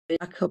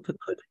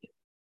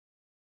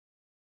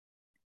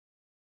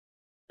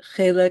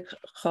Chelek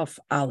Chof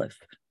Aleph.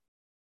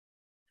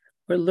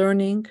 We're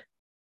learning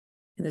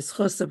in the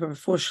Schos of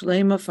Refuah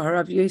Shlema for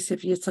Harav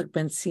Yosef Yitzchak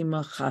ben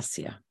Sima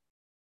Chassia.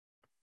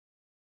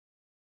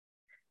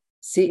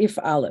 Seif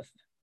Aleph.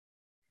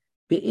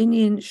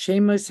 Be'inyan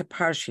Shemos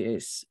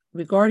HaParshios,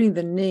 regarding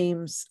the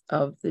names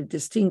of the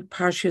distinct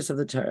Parshios of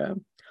the Torah,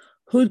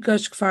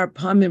 Hudgash Kfar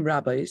Pamim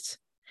Rabbis,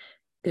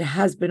 it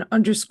has been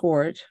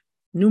underscored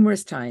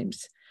numerous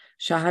times,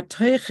 Shahat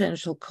Teichen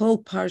Shel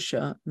Kol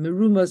Parsha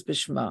Merumaz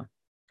B'Shma,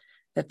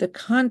 that the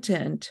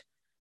content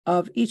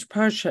of each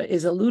parsha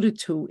is alluded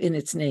to in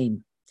its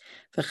name.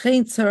 And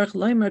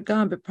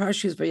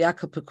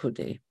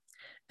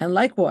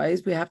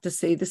likewise, we have to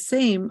say the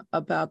same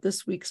about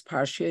this week's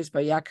parshas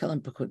Vayakel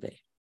and Pekudei.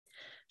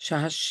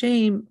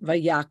 Shahashem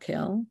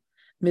Vayakel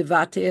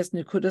mivates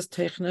nekudas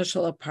techna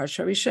shel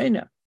parsha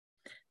rishona,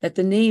 that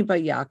the name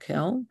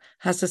Vayakel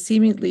has to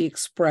seemingly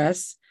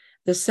express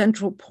the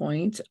central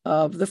point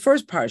of the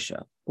first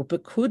parsha,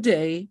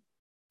 Upekudei.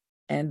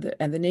 And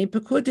the name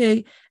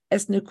Pekudei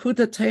es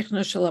nekuda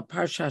techna shel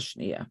parsha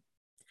shniya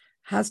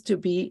has to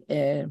be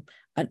an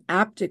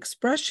apt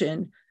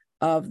expression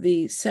of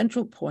the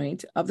central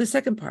point of the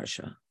second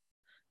parsha.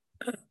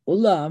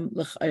 Ulam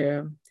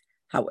l'chayr,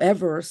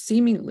 however,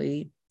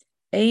 seemingly,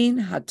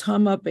 ein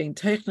hatama bein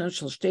techna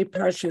shel shtei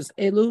parshas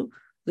elu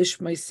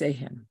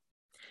lishmeisehem.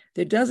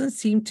 There doesn't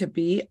seem to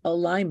be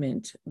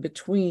alignment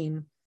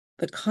between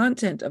the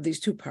content of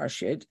these two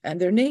parshas and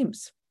their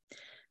names.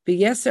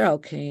 V'yeser al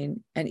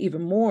kain, and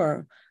even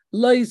more,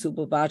 lo yizu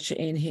b'vat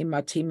she'ein him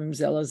matimim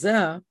zeh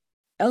lezeh,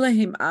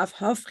 elahim af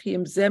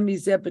hafchim zeh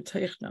mizeh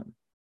b'teichnam.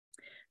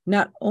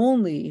 Not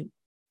only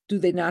do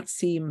they not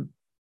seem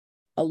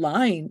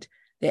aligned,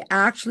 they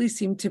actually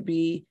seem to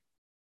be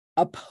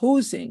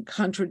opposing,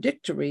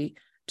 contradictory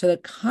to the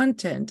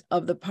content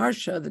of the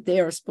parsha that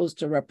they are supposed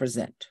to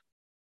represent.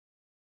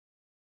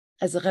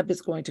 As the Rebbe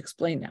is going to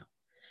explain now.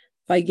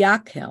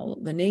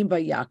 Vayakel, the name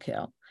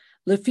Vayakel,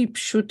 Lefi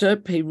pshuta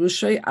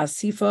perushay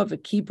asifa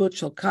v'kibut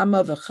shel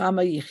kama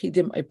v'chama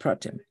yechidim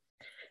epratim.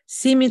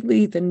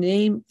 Seemingly, the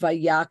name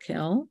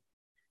Vayakel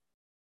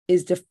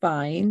is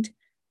defined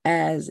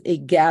as a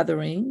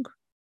gathering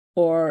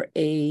or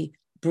a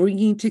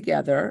bringing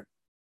together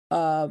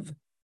of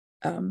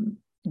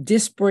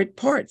disparate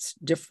parts,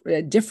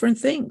 different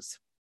things.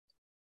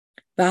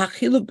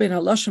 V'hachiluk ben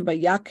halashon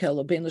Vayakel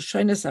or ben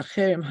l'shonos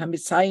acherim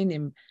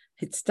hamitzayinim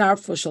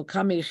hitztarfu shel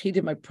kama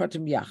yechidim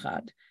epratim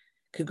yachad.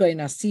 Kagoy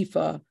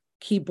Nasifa,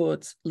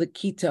 Kibbutz,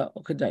 Lakita,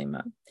 or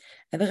Kadima.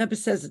 And the Rebbe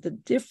says that the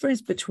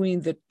difference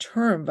between the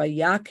term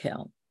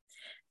Vayakel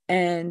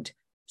and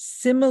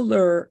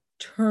similar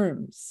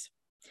terms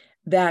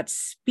that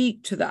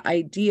speak to the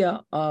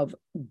idea of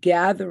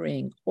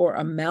gathering or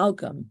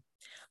amalgam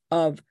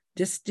of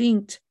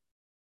distinct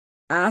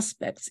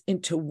aspects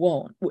into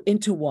one.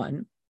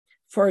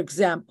 For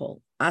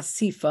example,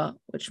 Asifa,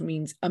 which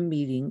means a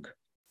meeting,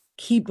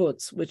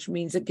 Kibbutz, which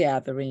means a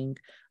gathering,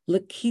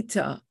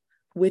 Lakita,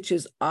 which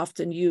is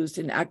often used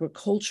in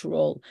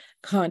agricultural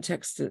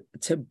context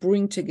to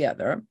bring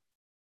together.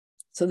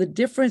 So the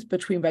difference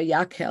between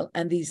Vayakel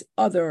and these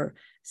other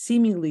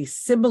seemingly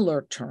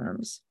similar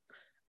terms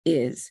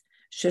is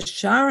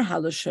Sheshar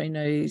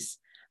haloshonos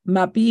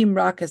mabim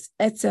rakas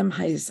etzem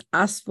ha'is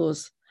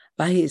asfus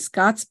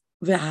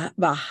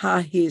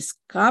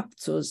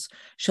v'ha'iskaptus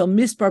shel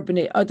mispar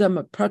b'nei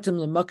adam pratim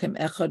l'mokem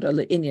echad or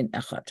le'inyan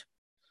echad.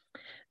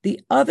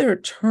 The other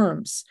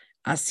terms,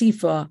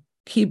 Asifa,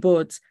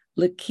 Kibbutz,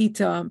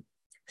 Lakita,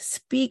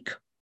 speak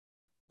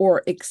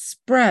or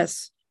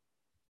express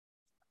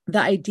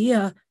the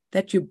idea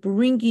that you're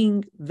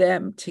bringing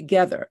them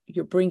together.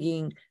 You're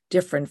bringing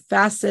different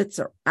facets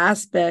or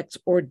aspects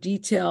or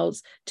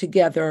details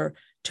together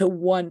to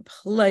one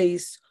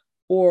place,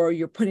 or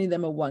you're putting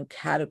them in one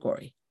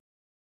category.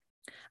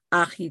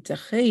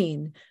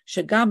 Achitachein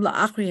shagam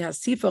la'achri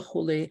hasifa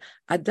chule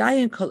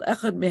adayin kol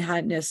echad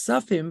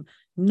mehanesafim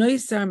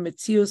noisar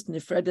metzius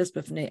nifredes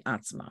b'fnei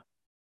atzma.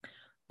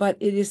 But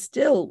it is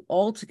still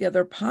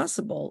altogether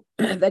possible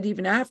that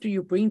even after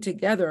you bring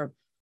together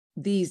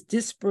these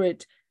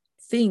disparate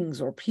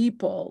things or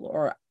people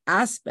or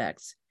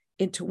aspects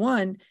into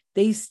one,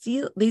 they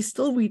still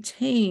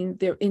retain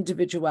their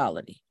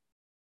individuality.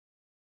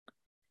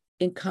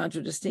 In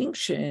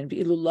contradistinction,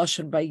 v'ilu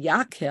lashon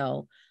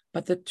Vayakel,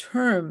 but the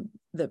term,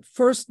 the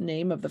first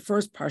name of the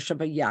first parsha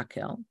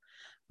Vayakel,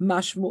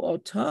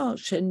 mashmu'oto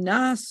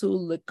shenasu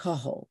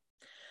lekahol.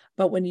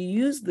 But when you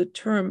use the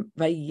term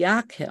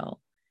Vayakel,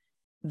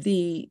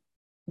 the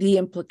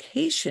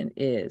implication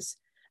is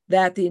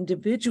that the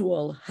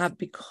individual have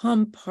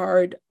become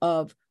part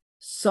of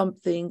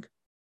something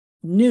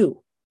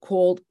new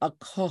called a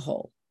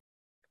kohol.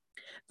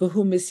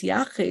 V'hu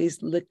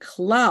misyaches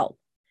leklal,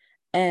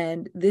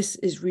 and this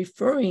is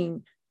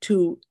referring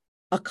to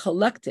a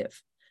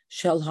collective.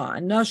 Shel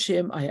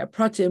ha'anashim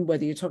hayapratim,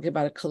 whether you're talking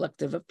about a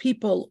collective of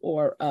people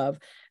or of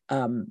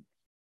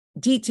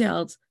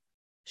details.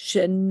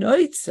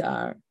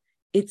 Shenoitzar,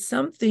 it's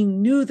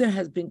something new that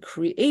has been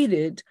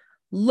created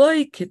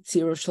Loi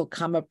kitziro shel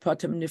kama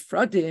pratim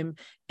nifradim.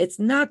 It's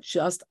not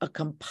just a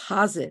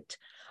composite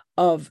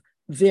of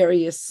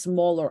various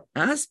smaller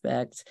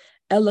aspects.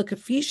 Ela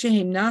kafi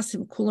shehem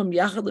nasim kulam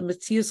yachad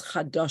lemetzius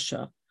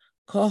chadasha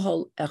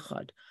kohol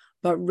echad.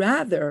 But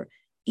rather,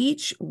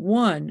 each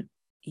one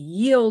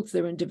yields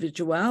their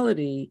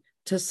individuality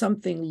to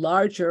something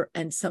larger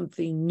and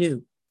something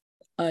new,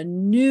 a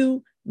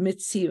new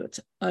mitziut,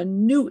 a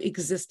new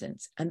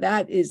existence, and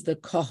that is the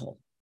kohol.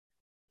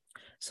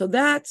 So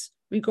that's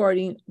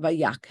regarding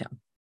Vayakel.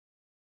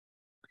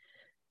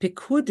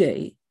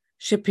 Pikude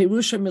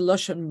shepirusha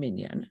miloshan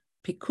minyan.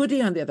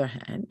 Pikude, on the other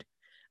hand,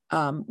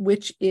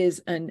 which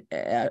is a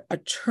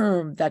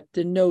term that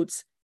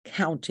denotes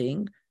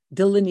counting,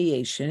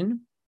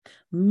 delineation.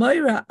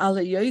 Moira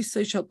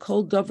alayosei shall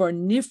kol davar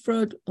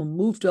nifrod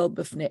umuvdal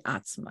b'fnei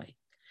atzmai.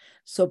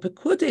 So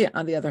Pekude,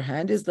 on the other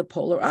hand, is the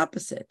polar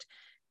opposite.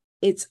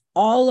 It's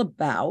all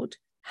about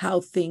how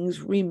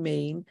things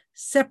remain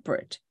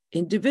separate,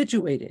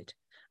 individuated.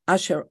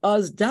 Asher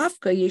az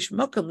dafka yesh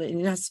makam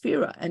le'inyan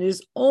hasfira, and it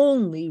is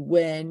only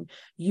when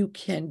you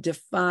can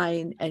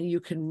define and you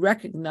can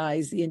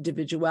recognize the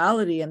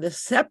individuality and the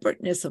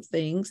separateness of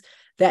things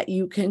that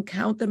you can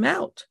count them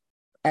out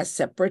as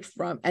separate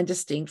from and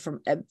distinct from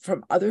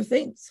other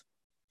things.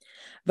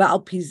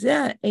 Va'al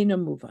pizeh eina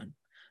muvan.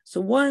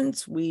 So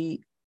once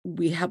we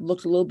have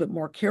looked a little bit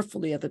more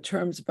carefully at the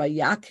terms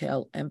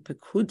Vayakel and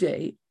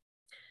Pekude,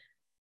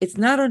 it's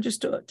not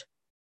understood.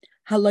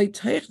 When you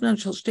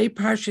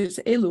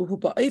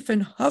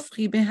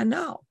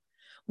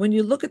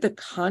look at the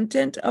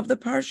content of the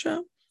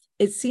parsha,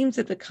 it seems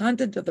that the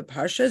content of the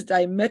parsha is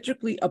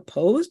diametrically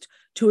opposed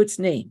to its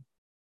name.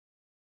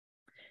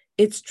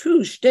 It's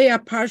true,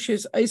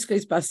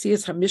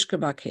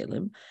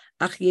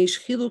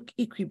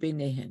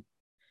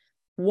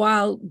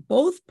 while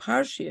both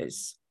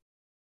parshas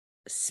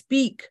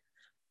speak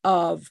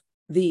of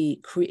the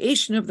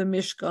creation of the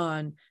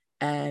Mishkan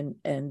and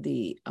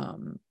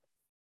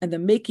the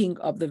making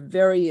of the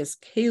various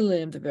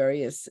kelim, the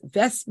various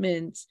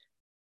vestments,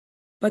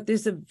 but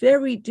there's a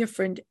very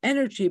different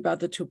energy about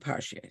the two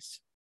parshas.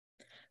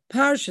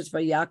 Parshas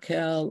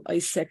Vayakel,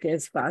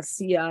 Oisekes,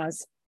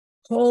 V'asiyas,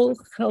 Kol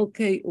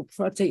Chelkei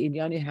Uprate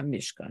Inyani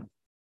HaMishkan.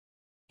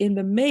 In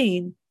the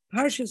main,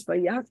 Parshas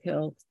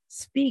Vayakel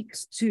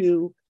speaks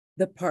to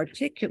the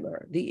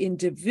particular, the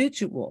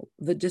individual,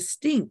 the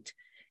distinct.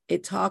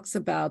 It talks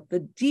about the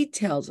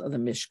details of the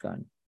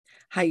Mishkan.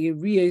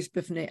 Hayiriyos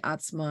b'fnei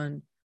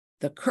atzman,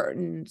 the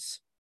curtains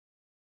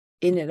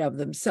in and of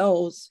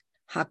themselves.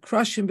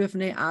 Hakroshim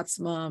b'fnei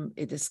atzmam,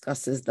 it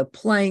discusses the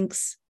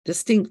planks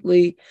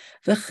distinctly.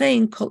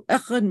 V'chein kol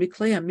echad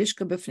miklei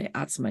hamishkan b'fnei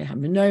atzmai,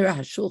 hamenorah,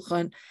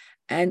 hashulchan,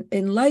 and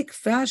in like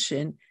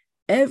fashion,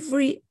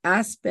 every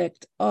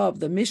aspect of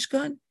the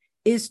Mishkan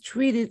is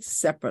treated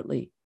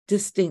separately,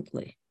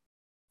 distinctly.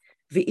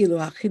 V'ilu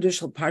hachidush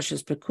shel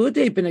parshas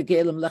Pekude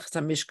b'negei lemlechet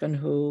hamishkan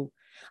hu.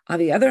 On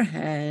the other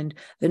hand,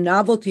 the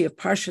novelty of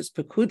Parshas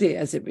Pekude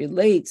as it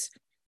relates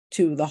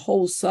to the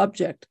whole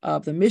subject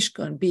of the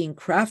Mishkan being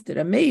crafted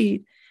and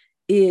made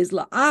is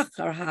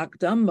la'achar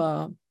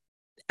ha'akdama,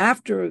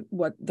 after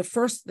what the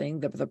first thing,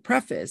 the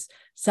preface,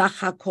 Sach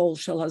hakol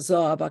shel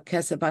hazav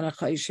ha'kesef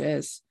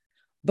ha'nachayshes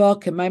ba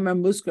k'maimar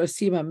muskar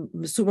sima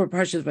mesubar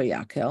Parshas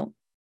Vayakel.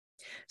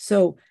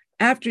 So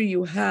after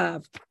you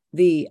have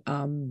the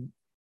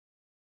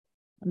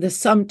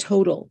sum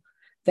total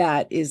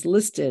that is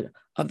listed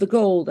of the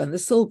gold and the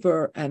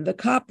silver and the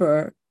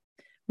copper,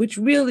 which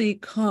really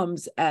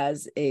comes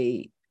as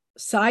a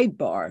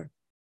sidebar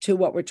to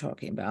what we're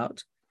talking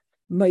about.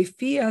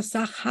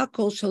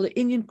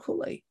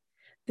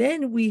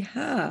 Then we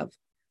have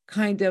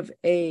kind of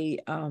a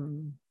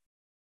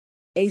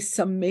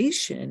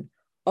summation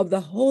of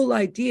the whole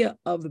idea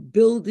of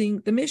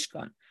building the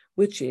Mishkan,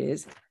 which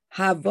is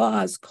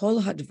Havaz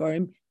Kol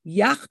Hadvarim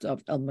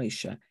Yachdav El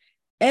Moshe.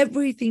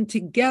 Everything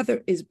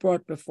together is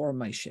brought before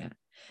Moshe.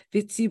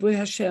 V'tzivu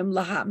Hashem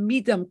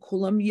lahamidam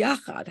kulam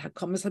yachad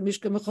hakamas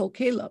hamishkan mechol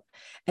kelab,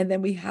 and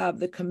then we have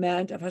the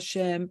command of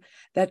Hashem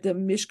that the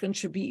Mishkan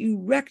should be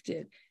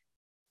erected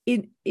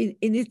in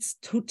its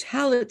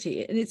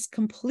totality, in its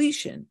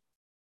completion.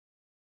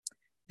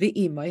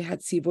 V'imay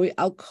hatzivu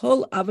al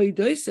kol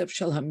avodos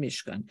shel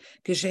hamishkan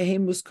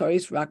kishehem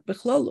muskaris rak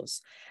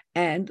bechlolos,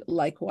 and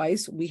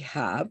likewise we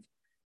have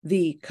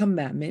the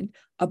commandment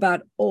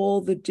about all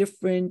the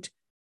different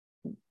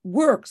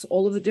works,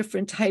 all of the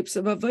different types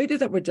of avodah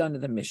that were done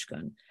in the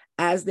Mishkan,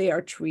 as they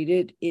are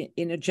treated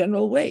in a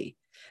general way.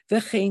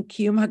 V'chein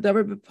kiyum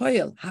hadavar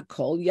b'poel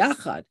hakol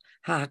yachad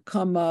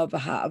ha'akama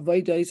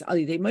v'ha'avodos al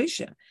yidei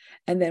Moshe,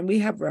 and then we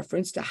have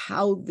reference to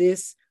how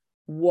this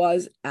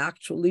was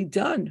actually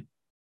done.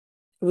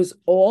 It was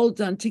all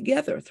done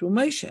together through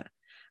Moshe.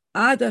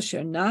 Ad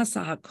asher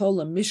nasa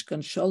hakol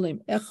Mishkan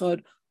sholem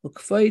echad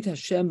u'kvoid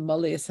Hashem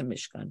maleis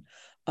haMishkan,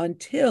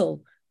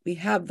 until we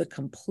have the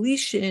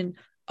completion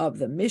of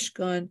the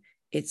Mishkan.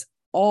 It's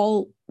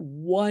all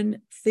one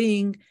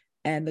thing,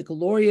 and the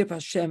glory of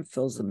Hashem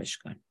fills the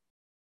Mishkan.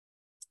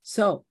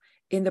 So,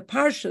 in the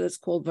parsha that's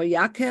called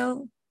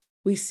Vayakel,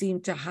 we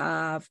seem to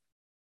have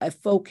a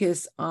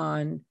focus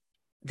on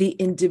the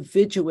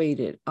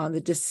individuated, on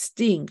the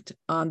distinct,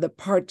 on the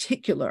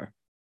particular,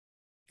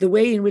 the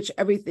way in which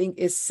everything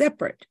is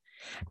separate.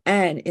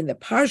 And in the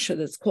parsha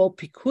that's called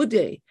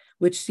Pikude,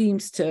 which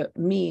seems to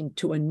mean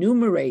to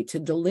enumerate, to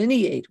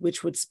delineate,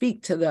 which would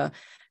speak to the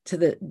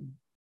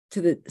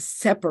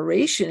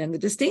separation and the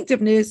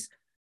distinctiveness,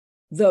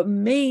 the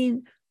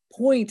main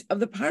point of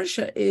the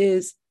parsha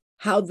is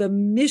how the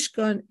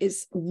Mishkan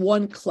is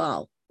one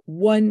klal,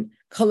 one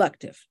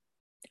collective.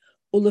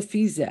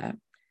 Ulafizeh,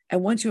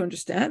 and once you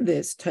understand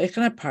this, it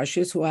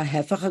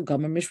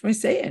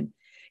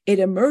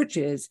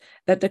emerges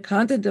that the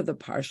content of the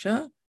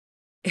parsha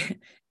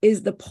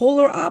is the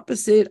polar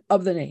opposite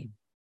of the name.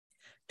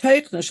 Hu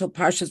prate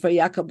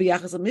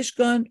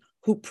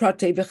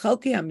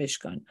v'chalki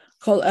hamishkan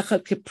kol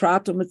echad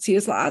kiprat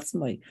u'metzias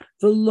la'atzmai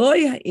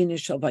v'lo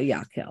ha'inish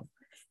vayakel.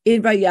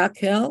 In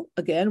Vayakel,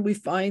 again, we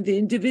find the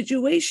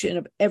individuation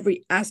of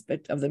every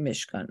aspect of the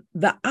Mishkan,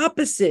 the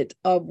opposite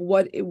of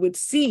what it would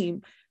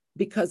seem,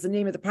 because the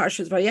name of the parsha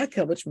is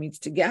Vayakel, which means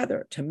to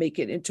gather, to make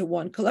it into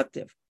one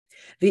collective.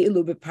 The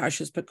Ilube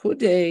Parshas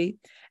Pekudei,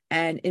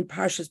 and in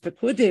Parshas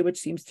Pekudei, which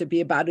seems to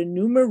be about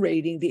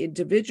enumerating the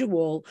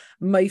individual,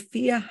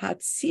 Maifia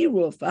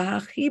Hatziruf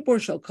V'Hachibor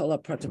Shel Kol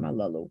HaPratim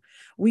Halalu,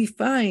 we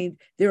find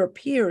there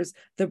appears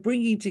the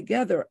bringing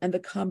together and the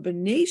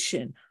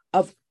combination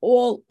of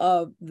all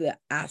of the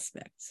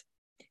aspects.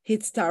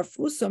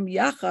 Hitztarfusam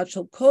Yachad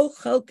Shel Kol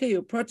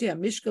Chelkei U'Prati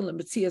HaMishkan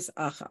LeMetzias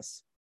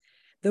Achas.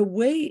 The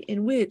way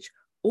in which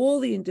all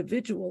the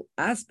individual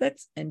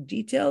aspects and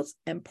details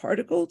and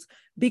particles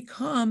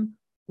become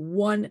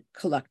one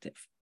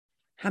collective.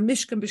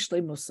 Hamishkan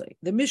b'shleimusay,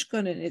 the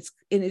Mishkan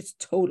in its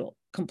total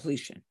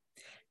completion.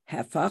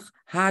 Hefach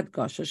had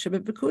gasha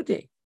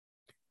shebepekudei.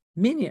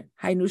 Minyan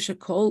hainu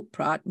shekol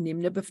prat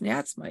nimna b'fnei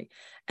atzmai.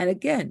 And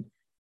again,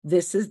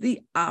 this is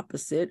the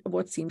opposite of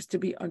what seems to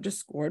be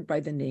underscored by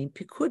the name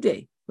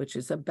Pikudei, which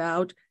is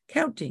about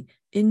counting,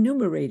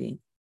 enumerating.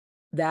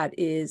 That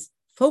is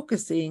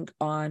focusing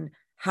on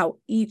how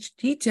each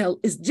detail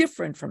is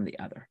different from the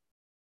other.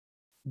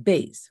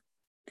 Beis.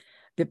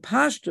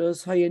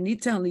 B'pashtos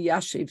hayanitan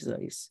liyashiv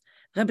zois.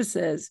 Rebbe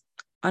says,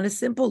 on a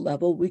simple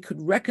level, we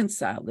could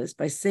reconcile this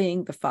by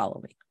saying the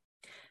following.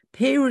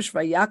 Perush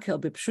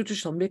vayakel b'pshuta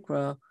shel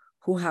mikra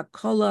hu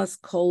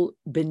hakolas kol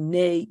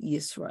b'nei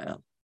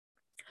Yisrael.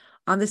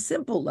 On the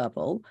simple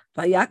level,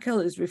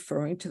 Vayakel is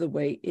referring to the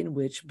way in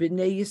which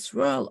Bnei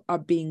Yisrael are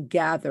being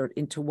gathered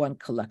into one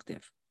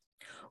collective.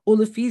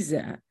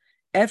 Ulefizeh,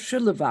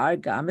 Efshar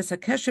levar gam es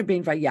hakesher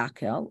bein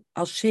Vayakel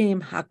al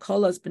shem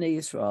hakolas Bnei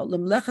Yisrael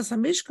lemlechas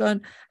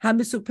hamishkan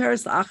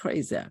hamisuperes la'achrei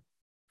zeh.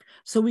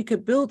 So we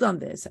could build on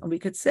this, and we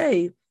could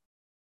say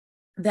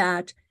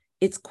that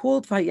it's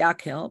called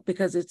Vayakel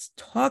because it's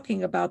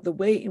talking about the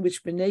way in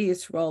which Bnei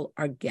Yisrael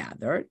are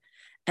gathered.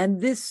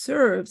 And this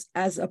serves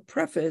as a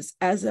preface,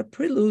 as a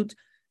prelude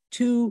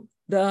to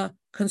the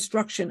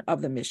construction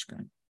of the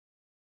Mishkan.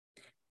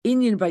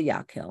 Inyan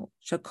Vayakel,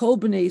 Shakol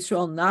B'nei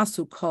Yisrael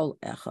Nasu Kol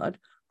Echad,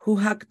 Hu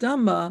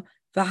Hakdama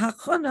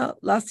V'Hachana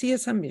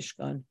Lasiyas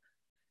HaMishkan.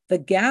 The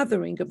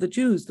gathering of the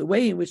Jews, the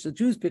way in which the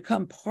Jews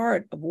become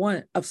part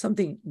of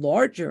something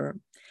larger,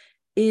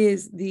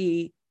 is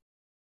the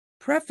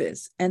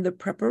preface and the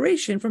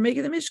preparation for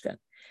making the Mishkan.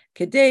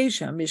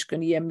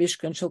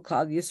 Mishkan shel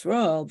Klal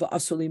Yisrael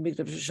v'asuli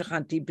mikdav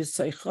shechanti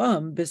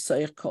b'soicham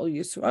b'soich kol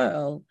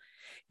Yisrael.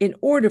 In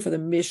order for the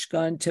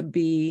Mishkan to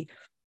be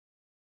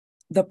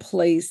the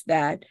place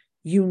that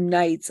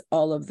unites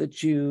all of the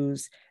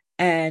Jews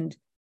and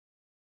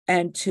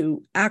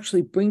to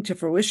actually bring to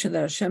fruition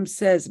that Hashem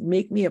says,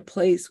 make me a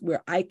place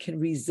where I can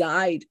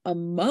reside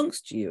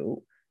amongst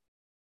you.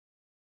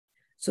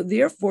 So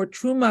therefore,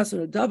 Trumas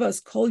and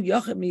Udavas Kol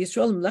Yachid Mi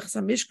Yisrael Melechas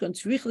HaMishkan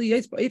Tzrich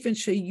Liyetz Ba'efen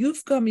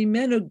Sheyufka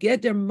Mimenu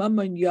Geder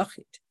Mammon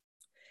Yachid.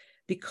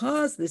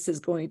 Because this is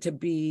going to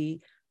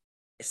be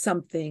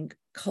something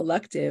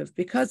collective,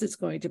 because it's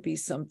going to be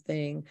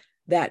something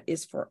that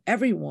is for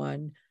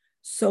everyone,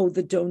 so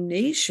the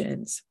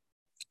donations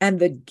and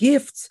the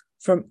gifts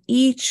from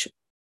each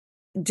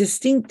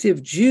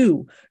distinctive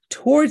Jew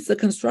towards the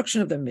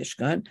construction of the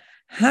Mishkan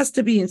has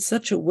to be in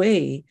such a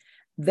way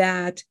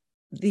that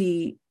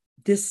the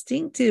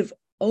distinctive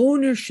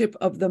ownership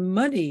of the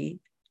money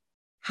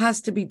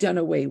has to be done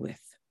away with.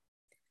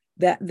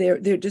 That their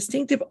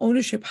distinctive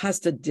ownership has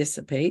to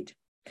dissipate.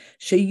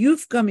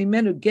 Sheyufka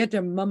mimenu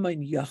geder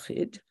mammon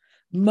yachid,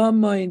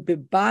 mammon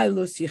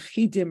bebailus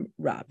yechidim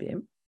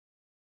rabim,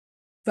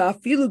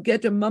 va'afilu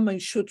geder mammon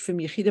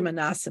shutfim yechidim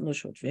anasim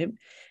l'shutfim,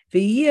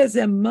 v'yeh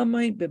zeh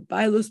mammon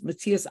bebailus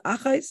metzias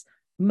achais,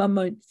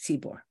 mammon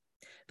tzibor.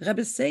 The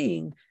Rebbe is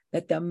saying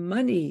that the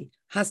money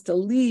has to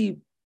leave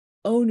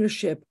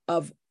ownership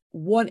of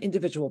one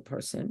individual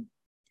person.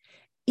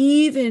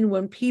 Even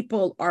when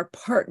people are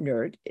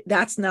partnered,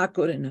 that's not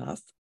good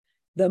enough.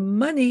 The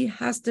money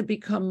has to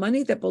become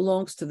money that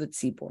belongs to the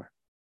tzibor.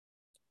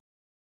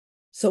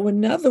 So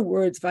in other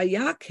words,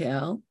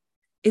 Vayakel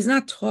is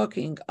not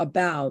talking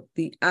about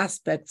the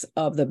aspects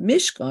of the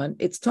Mishkan.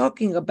 It's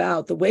talking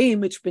about the way in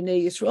which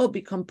Bnei Yisrael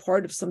become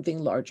part of something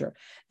larger.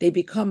 They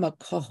become a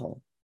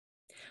kohol.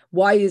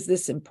 Why is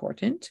this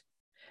important?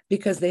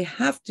 Because they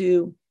have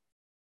to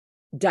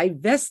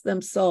divest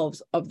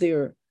themselves of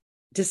their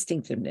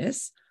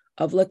distinctiveness,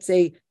 of, let's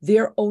say,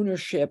 their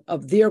ownership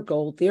of their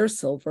gold, their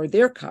silver,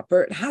 their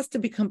copper. It has to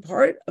become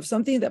part of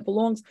something that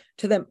belongs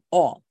to them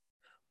all.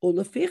 And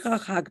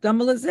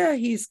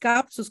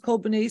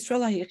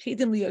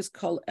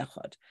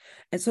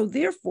so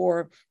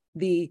therefore,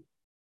 the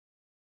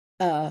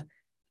hakdama,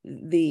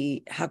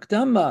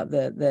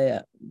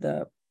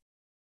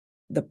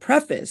 the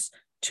preface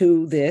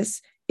to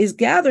this is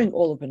gathering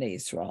all of Bnei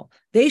Yisrael.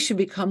 They should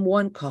become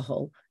one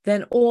kahal.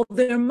 Then all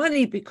their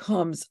money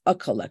becomes a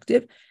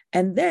collective,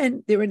 and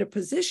then they're in a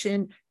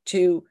position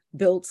to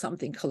build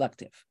something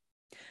collective.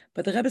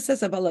 But the Rebbe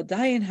says,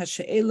 "Avaladayin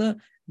hashe'ela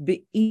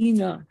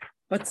be'ina."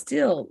 But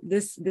still,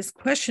 this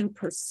question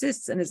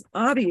persists and is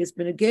obvious.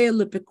 B'negei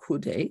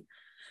lepikude,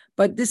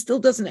 but this still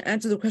doesn't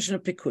answer the question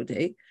of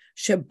pikude.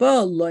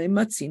 Sheba loy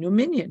matzinu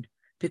minyan.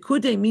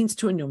 Pikude means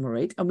to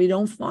enumerate, and we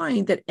don't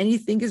find that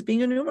anything is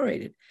being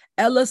enumerated.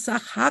 Ela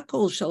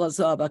sachakol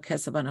shalazav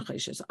kesav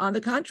anacheshes. On the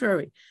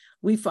contrary,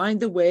 we find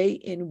the way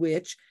in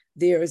which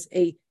there's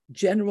a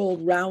general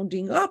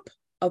rounding up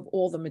of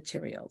all the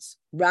materials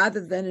rather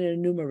than an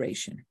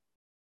enumeration.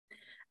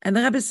 And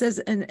the Rebbe says,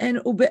 and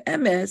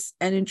ube'emes,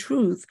 and in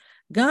truth,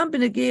 gam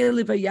b'negei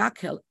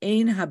levayakel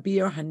ein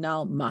habir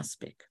hanal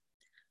maspik.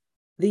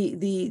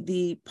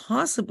 The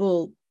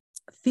possible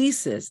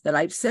thesis that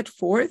I've set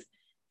forth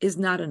is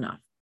not enough.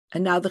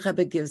 And now the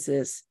Rebbe gives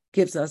us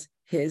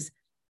his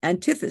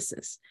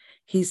antithesis.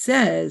 He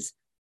says,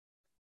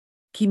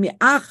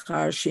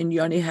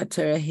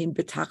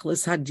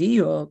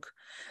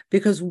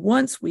 because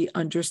once we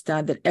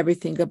understand that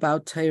everything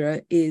about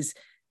Torah is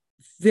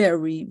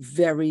very,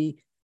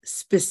 very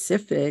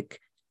specific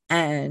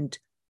and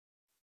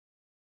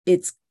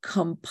it's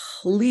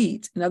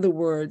complete. In other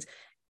words,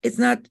 it's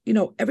not,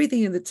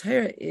 everything in the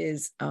Torah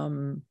is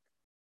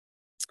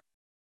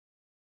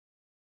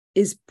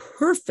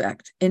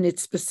perfect in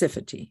its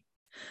specificity.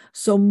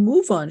 So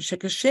move on. So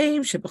it's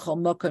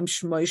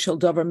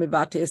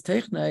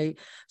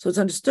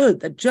understood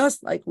that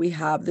just like we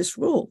have this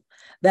rule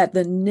that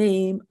the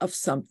name of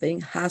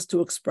something has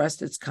to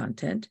express its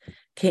content,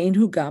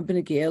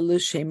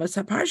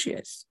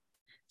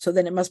 so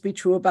then it must be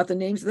true about the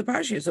names of the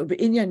parshas. So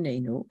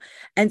b'inyanenu,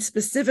 and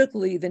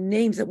specifically the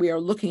names that we are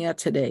looking at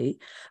today,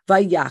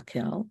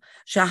 Vayakel,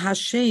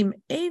 shahashem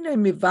eina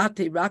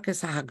mivate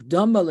rakas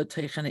ha'hakdama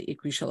l'teichen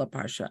ha'ikri shel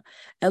ha'parsha,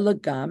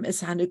 elagam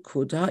es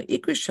hanekuda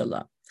ha'ikri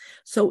shela.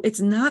 So it's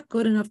not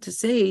good enough to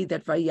say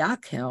that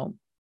Vayakel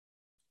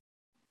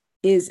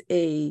is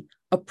a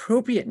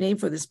appropriate name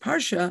for this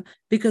parsha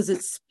because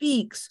it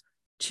speaks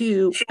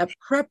to a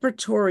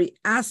preparatory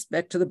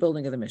aspect to the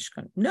building of the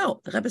Mishkan.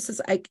 No, the Rebbe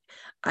says,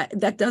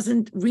 that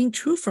doesn't ring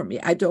true for me.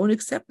 I don't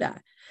accept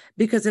that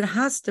because it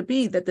has to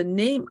be that the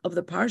name of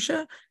the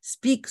Parsha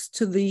speaks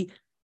to the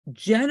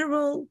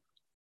general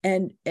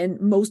and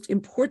most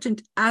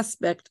important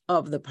aspect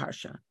of the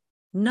Parsha,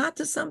 not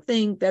to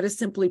something that is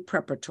simply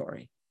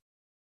preparatory.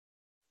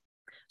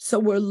 So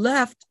we're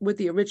left with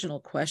the original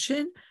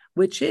question,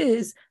 which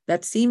is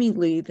that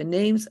seemingly the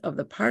names of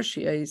the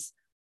Parshas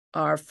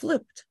are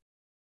flipped.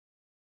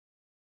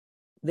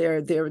 They're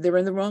in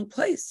the wrong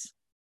place.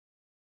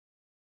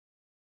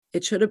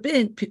 It should have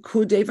been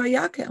Pikude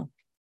Vayakel,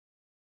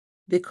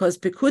 because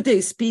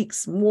Pikude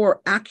speaks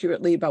more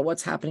accurately about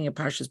what's happening in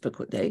Parshas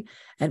Pikude,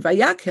 and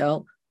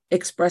Vayakel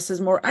expresses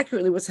more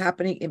accurately what's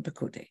happening in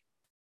Pikude.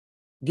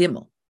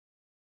 Gimel.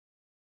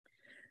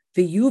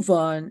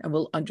 V'yuvan, and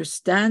we'll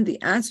understand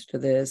the answer to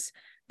this.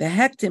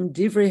 Behektim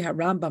divrei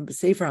harambam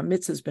b'sefer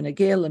hamitzvos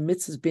b'negei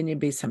lemitzvos binyan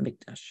beis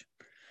hamikdash.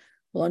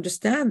 We'll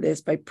understand this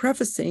by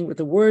prefacing with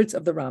the words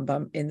of the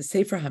Rambam in the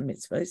Sefer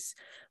HaMitzvahs,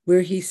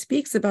 where he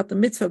speaks about the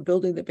mitzvah of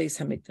building the Beis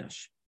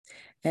HaMikdash.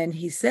 And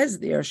he says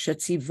there,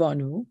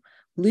 Shetzivonu,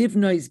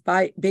 livnois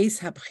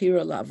Beis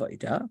HaBchira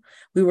LaAvoda,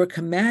 we were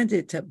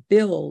commanded to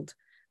build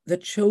the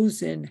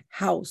chosen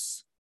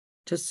house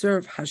to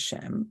serve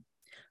Hashem.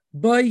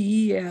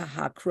 B'yiyeh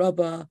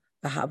hakraba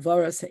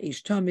v'havaras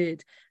ha'esh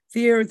tamid.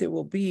 There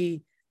will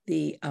be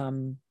the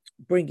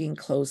bringing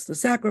close the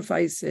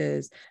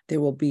sacrifices. There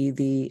will be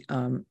the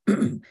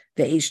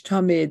Eish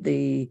Tamid,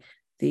 the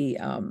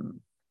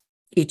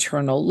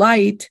eternal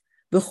light,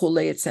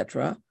 v'chulei,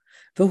 etc.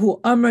 V'hu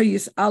amar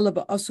yis'ala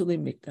ba'asuli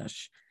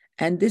mikdash.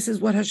 And this is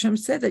what Hashem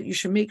said, that you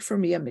should make for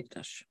me a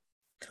mikdash.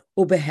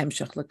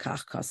 Ubehemshach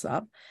lekach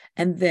kasav.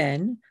 And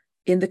then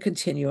in the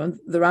continuum,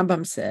 the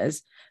Rambam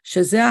says,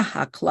 Shazeh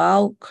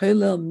haklal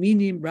kolel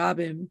minim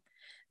rabim,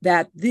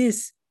 that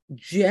this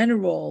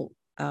general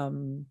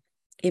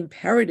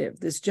imperative,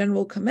 this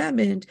general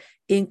commandment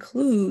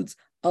includes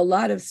a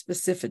lot of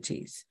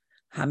specificities.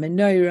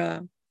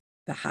 HaMenorah,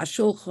 the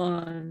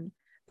HaShulchan,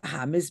 the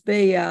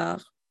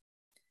HaMizbeach,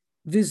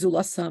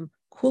 Vizulasam,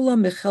 Kula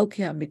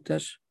Mechelki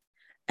HaMikdash,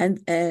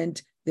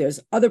 and there's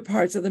other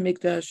parts of the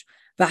Mikdash,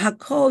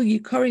 V'hakol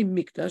yikari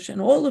mikdash,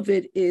 and all of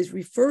it is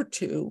referred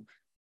to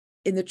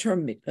in the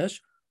term mikdash.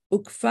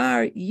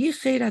 Ukfar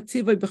yiched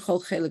hatzivoy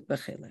b'chol chelik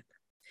b'chelik.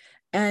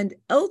 And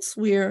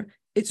elsewhere,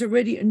 it's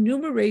already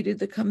enumerated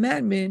the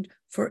commandment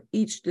for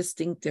each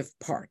distinctive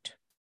part.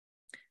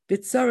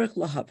 B'tzarech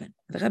lahaven.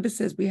 The Rebbe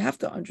says we have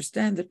to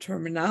understand the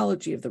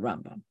terminology of the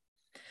Rambam.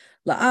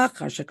 Once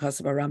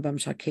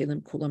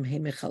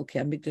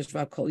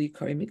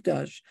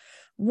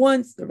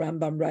the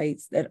Rambam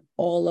writes that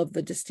all of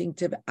the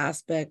distinctive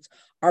aspects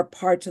are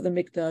parts of the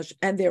mikdash,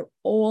 and they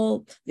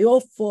all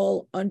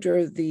fall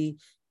under the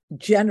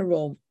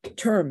general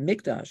term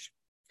mikdash,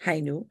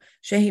 hainu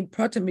shehim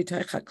pratim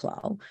mitay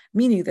chaklal,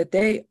 meaning that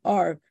they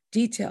are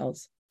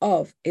details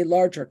of a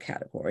larger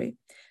category.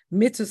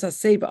 Mitzvahs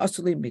aseh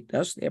v'asuli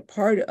mikdash, they are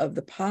part of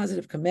the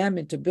positive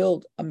commandment to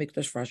build a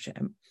mikdash for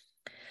Hashem.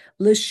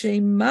 So then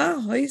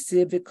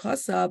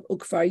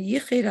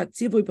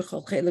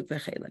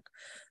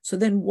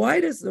why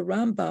does the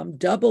Rambam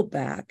double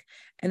back?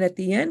 And at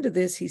the end of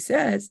this, he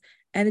says,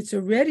 and it's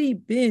already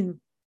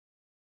been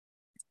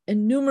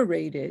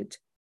enumerated,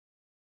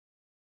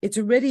 it's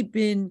already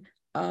been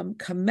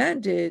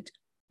commanded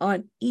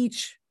on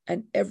each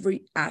and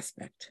every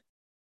aspect.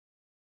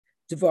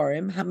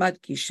 Dvarim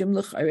hamadgishim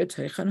l'chayre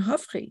teichan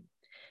hafchi.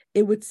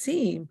 It would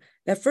seem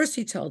that first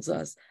he tells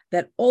us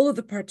that all of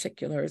the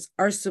particulars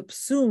are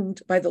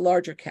subsumed by the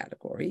larger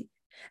category.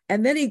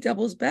 And then he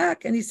doubles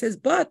back and he says,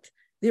 but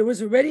there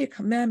was already a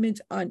commandment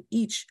on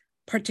each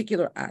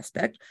particular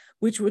aspect,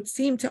 which would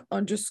seem to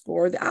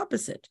underscore the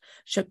opposite.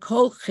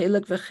 Shakol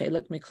chelek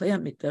v'chelek miklei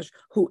hamikdash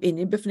hu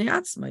inim b'fnei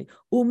atzmai,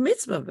 u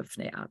mitzvah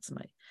b'fnei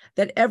atzmai.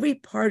 That every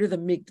part of the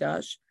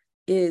mikdash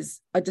is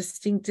a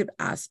distinctive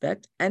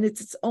aspect and it's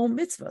its own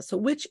mitzvah. So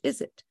which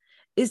is it?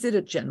 Is it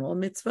a general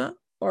mitzvah?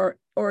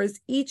 Or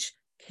is each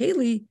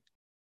keli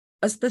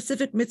a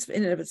specific mitzvah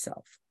in and of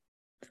itself?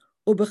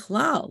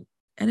 Ubechlal,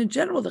 and in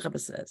general, the Rebbe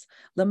says,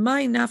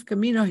 "Lamai nafka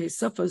mina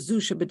hesafa zu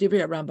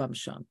shebedivrei Rambam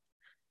sham."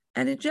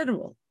 And in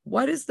general,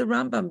 why does the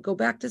Rambam go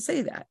back to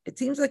say that? It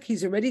seems like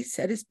he's already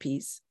said his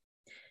piece,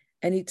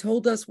 and he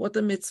told us what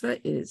the mitzvah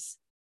is,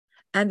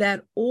 and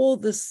that all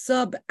the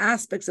sub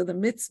aspects of the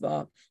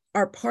mitzvah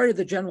are part of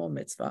the general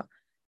mitzvah.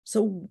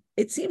 So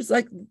it seems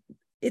like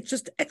it's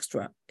just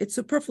extra. It's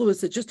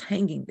superfluous. It's just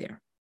hanging there.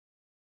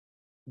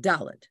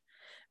 Dalet.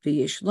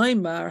 V'yesh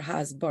loymar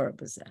hasbara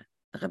b'zeh.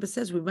 The Rebbe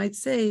says we might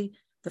say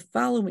the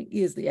following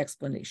is the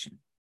explanation.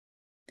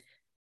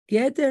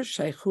 Geder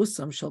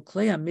shaychusam shel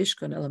klei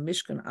hamishkan el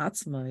hamishkan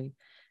atzmai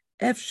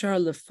efshar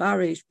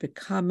lefarish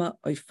bekama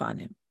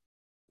oifanim.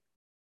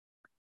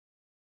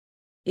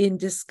 In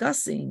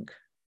discussing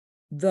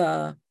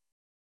the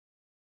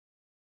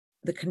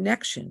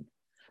connection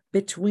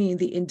between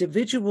the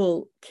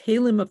individual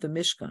kelim of the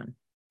Mishkan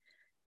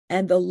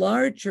and the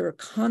larger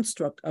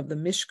construct of the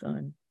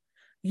Mishkan,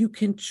 you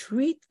can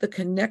treat the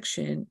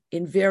connection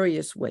in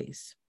various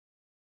ways.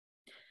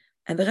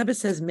 And the Rebbe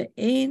says,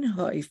 "Me'ein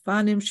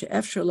ha'ofanim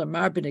she'efshar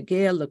lamar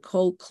b'negea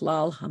lekol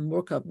klal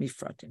hamurkav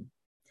mifratim."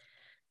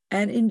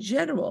 And in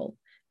general,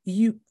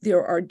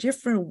 there are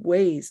different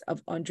ways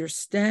of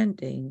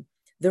understanding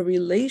the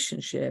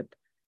relationship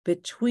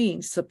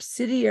between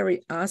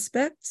subsidiary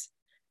aspects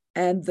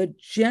and the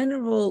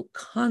general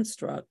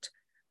construct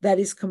that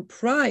is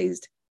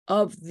comprised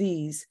of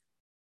these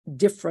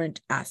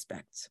different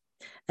aspects.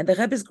 And the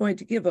Rebbe is going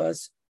to give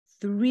us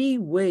 3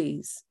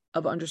 ways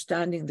of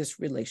understanding this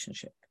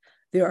relationship.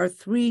 There are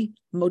 3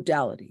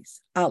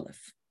 modalities.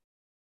 Aleph.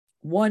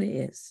 One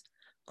is,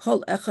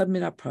 Kol echad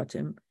min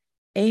hapratim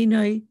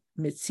einoi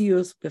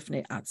mitzius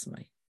b'fnei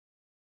atzmai.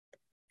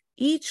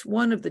 Each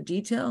one of the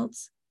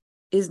details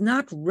is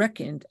not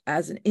reckoned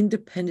as an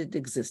independent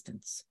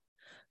existence.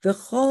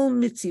 V'chol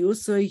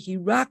mitziusoi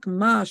hirak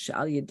ma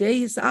she'al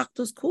yedei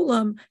hisachtos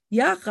kulam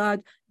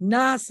yachad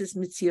nasis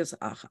mitzius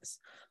achas.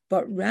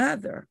 But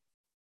rather,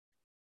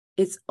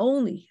 it's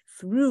only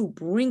through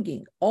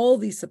bringing all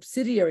these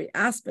subsidiary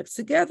aspects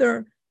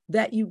together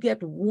that you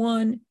get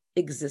one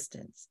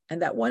existence.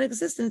 And that one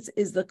existence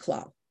is the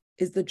klal,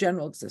 is the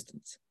general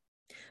existence.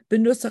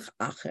 Benusach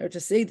acher, to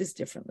say this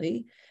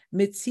differently,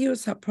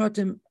 mitzius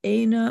hapratim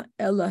eina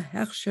ela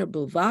hechsher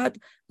bilvad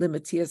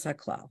lemitzius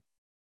haklal.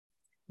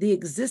 The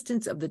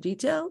existence of the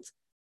details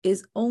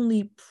is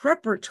only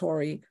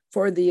preparatory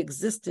for the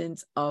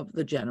existence of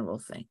the general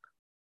thing.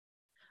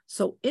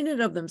 So in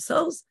and of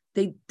themselves,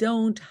 they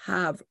don't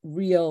have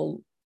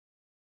real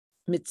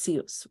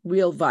mitzius,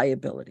 real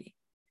viability.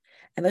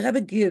 And the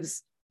Rebbe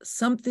gives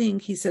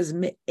something, he says,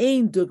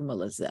 me'ein dugma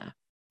lazeh,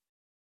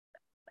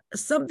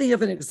 something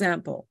of an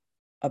example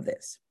of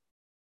this,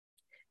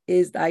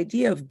 is the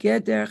idea of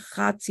geder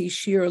chatzi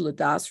shir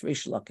l'das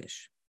Rish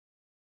Lakish.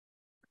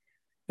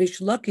 Rish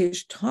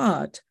Lakish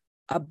taught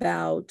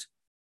about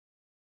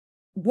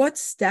what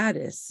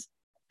status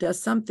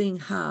does something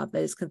have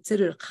that is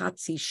considered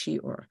chatzi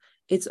shiur.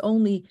 It's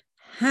only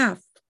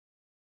half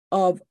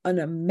of an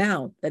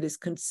amount that is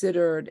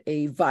considered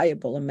a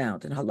viable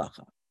amount in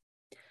halacha.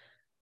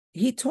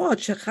 He taught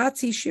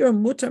shechatzi shiur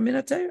mutar min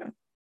haTorah,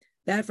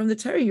 that from the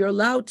Torah you're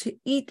allowed to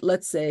eat,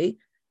 let's say,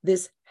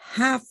 this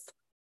half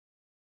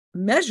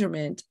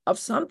measurement of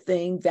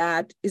something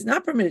that is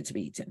not permitted to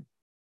be eaten.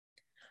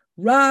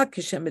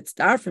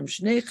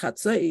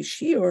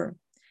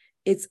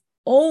 It's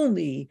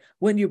only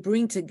when you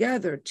bring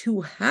together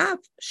two half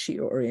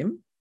shiurim,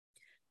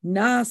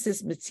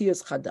 nasis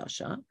mitzias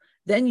chadasha,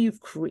 then you've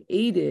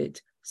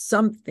created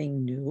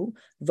something new.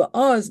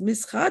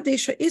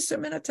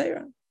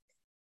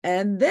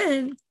 And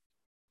then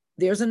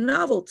there's a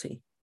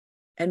novelty.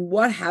 And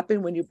what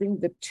happened when you bring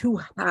the two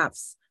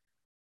halves,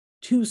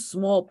 two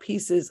small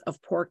pieces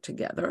of pork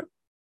together?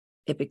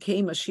 It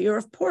became a shear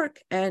of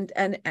pork, and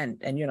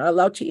you're not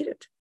allowed to eat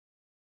it.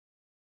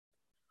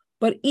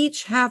 But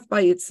each half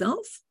by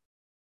itself,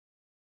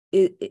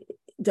 it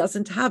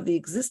doesn't have the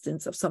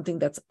existence of something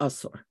that's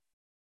asur.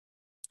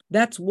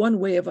 That's one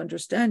way of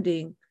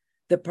understanding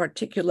the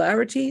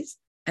particularities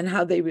and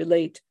how they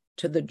relate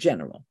to the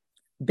general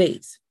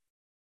base.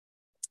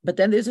 But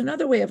then there's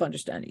another way of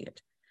understanding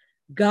it.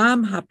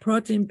 Gam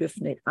haprotim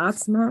bifnei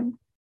atzmam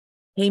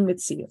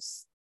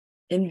hemitzius.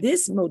 In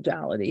this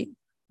modality,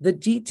 the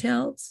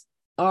details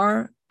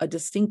are a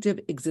distinctive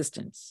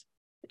existence.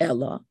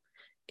 Ella,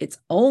 it's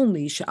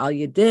only sha'al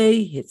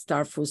yedei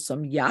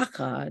hitztarfusam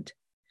yachad,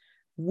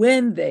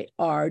 when they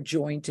are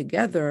joined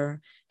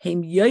together,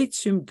 hem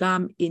yotzim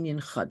gam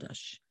inyan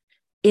chadash.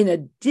 In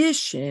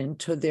addition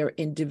to their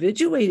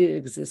individuated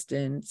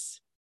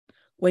existence,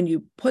 when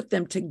you put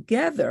them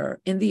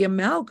together in the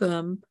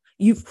amalgam,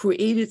 you've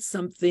created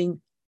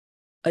something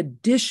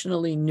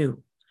additionally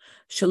new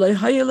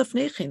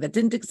that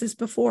didn't exist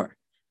before.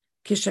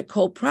 When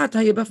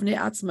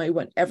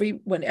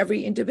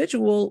every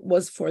individual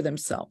was for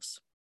themselves.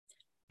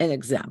 An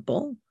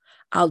example,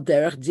 take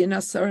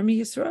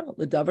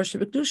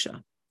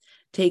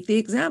the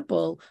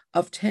example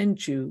of 10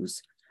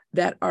 Jews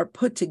that are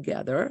put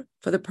together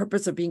for the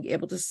purpose of being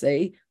able to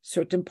say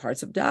certain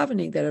parts of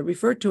davening that are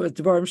referred to as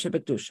Dvarim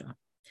Shebekdusha.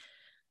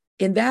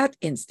 In that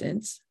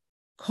instance,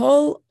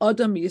 Kol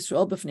Adam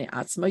Yisrael b'fnei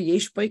atzma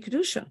yesh bei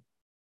kedusha.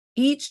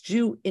 Each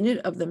Jew in and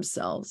of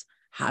themselves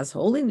has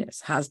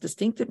holiness, has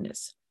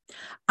distinctiveness.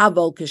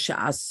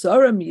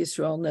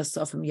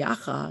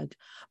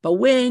 But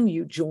when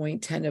you join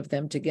 10 of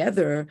them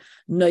together,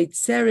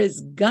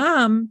 noitzeres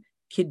gam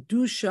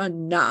kedusha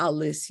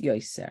na'alis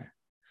yoser.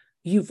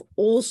 You've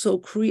also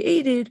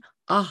created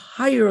a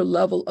higher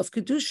level of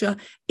kedusha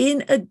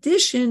in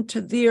addition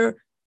to their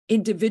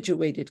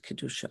individuated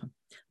kedusha.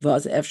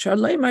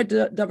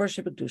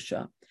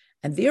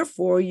 And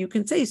therefore, you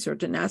can say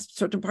certain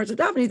parts of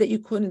davening that you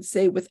couldn't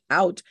say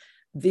without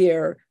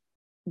their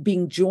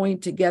being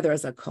joined together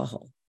as a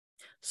kahal.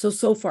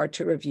 So far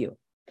to review.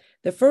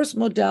 The first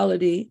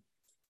modality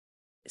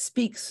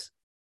speaks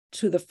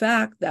to the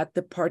fact that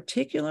the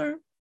particular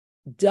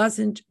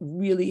doesn't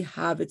really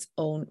have its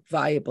own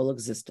viable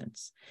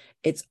existence.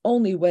 It's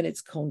only when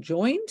it's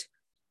conjoined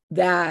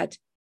that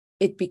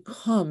it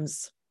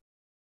becomes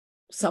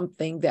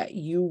something that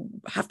you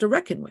have to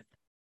reckon with.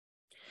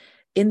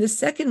 In the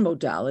second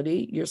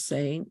modality, you're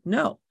saying,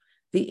 no,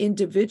 the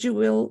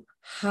individual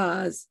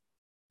has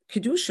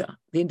kedusha.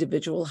 The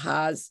individual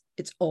has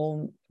its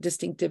own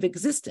distinctive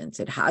existence.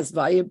 It has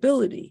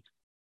viability.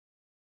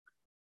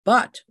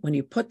 But when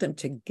you put them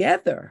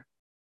together,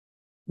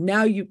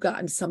 now you've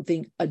gotten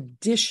something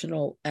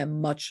additional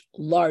and much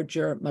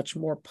larger, much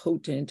more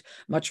potent,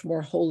 much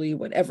more holy,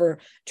 whatever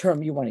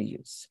term you want to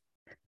use.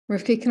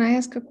 Rivki, can I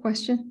ask a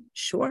question?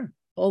 Sure,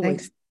 always.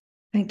 Thanks.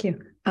 Thank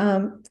you.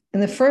 In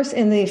the first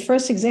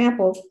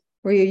example,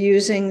 where you're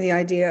using the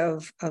idea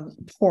of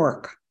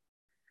pork,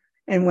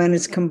 and when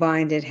it's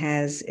combined, it's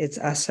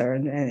asur,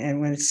 and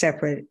when it's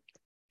separate,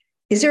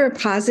 is there a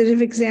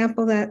positive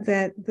example that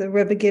the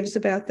Rebbe gives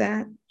about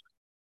that?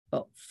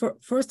 Well,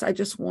 first, I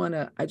just want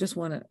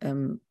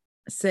to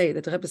say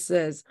that the Rebbe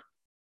says,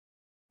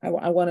 I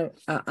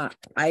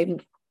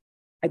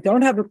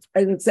don't have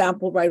an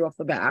example right off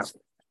the bat.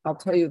 I'll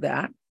tell you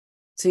that,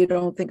 so you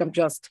don't think I'm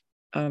just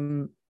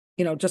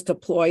just a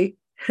ploy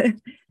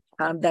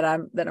that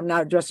I'm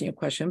not addressing your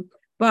question.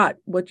 But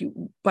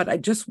I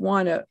just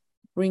want to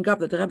bring up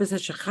that the Rebbe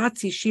says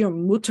shechatzi shir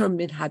mutar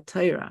min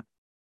haTorah.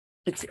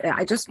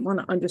 I just want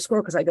to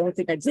underscore, because I don't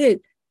think I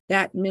did,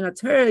 that min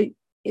haTorah,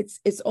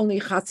 it's only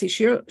chatzi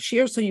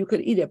shir, so you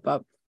could eat it,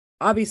 but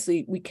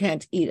obviously we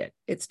can't eat it.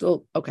 It's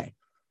still okay.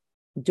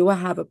 Do I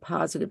have a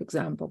positive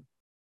example?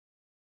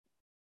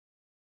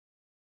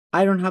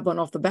 I don't have one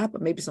off the bat,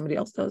 but maybe somebody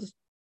else does.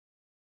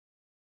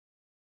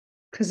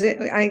 Because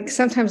I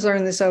sometimes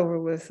learn this over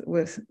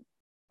with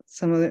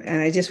some of the,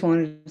 and I just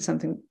wanted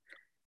something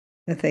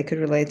that they could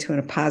relate to in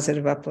a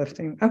positive,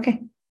 uplifting. Okay.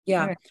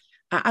 Yeah. Right.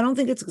 I don't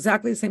think it's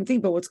exactly the same thing,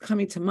 but what's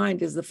coming to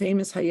mind is the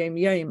famous Hayom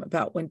Yom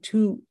about when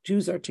two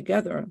Jews are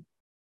together,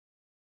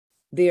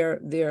 their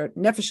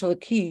nefesh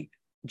halakhi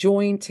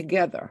joined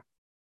together.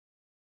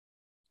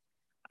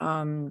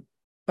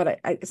 But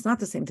it's not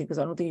the same thing, because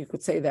I don't think you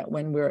could say that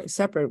when we're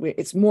separate.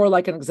 It's more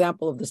like an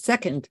example of the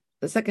second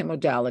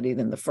modality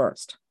than the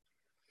first.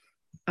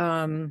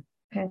 Okay.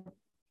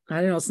 I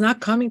don't know. It's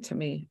not coming to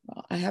me.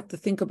 I have to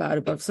think about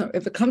it. But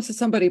if it comes to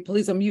somebody,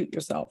 please unmute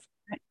yourself.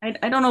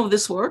 I don't know if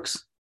this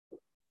works,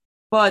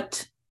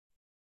 but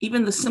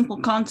even the simple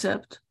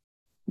concept,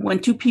 when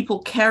two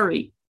people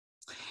carry,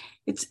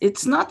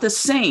 it's not the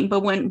same,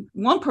 but when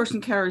one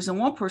person carries and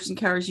one person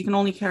carries, you can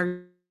only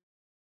carry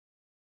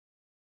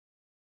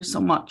so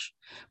much.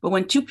 But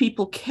when two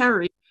people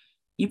carry,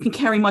 you can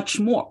carry much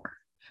more.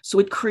 So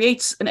it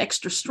creates an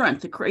extra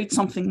strength. It creates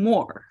something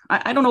more.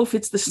 I don't know if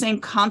it's the same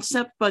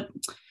concept, but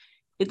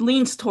it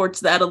leans towards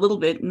that a little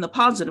bit in the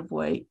positive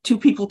way. Two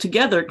people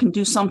together can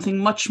do something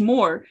much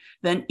more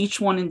than each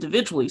one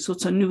individually. So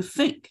it's a new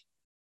thing.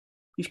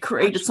 You've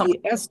created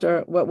something.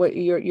 Esther, what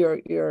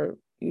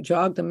you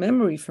jogged a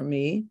memory for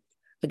me.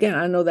 Again,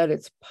 I know that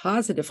it's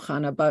positive,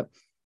 Chana, but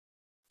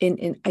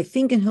I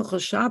think in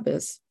Hilchos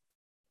Shabbos,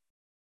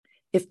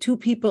 if two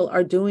people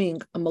are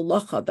doing a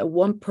malacha that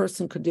one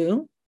person could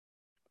do,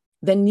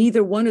 then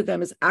neither one of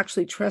them is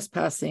actually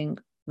trespassing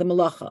the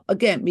malacha.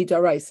 Again,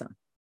 midaraisa.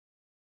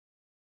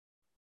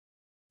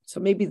 So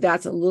maybe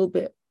that's a little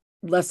bit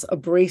less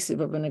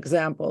abrasive of an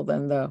example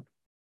than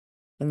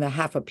the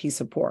half a piece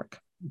of pork.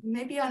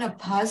 Maybe on a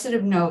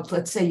positive note,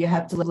 let's say you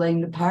have to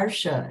lane the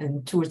parsha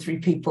and 2 or 3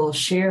 people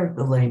share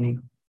the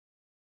laning.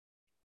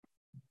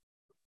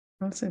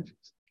 That's interesting.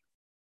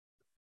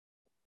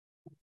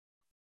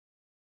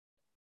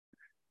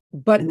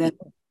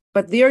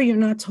 But there you're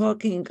not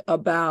talking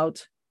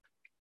about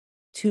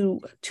two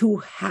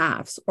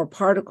halves or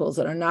particles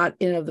that are not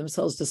in of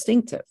themselves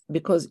distinctive,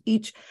 because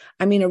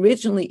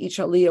originally each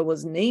aliyah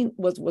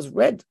was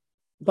read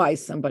by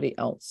somebody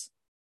else.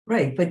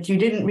 Right, but you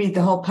didn't read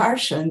the whole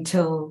parsha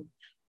until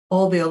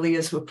all the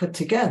aliyahs were put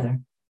together.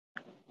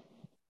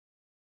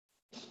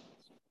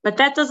 But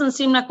that doesn't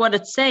seem like what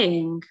it's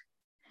saying.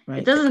 Right.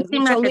 It doesn't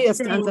seem like aliyah it's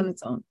stands on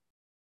its own.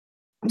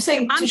 I'm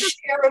saying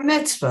share a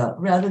mitzvah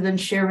rather than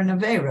share an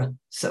avera,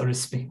 so to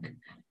speak.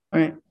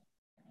 Right.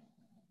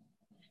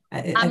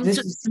 I'm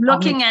just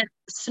looking at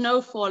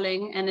snow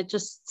falling, and it's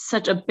just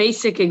such a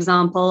basic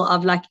example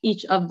of like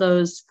each of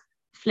those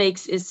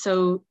flakes is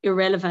so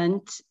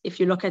irrelevant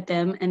if you look at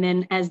them, and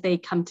then as they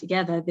come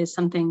together, there's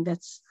something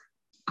that's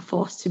a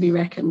force to be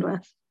reckoned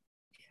with.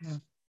 Yeah.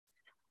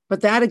 But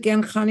that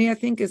again, Chani, I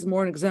think is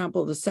more an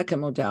example of the second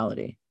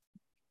modality.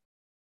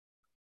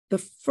 The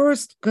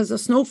first, because a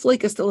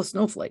snowflake is still a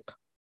snowflake.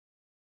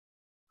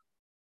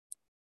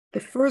 The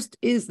first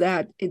is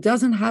that it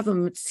doesn't have a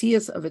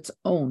metzias of its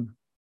own.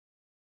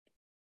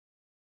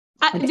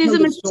 There's a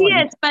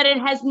metzias, but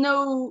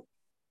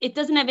it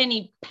doesn't have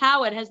any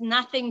power. It has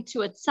nothing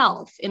to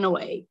itself in a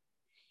way.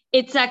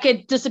 It's like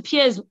it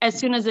disappears as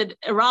soon as it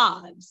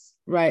arrives.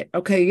 Right.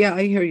 Okay. Yeah,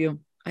 I hear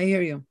you.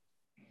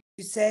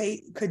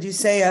 Could you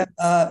say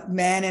a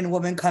man and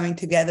woman coming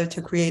together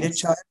to create a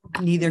child?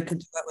 Neither could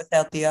do it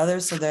without the other,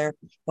 so they're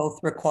both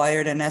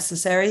required and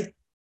necessary,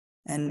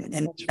 and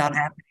it's not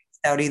happening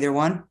without either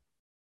one?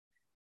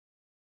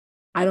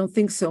 I don't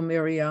think so,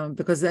 Miriam,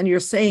 because then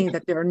you're saying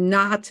that they're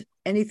not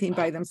anything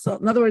by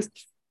themselves. In other words,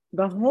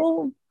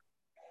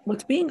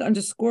 what's being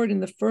underscored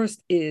in the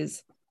first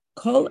is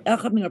Kol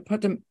echad min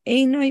hapratim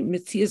einai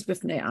metzias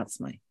b'fnei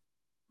atzmai.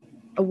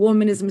 A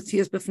woman is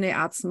metzias b'fnei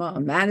atzma. A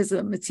man is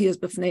a metzias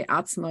b'fnei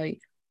atzmai.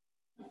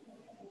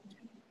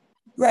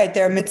 Right,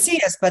 they're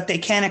metzias, but they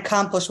can't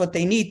accomplish what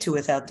they need to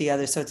without the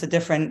other. So it's a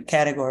different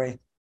category.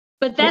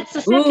 But that's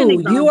the second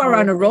example. You are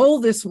on a roll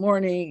this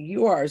morning.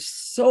 You are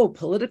so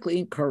politically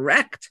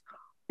incorrect.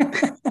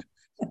 I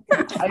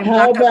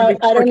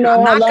don't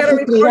know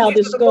how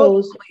this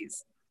goes.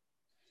 Please.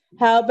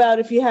 How about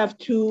if you have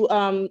two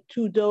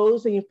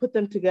doughs and you put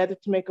them together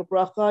to make a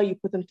bracha, you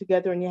put them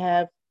together and you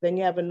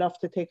have enough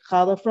to take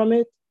challah from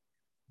it.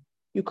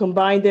 You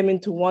combine them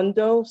into one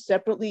dough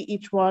separately.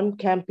 Each one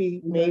can't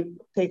be made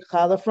take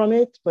challah from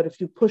it, but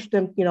if you push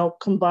them,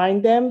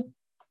 combine them.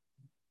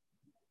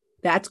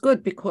 That's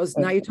good, because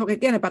now you talk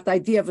again about the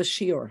idea of a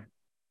shiur.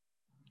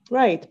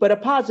 Right, but a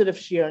positive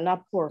shiur,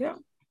 not pork.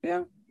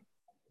 Yeah.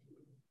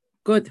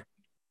 Good.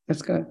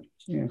 That's good.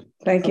 Yeah.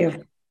 Thank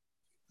you.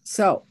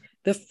 So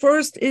the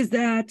first is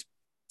that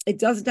it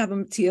doesn't have a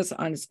metzias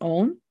on its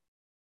own.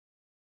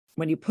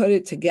 When you put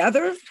it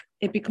together,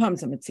 it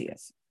becomes a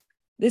metzias.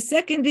 The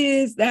second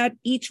is that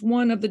each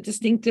one of the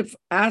distinctive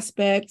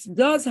aspects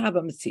does have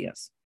a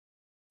metzias.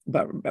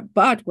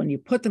 But when you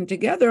put them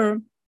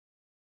together,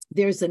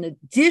 there's an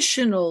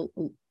additional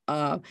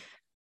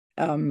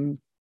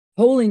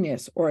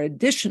holiness or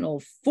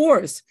additional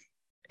force.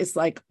 It's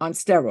like on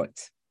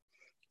steroids.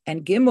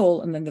 And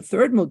Gimel, and then the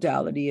third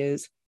modality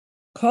is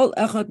Kol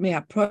echad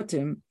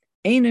mehapratim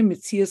eine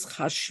metzias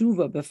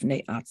chashuva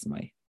b'fnei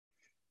atzmai.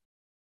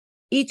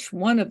 Each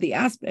one of the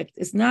aspects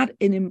is not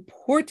an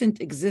important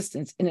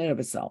existence in and of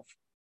itself.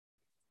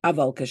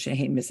 Aval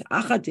kashehem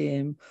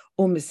misachadim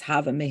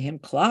umishava mehem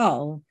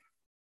klal.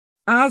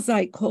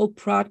 Azai kol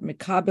prat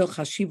mekabel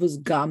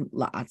chashivus gam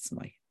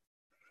la'atzmai.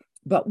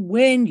 But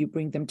when you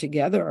bring them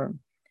together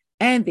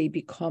and they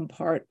become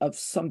part of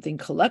something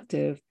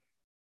collective,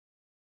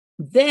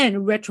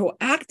 then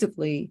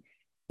retroactively,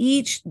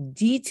 each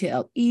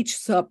detail, each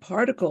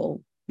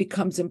subparticle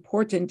becomes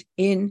important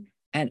in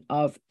and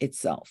of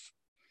itself.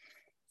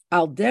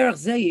 Al derech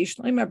zeh yesh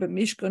leimar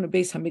b'mishkan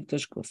u'beis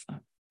hamikdash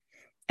gufa.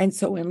 And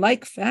so in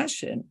like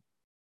fashion,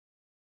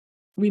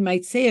 we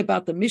might say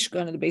about the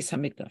Mishkan and the Beis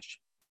Hamikdash,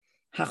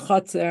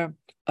 Hachatzer,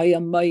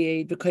 Ayam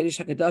Mayed, V'Kodesh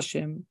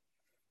HaKadoshim,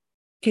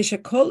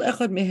 Keshekol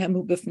Echad Mehem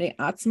Hu B'fnei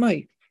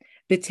Atzmai,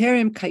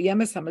 B'Terem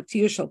Kayemes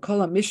HaMatir Shal Kol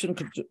HaMishkan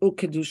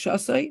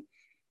U'Kedushasai,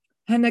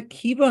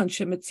 Hanakivon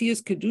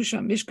Shematzias Kedusha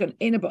Mishkan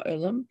Eina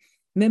Ba'olam,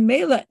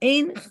 Memela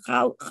Ein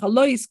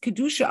Chalois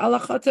Kedusha Ala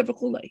Chatzer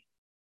V'Chulei.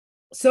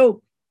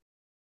 So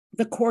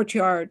the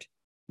courtyard,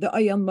 the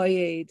Ayam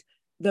Mayed,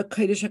 the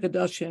Kodesh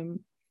HaKadoshim,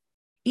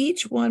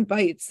 each one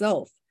by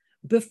itself,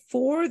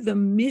 before the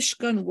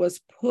Mishkan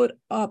was put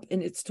up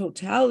in its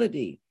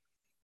totality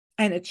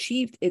and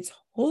achieved its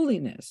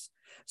holiness.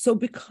 So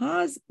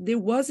because there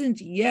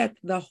wasn't yet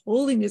the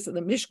holiness of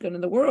the Mishkan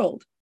in the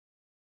world,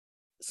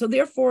 so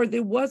therefore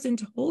there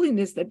wasn't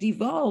holiness that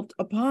devolved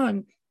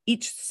upon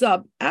each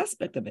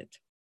sub-aspect of it.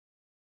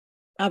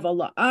 But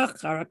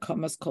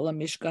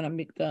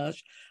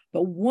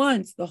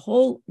once the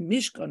whole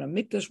Mishkan of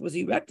Mikdash was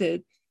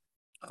erected,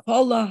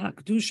 then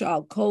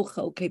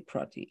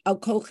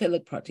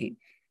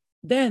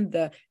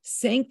the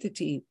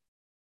sanctity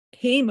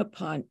came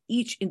upon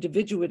each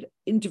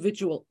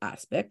individual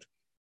aspect.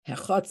 The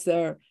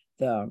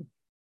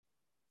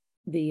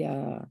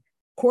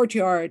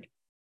courtyard,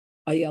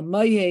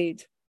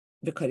 Ayamayed,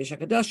 the Kodesh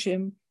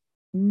HaKadoshim,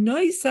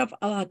 Noisaf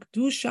al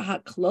Hakdusha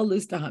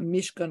HaKlalis da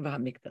HaMishkan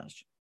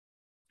v'HaMikdash.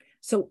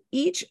 So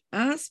each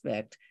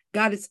aspect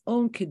got its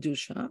own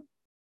Kedusha,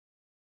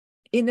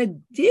 in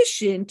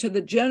addition to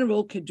the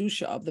general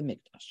Kedusha of the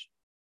Mikdash.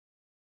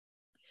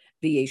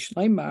 V'yesh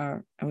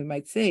leimar, and we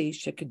might say,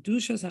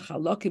 shekedushas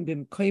hachalokim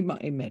b'mkoima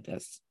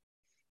emedes,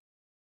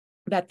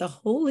 that the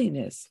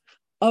holiness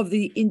of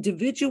the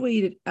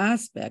individuated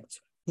aspects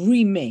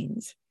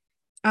remains,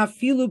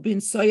 afilu bin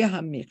soya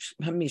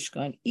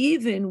hamishkan,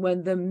 even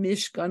when the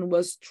Mishkan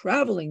was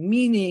traveling,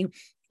 meaning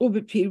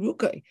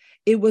ubepirukai,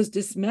 it was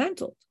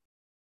dismantled.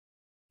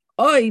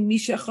 Oy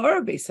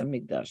mishachar beis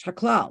hamikdash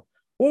haklal,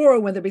 or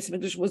when the Beis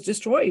Hamikdash was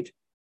destroyed.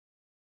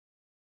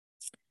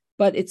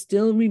 But it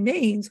still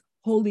remains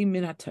holy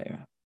min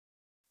haTorah.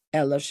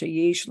 Ela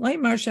sheyesh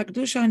leimar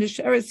shakdusha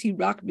hanisheres hi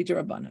rak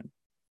midirabanan.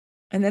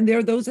 And then there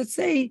are those that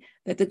say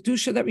that the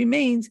kedusha that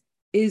remains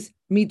is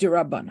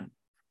midirabanan.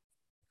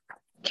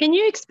 Can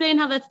you explain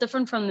how that's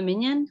different from the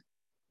minyan?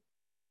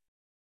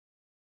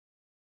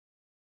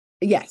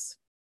 Yes,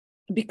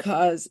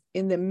 because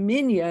in the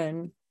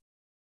minyan,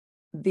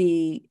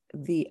 the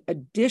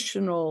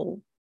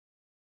additional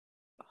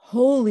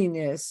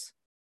holiness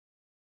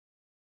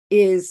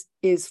is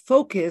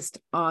focused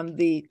on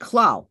the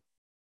klal,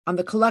 on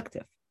the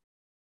collective,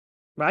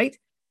 right?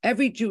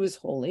 Every Jew is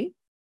holy.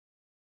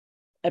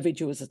 Every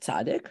Jew is a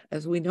tzaddik,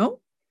 as we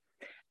know.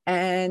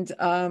 And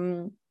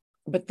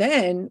but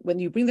then when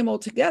you bring them all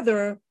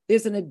together,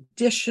 there's an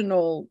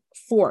additional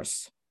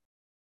force.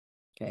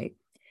 Okay.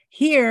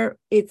 Here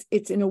it's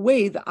in a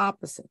way the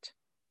opposite.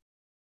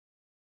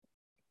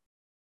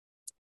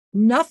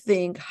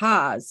 Nothing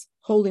has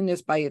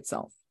holiness by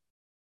itself.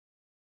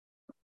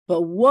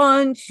 But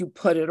once you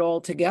put it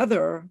all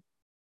together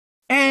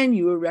and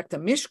you erect a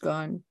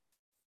Mishkan,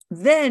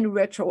 then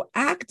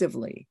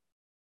retroactively,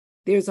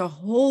 there's a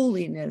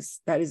holiness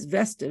that is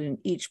vested in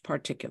each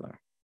particular.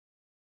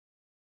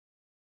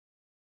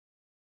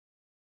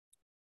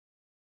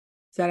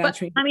 Is that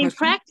answering your question?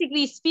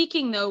 Practically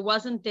speaking, though,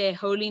 wasn't there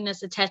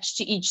holiness attached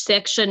to each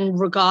section,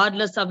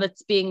 regardless of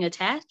its being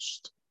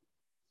attached?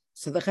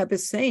 So the Rebbe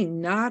is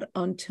saying, not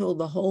until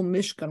the whole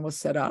Mishkan was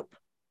set up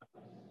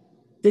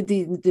did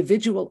the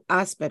individual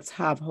aspects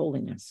have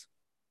holiness.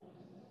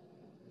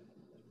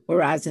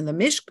 Whereas in a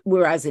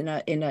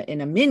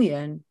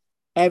minyan,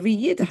 every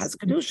yid has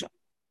kedusha.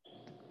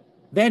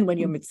 Then when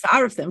you're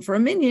mitzaref them for a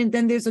minyan,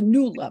 then there's a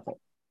new level.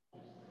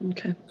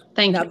 Okay,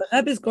 thank you. Now the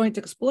Rebbe is going to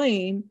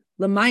explain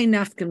l'may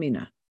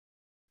nafkamina.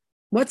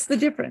 What's the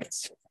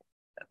difference?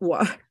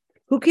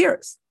 Who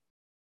cares?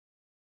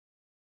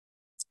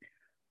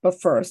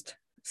 But first,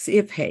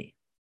 Sif Hey.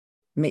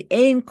 And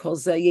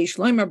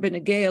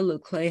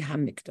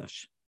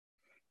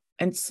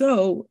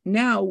so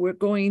now we're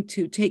going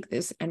to take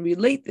this and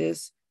relate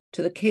this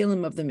to the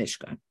kelim of the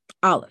Mishkan.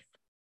 Aleph.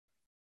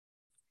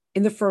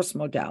 In the first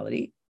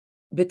modality,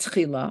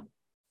 B'tchila,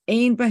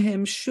 ein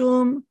bahem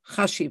shum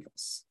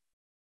chashivos.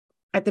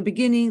 At the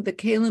beginning, the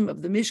kelim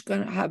of the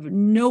Mishkan have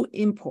no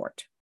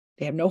import.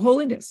 They have no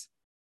holiness.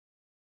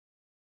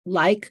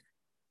 Like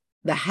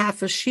the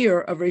half a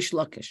shear of Reish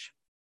Lakish.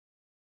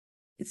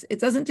 It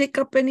doesn't take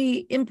up any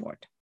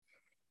import.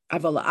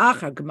 Aval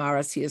la'achar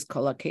gemara siyas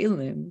kol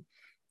hakelim,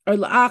 or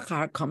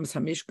la'achar comes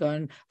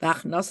hamishkan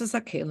v'achnasas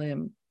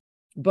hakelim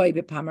by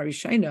b'pam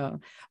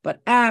harishona. But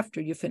after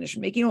you finish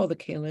making all the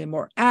kelim,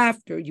 or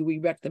after you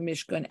erect the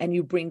mishkan and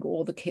you bring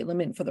all the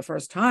kelim in for the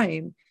first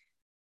time,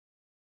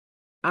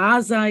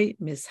 azai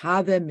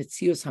mishave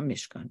mitzius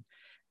hamishkan.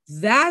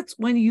 That's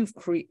when you've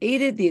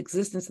created the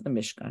existence of the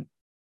mishkan,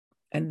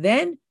 and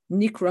then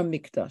nikra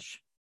mikdash.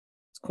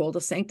 It's called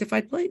a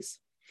sanctified place.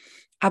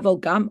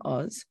 Aval gam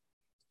oz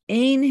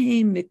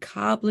Einheim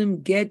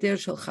mikablim geder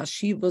shel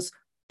chashivos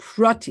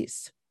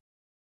pratis.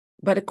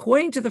 But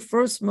according to the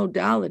first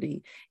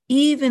modality,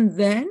 even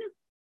then,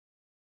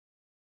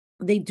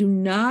 they do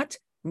not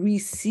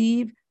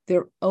receive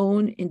their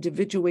own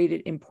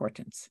individuated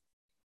importance.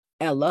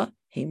 Ella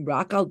heim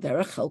rak al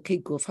derech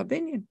chelkei guf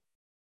habinyan.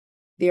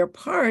 They are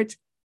part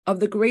of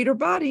the greater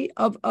body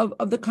of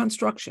the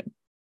construction.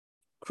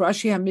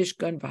 Krashi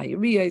hamishkan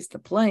v'hayiriyos, the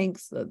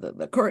planks,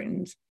 the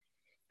curtains.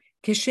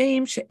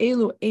 Kishem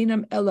she'elu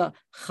einam ella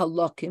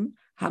chalokim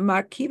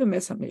hamarkivim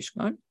es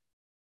hamishkan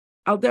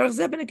al derech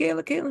zeh b'negei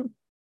lekelim.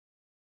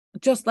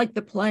 Just like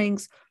the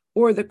planks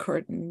or the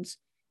curtains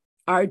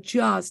are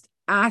just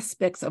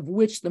aspects of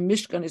which the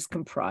Mishkan is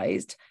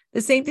comprised,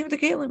 the same thing with the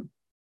kelim.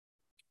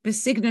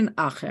 B'signan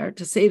acher,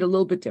 to say it a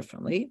little bit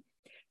differently,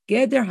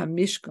 Geder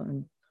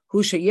HaMishkan,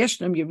 hu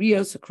sheyeshnam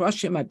yiriyos,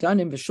 akrashim,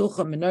 adanim,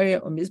 v'shulchan,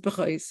 menorah,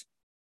 umizbechais.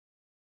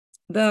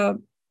 The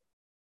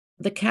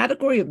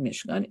category of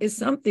Mishkan is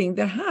something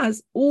that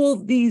has all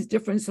these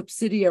different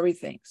subsidiary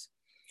things.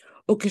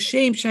 And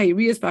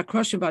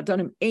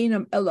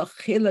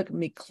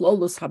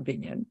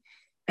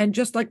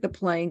just like the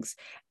planks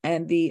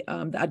and the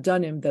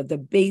adanim, the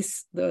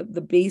base,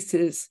 the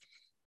bases,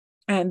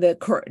 and the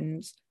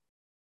curtains,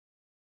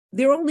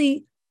 they're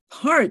only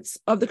parts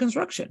of the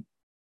construction.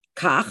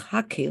 In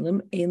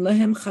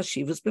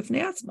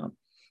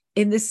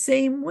the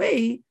same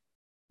way,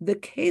 the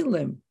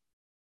kelim,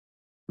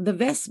 the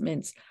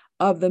vestments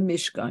of the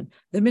Mishkan,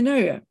 the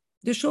menorah,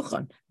 the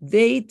shulchan,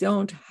 they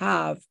don't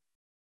have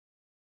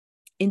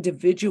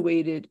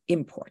individuated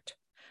import.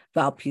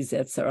 And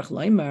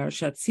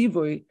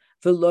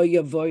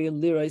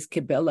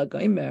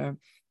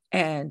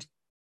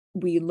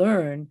we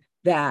learn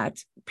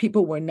that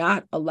people were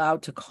not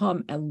allowed to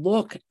come and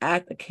look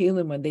at the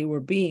kelim when they were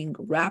being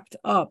wrapped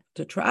up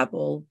to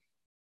travel,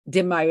 which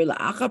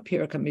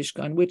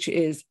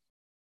is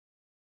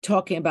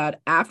talking about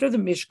after the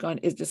Mishkan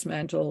is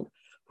dismantled.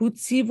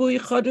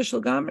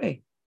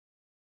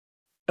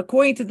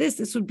 According to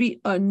this would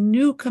be a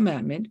new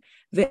commandment.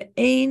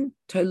 And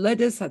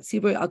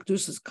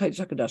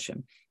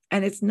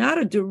it's not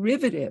a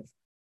derivative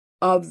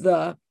of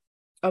the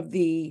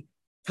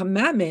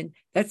commandment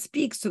that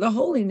speaks to the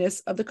holiness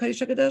of the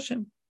Kodesh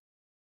HaKadoshim.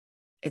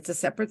 It's a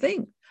separate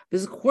thing.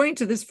 Because according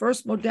to this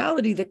first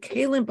modality, the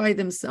kelim by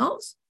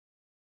themselves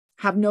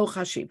have no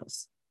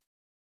chashivos.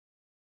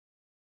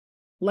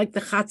 Like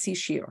the chatzi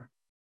shir.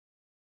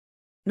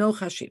 No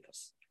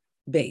chashivos.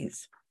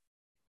 Beis.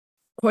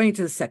 According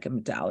to the second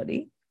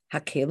modality,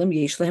 hakelim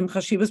yesh lehem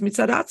chashivos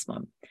mitzad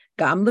atzmam,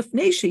 gam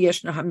lefnei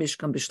sheyeshna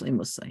hamishkan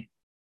b'shleimusay.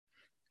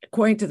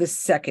 According to the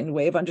second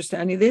way of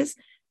understanding this,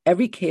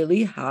 every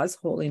keli has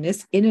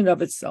holiness in and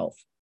of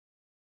itself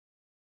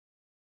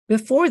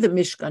before the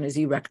Mishkan is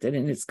erected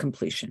in its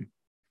completion.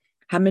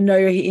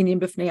 Hamenorah hi'inim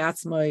b'fnei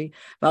atzmai,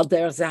 v'al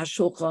derech zeh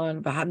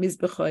hashulchan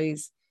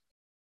v'hamizbechos,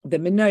 the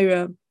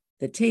menorah,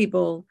 the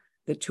table,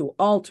 the two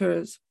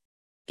altars.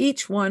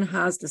 Each one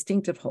has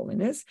distinctive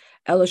holiness.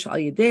 But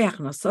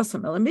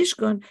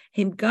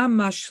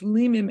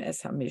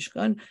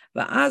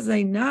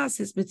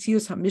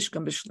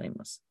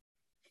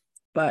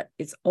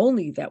it's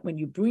only that when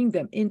you bring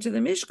them into the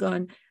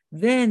Mishkan,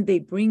 then they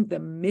bring the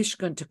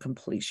Mishkan to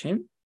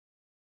completion.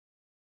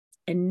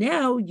 And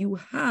now you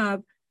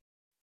have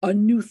a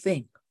new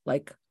thing,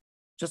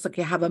 just like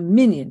you have a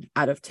minyan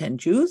out of 10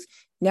 Jews,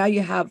 now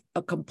you have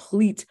a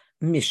complete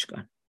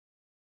Mishkan.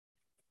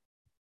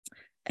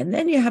 And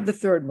then you have the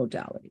third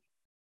modality.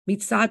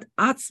 Mitzad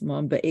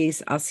atzmam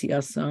be'es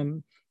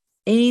asiyasam,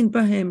 ein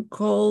bahem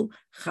kol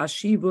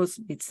chashivus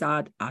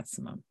mitzad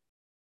atzmam.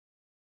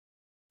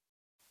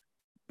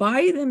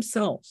 By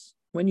themselves,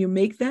 when you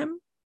make them,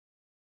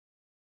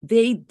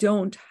 they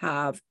don't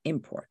have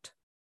import.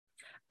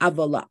 But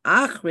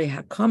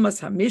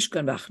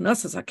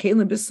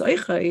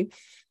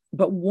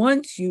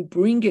once you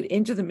bring it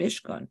into the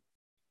Mishkan,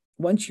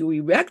 once you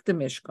erect the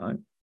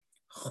Mishkan,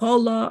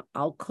 chola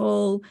al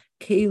kol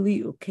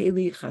keli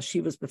ukeli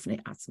chashivas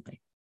b'fnei atzmai,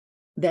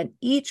 then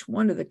each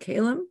one of the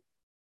kelim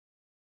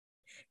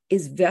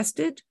is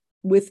vested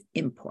with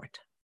import.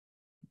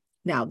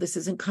 Now, this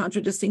is in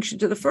contradistinction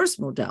to the first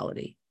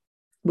modality,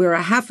 where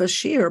a half a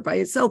shear by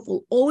itself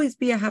will always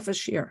be a half a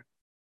shear.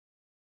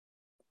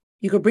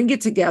 You could bring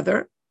it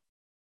together,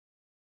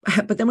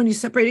 but then when you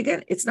separate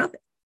again, it's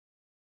nothing.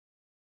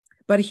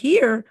 But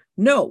here,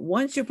 no,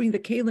 once you bring the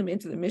kelim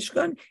into the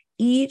Mishkan,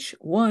 each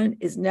one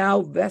is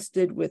now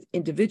vested with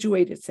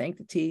individuated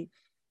sanctity.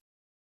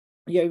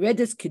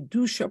 Yeredes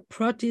kedusha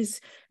pratis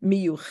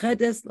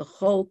miyuchedes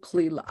l'chol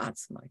kli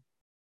la'atzmai.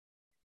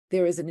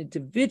 There is an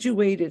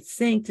individuated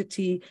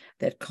sanctity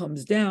that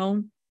comes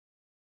down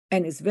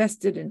and is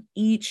vested in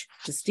each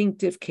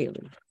distinctive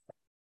kelim.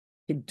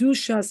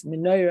 Kedushas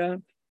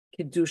menorah,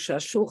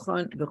 kedushas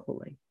shulchan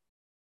v'chulei.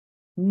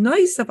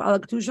 Noisaf al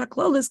kedusha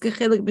klolis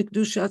kechelik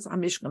b'kedushas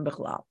hamishkan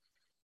b'chlal.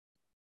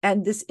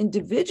 And this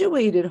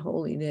individuated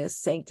holiness,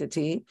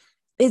 sanctity,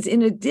 is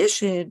in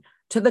addition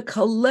to the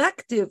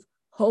collective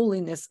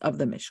holiness of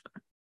the Mishkan.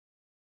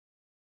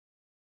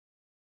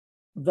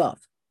 Vav.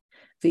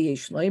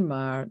 V'yesh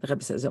loymar, the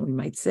Rebbe says that we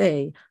might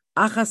say,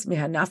 achas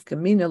mehanafka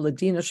mina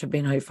ladina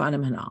sheben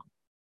haifanim hanal.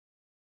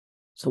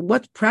 So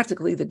what's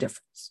practically the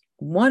difference?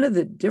 One of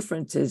the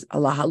differences,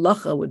 ala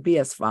halacha, would be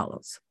as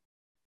follows.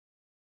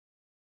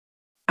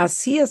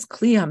 Asiyas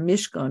kli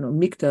hamishkan or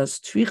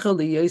mikdas tricha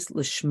liyos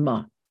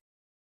lishma.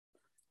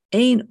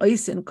 Ein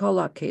oisin kol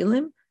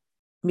hakelim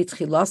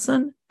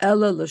mitchilasan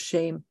ela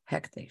l'shem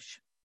hekdesh.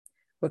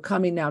 We're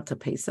coming now to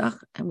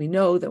Pesach, and we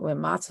know that when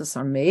matzahs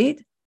are made,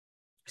 we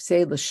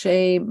say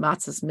l'shem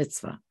matzahs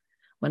mitzvah.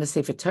 When a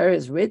Sefer Torah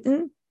is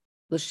written,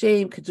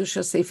 l'shem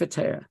kedusha Sefer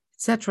Torah,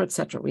 etc.,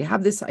 etc. We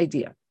have this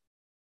idea.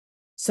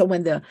 So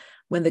when the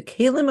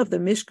kelim of the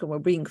Mishkan were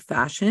being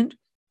fashioned,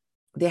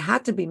 they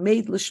had to be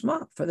made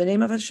lishma, for the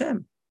name of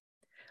Hashem.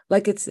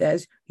 Like it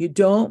says, you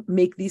don't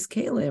make these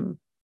kelim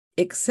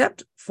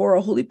except for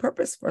a holy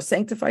purpose, for a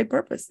sanctified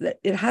purpose. That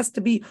it has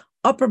to be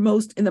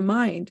uppermost in the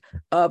mind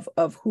of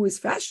who is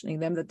fashioning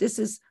them, that this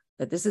is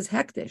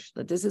hekdesh,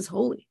 that this is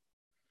holy.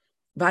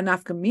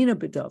 V'nafkamina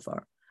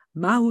b'davar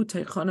mahu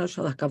teichana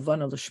shel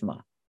hakavana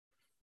lishma.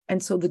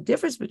 And so the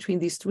difference between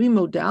these three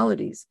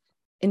modalities,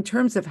 in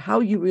terms of how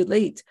you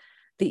relate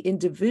the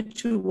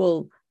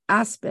individual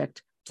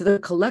aspect to the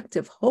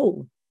collective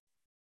whole,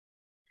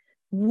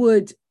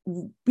 would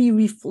be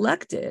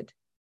reflected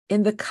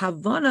in the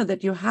kavana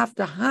that you have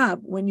to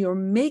have when you're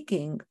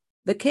making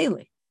the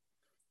keli.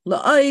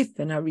 La'if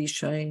and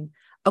harishain,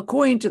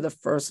 according to the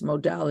first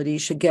modality,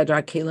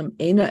 shegedar kelim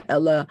ena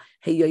ella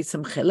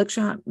heyoisem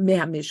chelik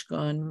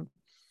mehamishkan.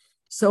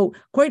 So,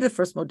 according to the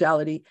first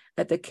modality,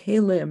 that the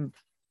kelim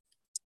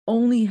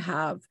only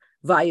have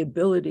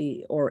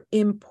viability or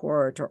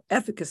import or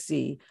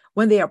efficacy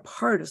when they are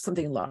part of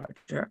something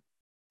larger,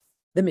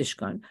 the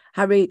Mishkan.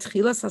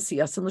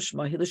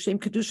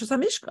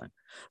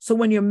 So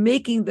when you're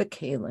making the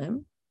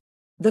kelim,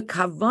 the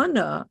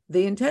kavana,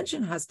 the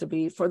intention has to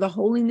be for the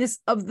holiness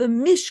of the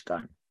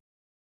Mishkan.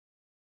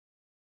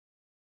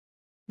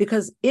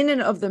 Because in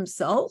and of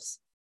themselves,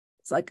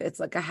 it's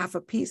like a half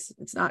a piece.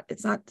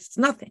 It's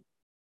nothing.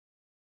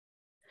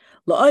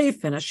 In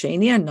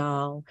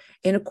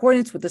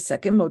accordance with the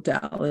second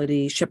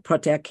modality,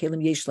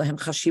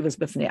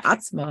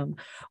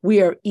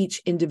 where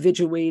each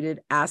individuated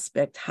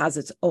aspect has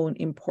its own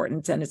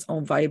importance and its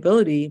own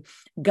viability,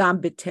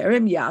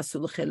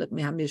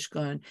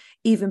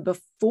 even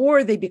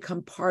before they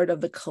become part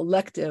of the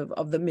collective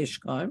of the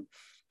Mishkan,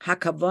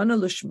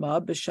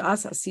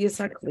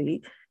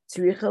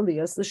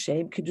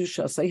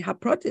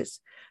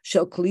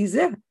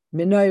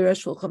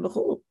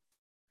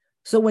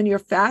 so when you're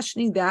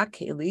fashioning that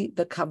keli,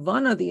 the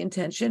kavana, the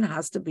intention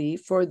has to be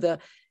for the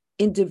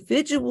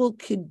individual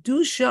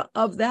kedusha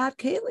of that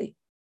keli,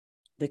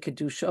 the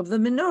kedusha of the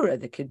menorah,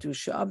 the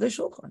kedusha of the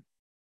shulchan.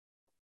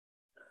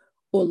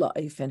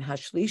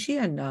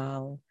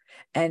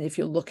 And if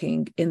you're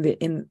looking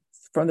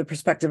from the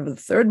perspective of the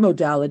third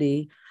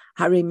modality,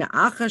 Hari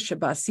me'acha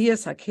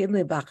shebasiyas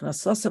hakelim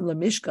b'achnasosam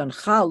lemishkan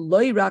chal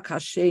loy rak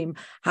Hashem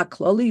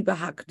hakloli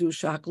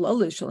b'hakdusha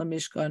hakloli shel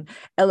mishkan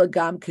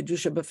elagam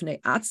kedusha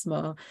b'fnei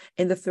atzma.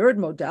 In the third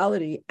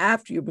modality,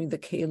 after you bring the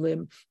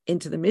kelim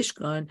into the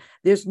Mishkan,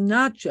 there's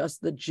not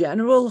just the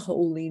general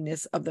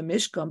holiness of the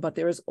Mishkan, but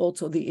there is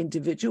also the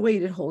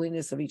individuated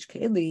holiness of each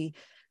keli.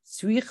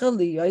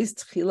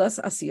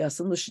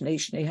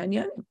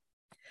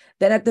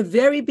 That at the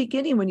very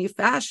beginning, when you're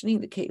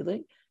fashioning the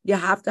keli, you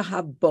have to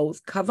have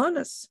both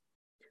kavanas.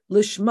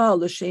 Lishma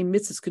l'shem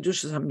mitzvahs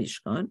kedushas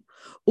hamishkan,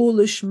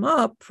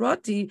 u'lishma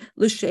prati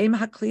l'shem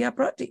hakli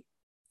prati.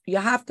 You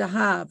have to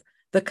have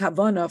the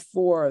kavana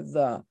for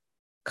the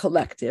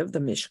collective, the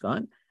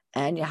mishkan,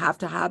 and you have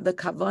to have the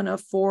kavana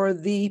for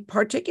the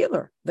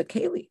particular, the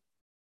keli.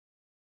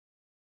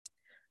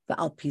 The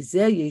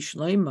alpizeh yesh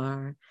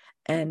loymar.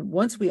 And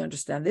once we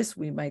understand this,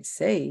 we might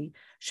say,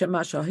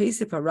 Remember, the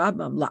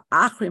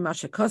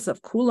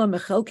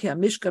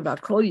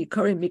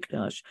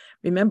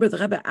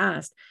Rebbe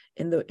asked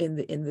in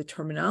the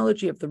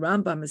terminology of the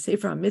Rambam and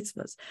Sefer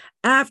HaMitzvahs,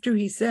 after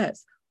he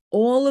says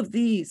all of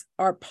these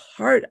are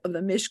part of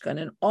the Mishkan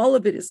and all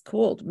of it is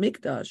called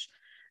Mikdash,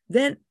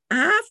 then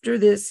after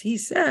this he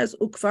says,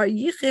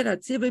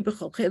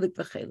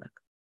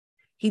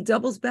 he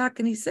doubles back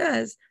and he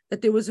says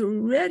that there was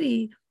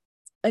already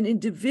an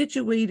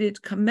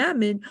individuated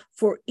commandment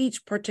for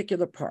each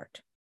particular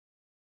part.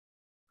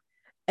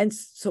 And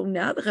so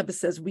now the Rebbe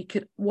says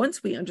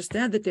once we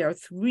understand that there are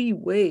three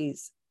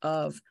ways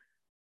of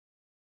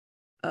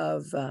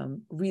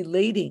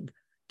relating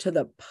to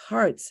the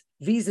parts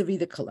vis-a-vis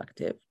the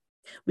collective,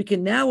 we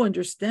can now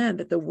understand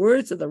that the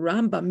words of the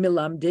Rambam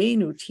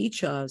Milamdeinu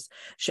teach us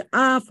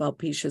she'af al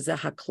pi shezeh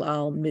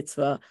haklal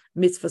mitzvahs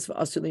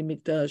v'asuli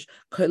mikdash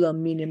kol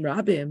minim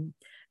rabim,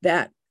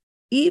 that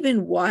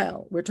even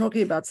while we're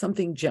talking about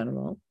something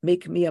general,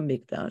 make me a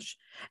mikdash,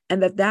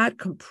 and that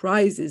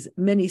comprises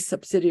many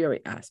subsidiary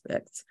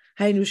aspects,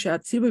 that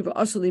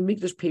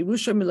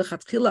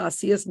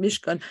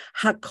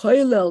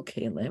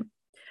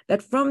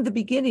from the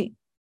beginning,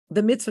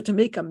 the mitzvah to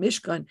make a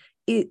mishkan,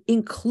 it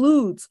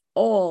includes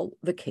all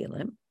the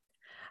kelim.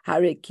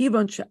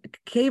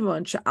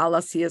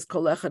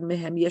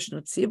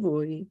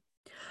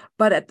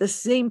 But at the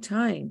same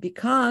time,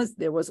 because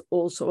there was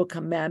also a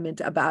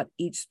commandment about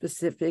each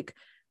specific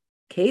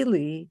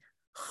keli,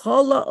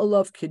 chola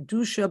olav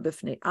kedusha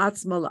b'fnei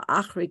atzma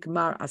la'achri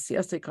gmar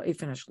asiyas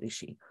ka'ofen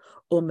hashlishi,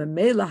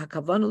 u'memela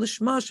hakavana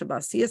l'shma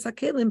sheba'asiyas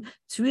hakelim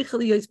tzrich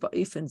liyos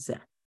ba'ofen zeh.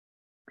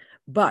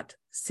 But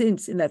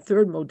since in that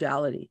third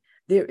modality,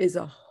 there is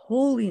a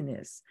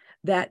holiness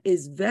that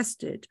is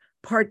vested,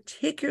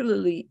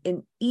 particularly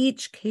in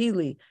each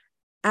keli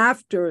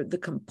after the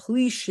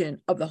completion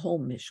of the whole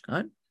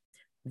Mishkan.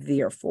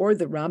 Therefore,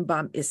 the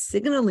Rambam is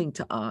signaling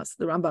to us,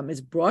 the Rambam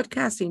is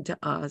broadcasting to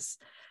us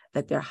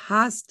that there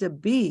has to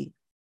be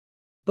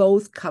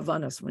both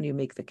kavanas when you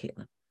make the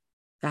kelim.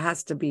 There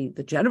has to be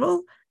the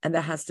general and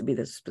there has to be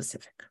the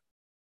specific.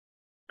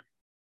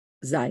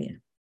 Zayin.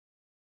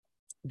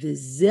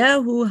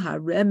 V'zehu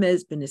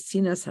haremez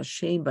b'nesinas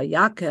Hashem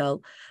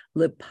bayakel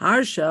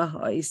leparsha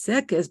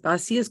ha'isekes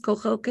b'asiyas kol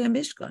chelkei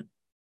Mishkan.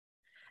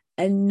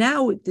 And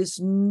now with this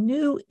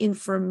new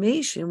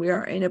information, we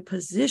are in a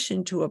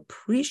position to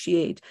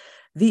appreciate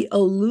the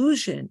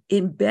allusion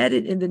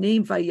embedded in the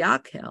name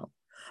Vayakel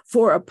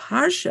for a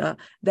parsha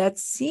that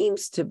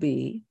seems to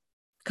be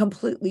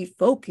completely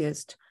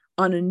focused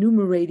on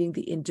enumerating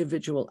the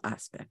individual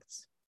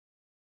aspects.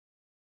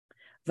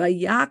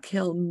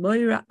 Vayakel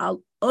moira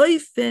al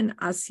oifen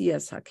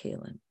asiyas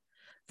hakelim.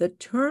 The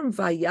term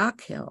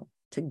Vayakel,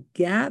 to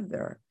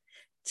gather,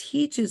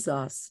 teaches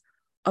us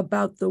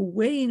about the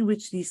way in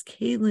which these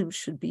kelim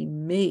should be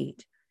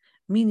made,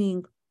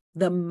 meaning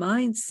the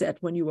mindset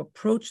when you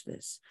approach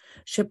this.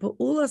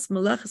 Shepa'ulas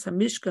melechas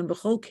hamishkan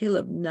b'chol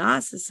kelev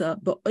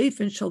nasisa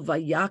ba'ofen shel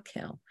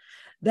vayakel.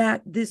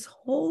 That this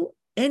whole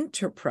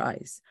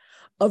enterprise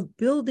of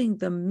building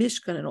the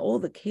mishkan and all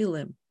the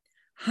kelim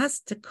has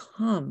to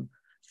come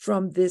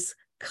from this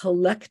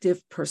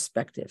collective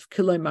perspective.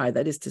 Kilomar,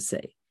 that is to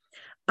say,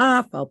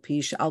 because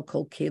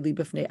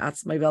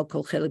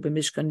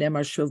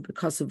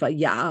of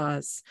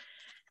vayas,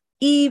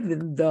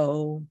 even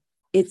though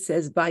it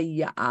says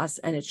vayas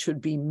and it should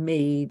be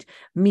made,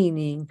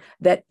 meaning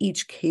that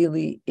each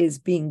keli is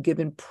being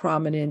given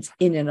prominence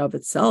in and of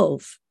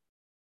itself.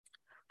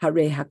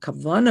 Hare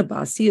hakavana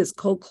ba'asiyas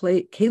kol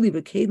keli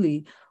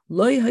v'keli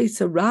loy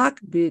ha'sarak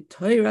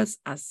b'toiras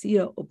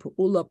asiya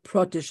u'pu'ula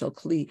prati shel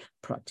kli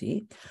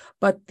prati.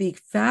 But the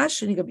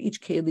fashioning of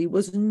each keli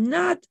was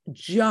not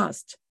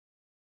just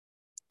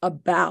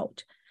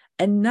about,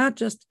 and not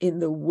just in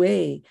the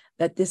way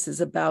that this is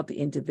about the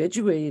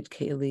individuated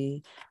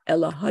keli,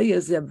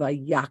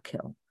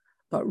 vayakel,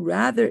 but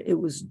rather it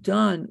was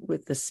done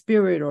with the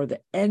spirit or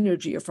the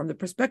energy, or from the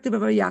perspective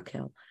of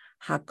vayakel,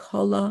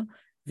 hakola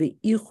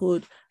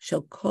v'ichud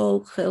shel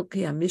kol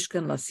chelkei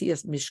hamishkan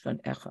lasiyas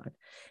mishkan echad.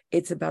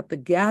 It's about the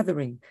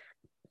gathering.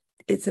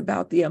 It's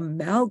about the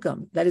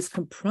amalgam that is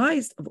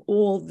comprised of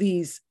all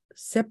these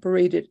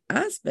separated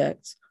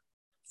aspects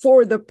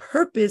for the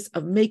purpose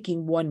of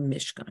making one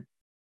mishkan.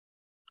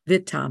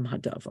 Vitam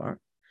hadavar.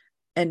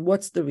 And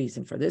what's the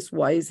reason for this?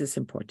 Why is this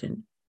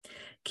important?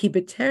 Ki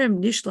b'terem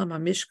nishlam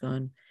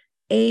hamishkan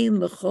ein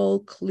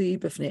l'chol kli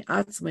b'fnei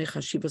atzmei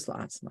chashivas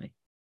la'atzmei.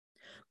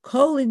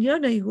 Kol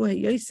inyanei hu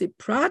hayoseh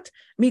prat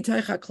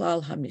mitoich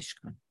haklal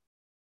hamishkan.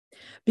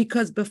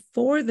 Because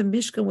before the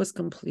mishkan was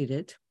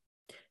completed,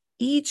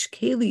 each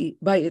keli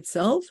by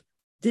itself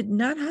did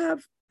not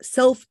have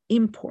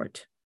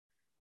self-import.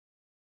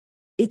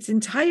 Its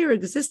entire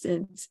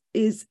existence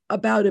is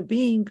about it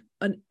being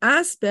an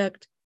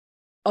aspect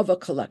of a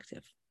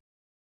collective.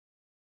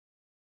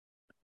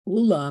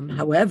 Ulam,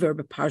 however,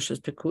 but Parshas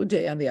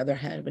Pekudei, on the other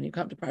hand, when you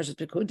come to Parshas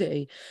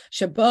Pekudei,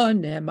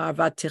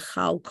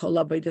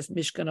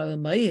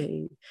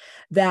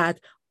 that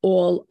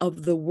all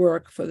of the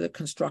work for the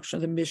construction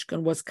of the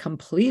Mishkan was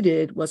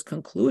concluded,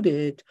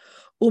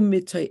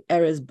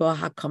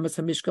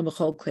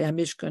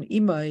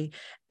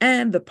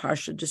 and the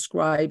Parsha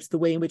describes the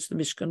way in which the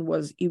Mishkan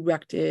was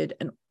erected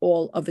and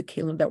all of the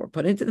kelim that were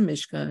put into the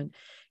Mishkan.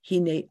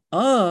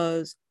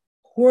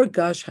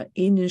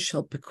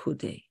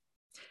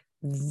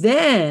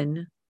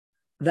 Then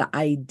the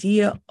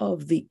idea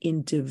of the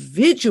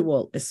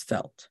individual is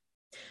felt.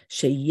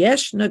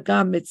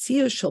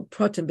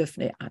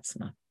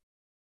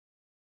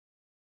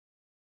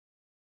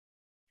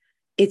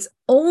 It's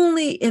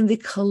only in the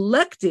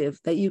collective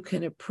that you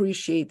can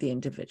appreciate the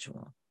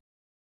individual.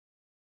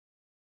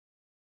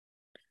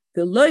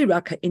 And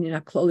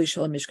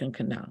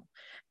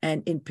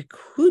in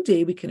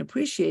Pekudei, we can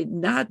appreciate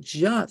not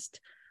just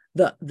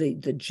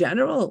the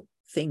general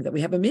thing that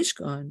we have a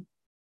Mishkan,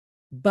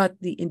 but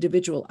the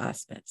individual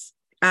aspects.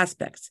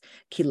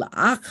 Ki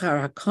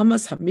la'achar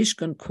hakamas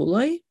hamishkan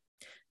kulei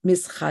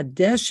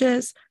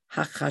mischadeshes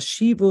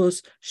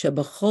hachashivus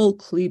shebechol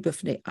kli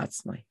b'fnei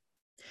atzmai.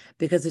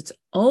 Because it's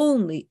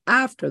only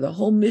after the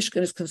whole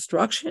Mishkan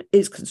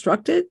is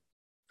constructed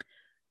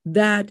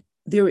that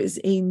there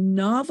is a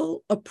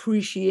novel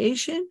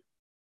appreciation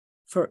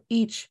for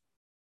each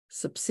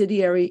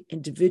subsidiary,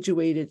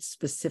 individuated,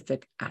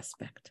 specific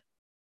aspect.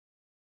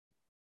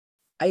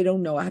 I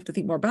don't know. I have to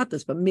think more about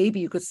this, but maybe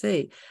you could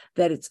say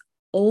that it's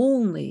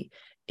only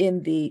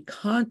in the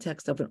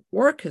context of an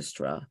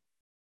orchestra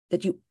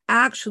that you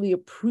actually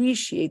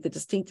appreciate the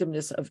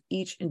distinctiveness of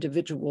each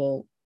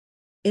individual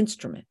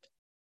instrument.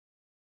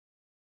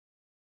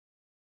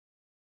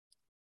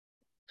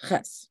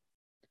 Ches.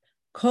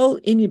 Kol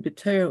ini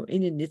b'Torah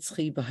ini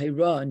nitzchi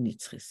b'hayra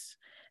nitzchis.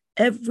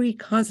 Every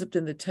concept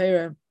in the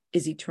Torah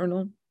is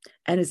eternal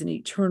and is an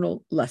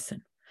eternal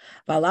lesson.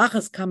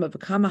 Valachas kama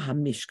v'kama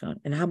hamishkan,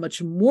 and how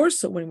much more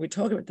so when we're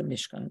talking about the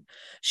Mishkan.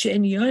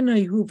 She'en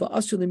yonayu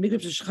va'asu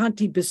l'migdav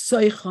shechanti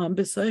b'soicham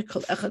b'soich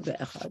kol echad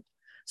ve'echad.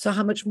 So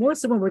how much more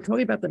so when we're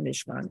talking about the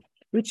Mishkan,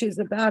 which is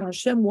about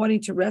Hashem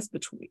wanting to rest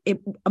between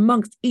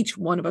amongst each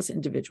one of us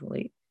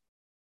individually.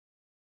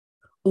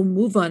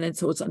 Move on, and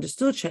so it's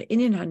understood.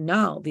 She'inin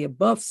hanal, the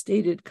above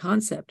stated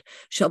concept,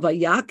 shel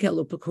vayakel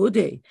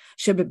upekude,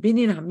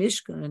 shebebinyan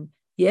hamishkan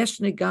yesh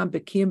negam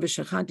bekim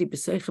v'shachanti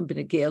b'seichem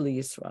b'negei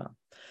Yisrael.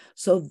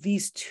 So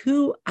these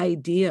two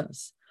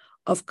ideas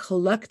of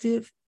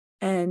collective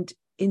and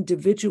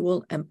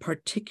individual and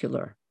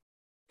particular,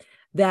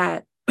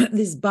 that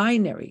this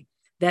binary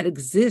that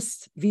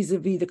exists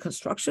vis-a-vis the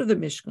construction of the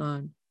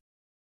Mishkan,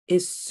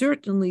 is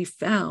certainly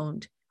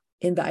found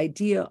in the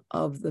idea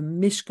of the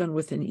Mishkan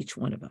within each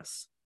one of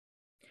us.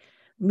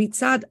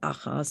 Mitzad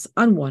achas,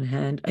 on one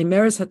hand,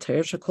 Aimeres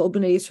HaTorah shekol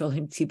b'nei Yisrael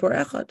him tzibor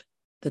echad.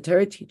 The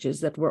Torah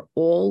teaches that we're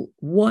all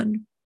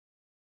one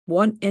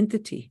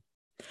entity.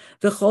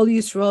 V'chol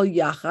Yisrael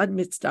yachad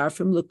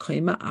mitzdarfim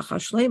l'koima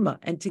achas shlema,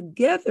 and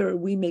together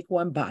we make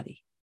one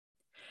body.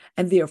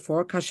 And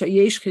therefore, kasha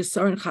yesh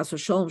chisaron chas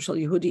v'sholom shel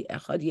Yehudi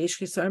echad yesh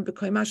chisaron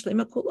b'koima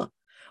shlema kula.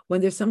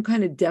 When there's some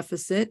kind of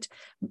deficit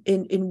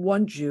in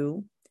one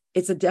Jew,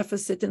 it's a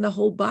deficit in the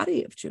whole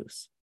body of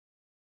Jews.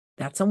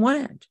 That's on one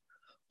hand.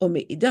 On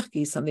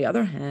the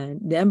other hand,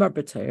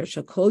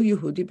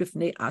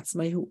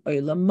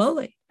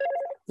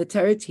 the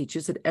Torah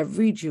teaches that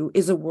every Jew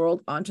is a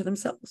world unto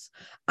themselves.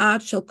 So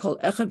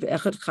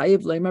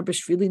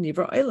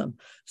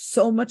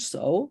much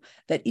so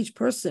that each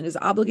person is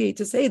obligated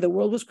to say, the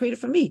world was created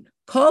for me.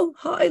 Kol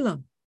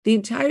ha'olam, the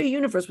entire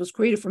universe was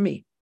created for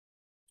me.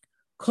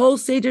 Kol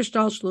seder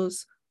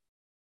shtalshlus,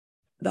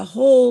 the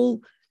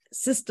whole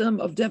system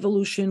of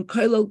devolution,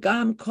 kol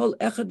gam kol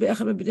echad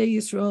ve'echad b'nei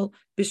Yisrael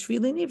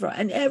b'shvili nivra,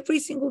 and every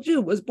single Jew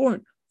was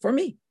born for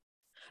me.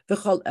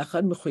 V'chol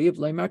echad mechuyev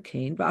loymar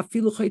kain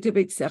v'afilu choyte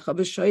beitzecha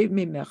v'shoyev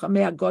mimecha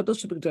me'agadol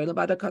shebegdolim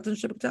v'ad ha'katan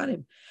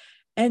shebektanim.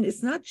 And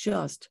it's not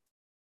just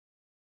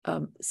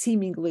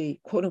seemingly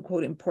quote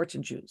unquote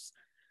important Jews,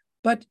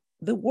 but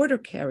the water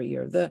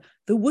carrier, the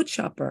wood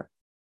chopper,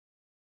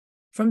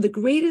 from the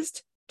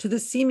greatest to the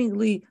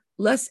seemingly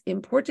less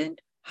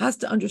important, has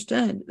to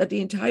understand that the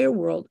entire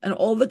world and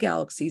all the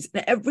galaxies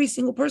and every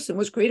single person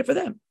was created for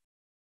them.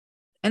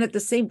 And at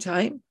the same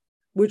time,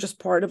 we're just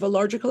part of a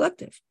larger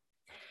collective.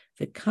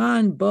 And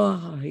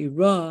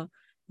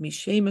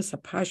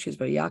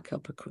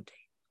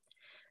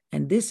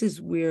this is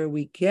where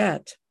we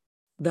get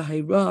the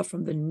Hayra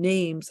from the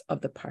names of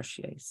the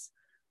Parshias.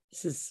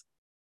 This is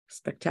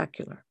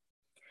spectacular.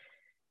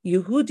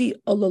 Yehudi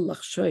Ola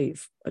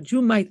Lachshoiv, a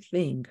Jew might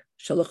think,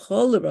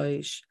 Shalachol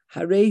Roish,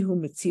 Harehu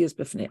Metzias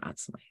B'fnei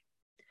Atzmai.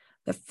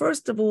 That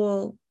first of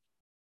all,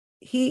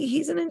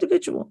 he's an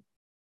individual.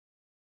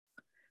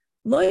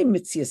 Loi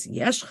Metzias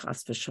Yesh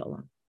Chas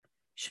V'Shalom.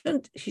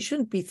 He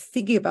shouldn't be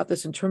thinking about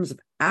this in terms of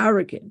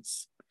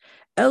arrogance.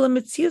 Ela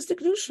Metzias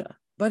Dekdusha,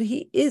 but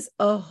he is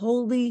a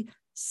holy,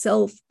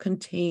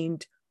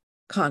 self-contained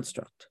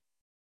construct.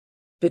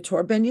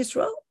 B'tor Ben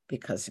Yisrael,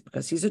 because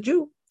he's a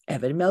Jew.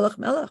 Eved Melech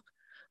Melech.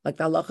 Like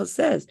the halacha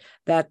says,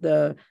 that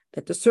the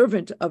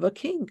servant of a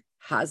king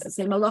has the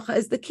same halacha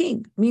as the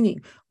king,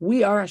 meaning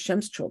we are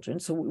Hashem's children,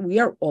 so we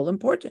are all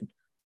important.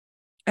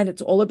 And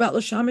it's all about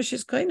l'shamish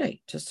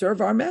iskainai, to serve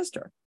our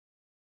master.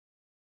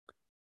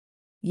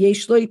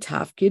 Yesh lo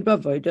tafkid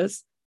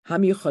b'avodas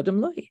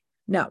hamiyuchadim lo.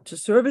 Now, to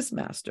serve his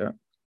master,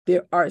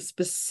 there are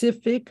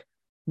specific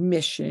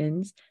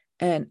missions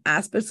and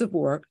aspects of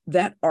work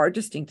that are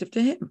distinctive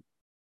to him.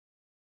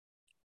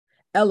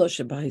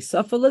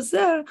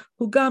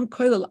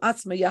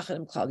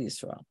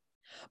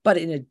 But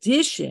in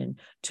addition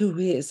to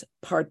his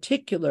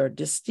particular,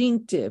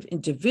 distinctive,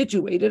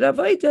 individuated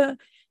avodah,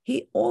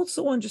 he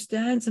also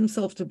understands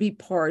himself to be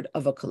part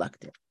of a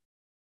collective.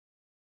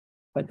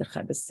 But the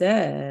Rebbe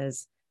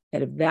says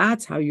that if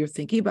that's how you're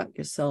thinking about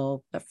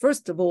yourself, that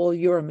first of all,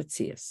 you're a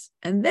Metzias,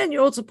 and then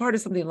you're also part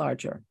of something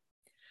larger.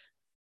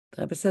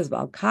 The Rebbe says,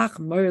 V'al kach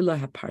mo'ir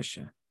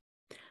haparsha.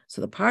 So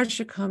the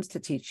parsha comes to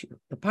teach you.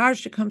 The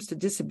parsha comes to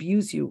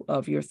disabuse you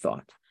of your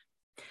thought.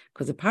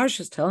 Because the parsha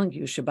is telling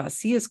you,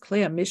 Shabasiyas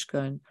klei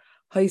mishkan,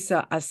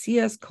 haisa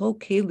asiyas kol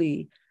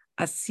keli,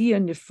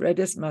 asiya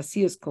nifredes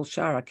masiyas kol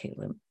shara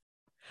kelim.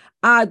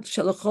 Ad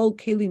shalachol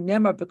keli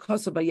nemar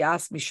bekosa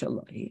bayas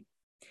mishaloi.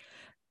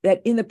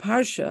 That in the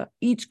parsha,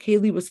 each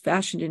keli was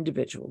fashioned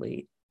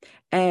individually.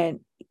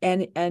 And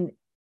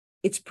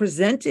it's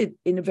presented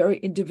in a very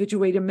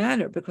individuated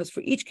manner, because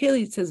for each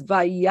keli it says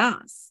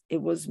vayas, it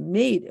was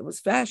made, it was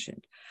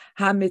fashioned.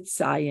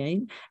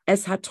 hamitzayin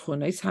es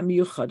hatchonos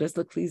hamiyuchadas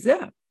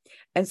lekli.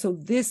 And so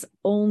this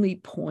only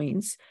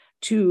points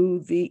to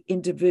the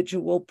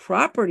individual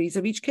properties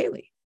of each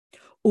keli.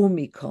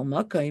 Umi kol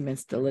makayim, and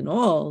still in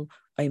all,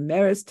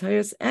 Aimeres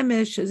Tayras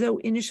Emesh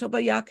Shezeu Inishal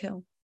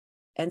Bayakel.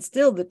 And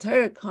still the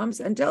Torah comes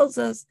and tells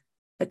us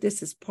that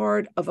this is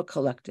part of a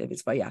collective.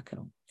 It's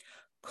Bayakel.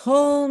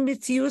 Kol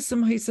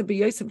Mitziusam Hisa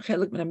B'Yosem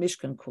Chelik Min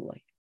HaMishkan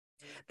Kulei.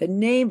 The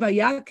name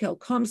Bayakel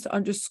comes to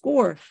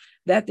underscore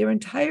that their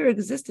entire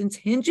existence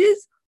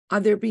hinges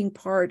on their being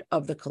part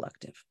of the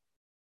collective.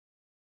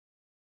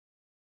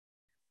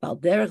 And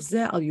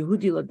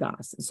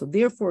so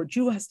therefore, a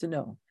Jew has to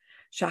know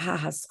Shaha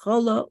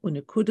Haschola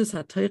Unikudas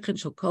Hatoichen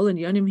Shel Kol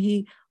Inyanim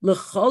Hi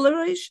L'Chol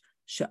Reish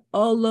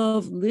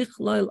She'olav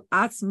Lichlail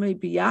Atzmei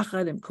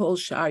B'Yachad Im Kol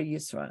Shar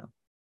Yisrael.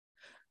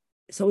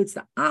 So it's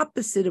the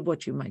opposite of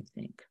what you might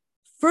think.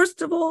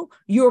 First of all,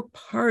 you're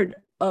part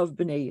of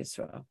Bnei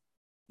Yisrael.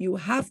 You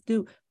have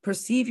to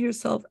perceive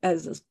yourself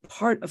as a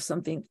part of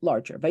something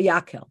larger.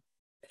 Vayakel.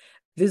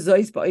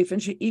 V'zois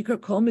ba'ofen she'ikar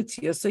kol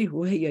mitziyosei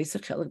hu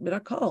heyosei chelik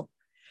mirakol.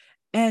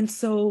 And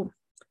so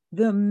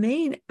the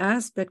main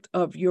aspect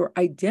of your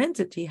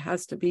identity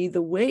has to be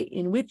the way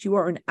in which you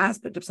are an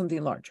aspect of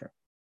something larger.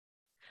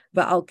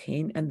 Va'al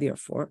kain, and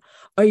therefore,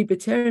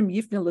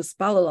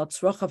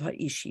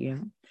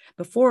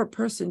 before a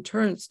person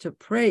turns to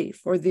pray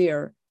for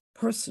their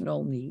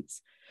personal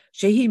needs,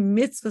 shehi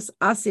mitzvahs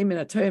aseh min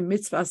haTorah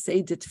mitzvah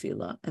aseh de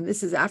tefillah, and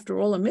this is after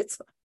all a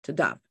mitzvah to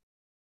daven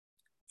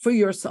for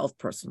yourself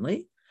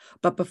personally.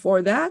 But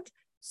before that,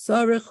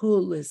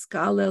 sarichu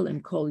liskalel im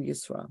kol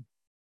Yisrael.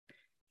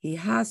 He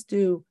has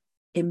to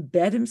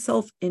embed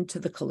himself into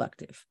the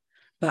collective.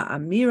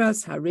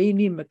 Ba'amiras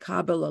hareini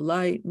mekabel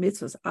alai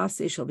mitzvahs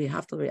aseh shel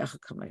v'ahavta l'reacha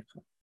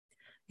kamecha.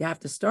 You have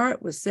to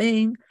start with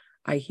saying,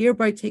 I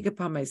hereby take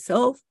upon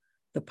myself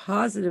the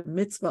positive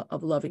mitzvah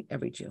of loving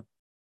every Jew.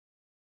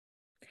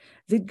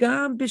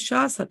 V'gam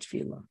b'shas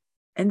hatfila.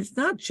 And it's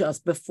not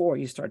just before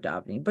you start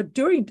davening, but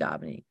during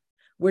davening,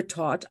 we're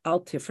taught al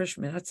tifresh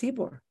min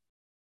hatzibur.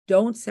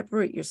 Don't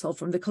separate yourself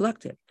from the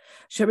collective.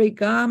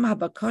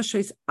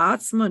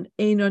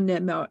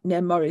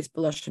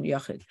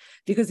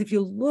 Because if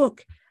you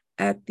look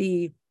at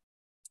the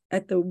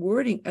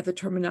wording, at the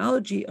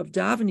terminology of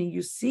davening,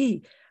 you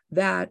see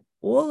that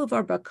all of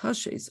our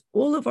bakashes,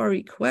 all of our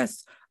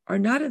requests are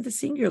not in the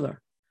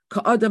singular.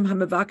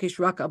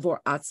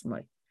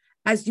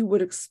 As you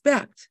would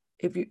expect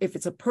if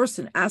it's a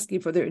person asking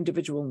for their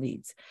individual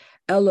needs.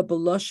 But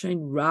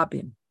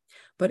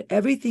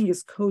everything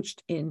is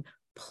coached in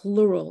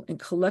plural and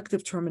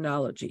collective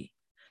terminology.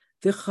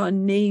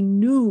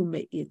 V'chanenu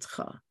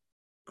me'itcha,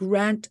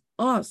 grant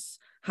us,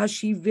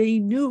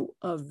 hashivenu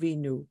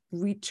avinu,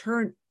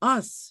 return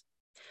us.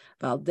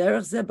 V'al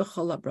derech zeh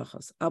b'chol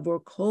habrachos,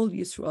 avor kol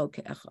Yisrael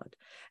ke'echad.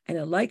 And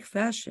in like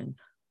fashion,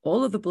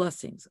 all of the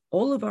blessings,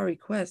 all of our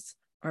requests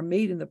are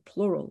made in the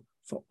plural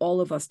for all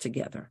of us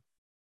together.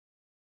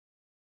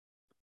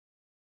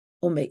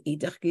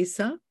 Ume'idach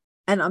gisa,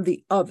 and on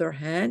the other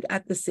hand,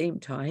 at the same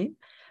time,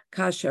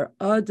 kasher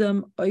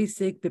adam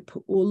oisek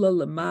bepu'ula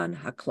leman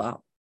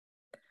haklal.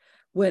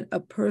 When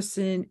a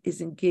person is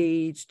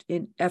engaged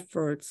in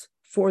efforts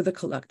for the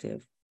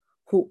collective,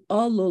 hu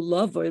alo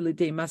lavoy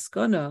lidei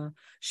maskana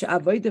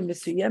she'avoda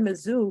mesuyem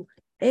zu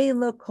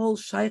eila kol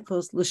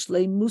shaychos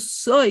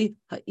l'shleimusoi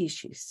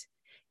ha'ishis.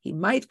 He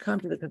might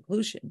come to the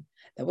conclusion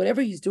that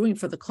whatever he's doing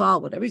for the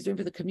klal, whatever he's doing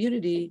for the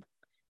community,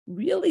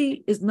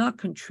 really is not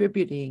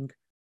contributing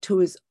to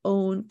his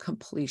own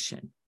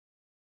completion,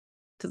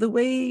 to the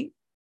way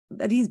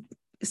that he's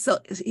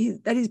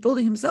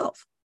building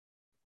himself.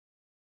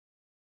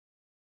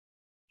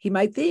 He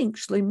might think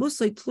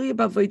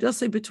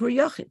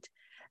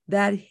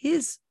that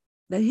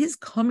his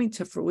coming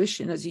to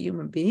fruition as a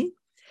human being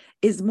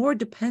is more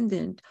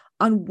dependent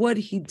on what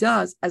he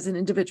does as an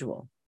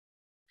individual.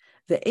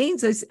 But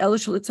it's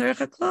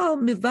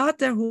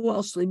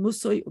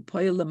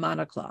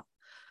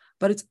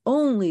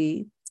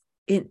only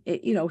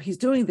he's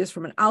doing this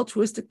from an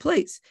altruistic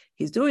place.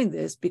 He's doing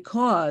this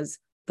because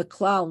the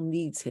klal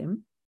needs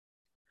him.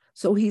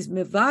 So he's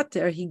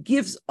mevater, he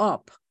gives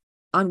up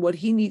on what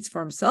he needs for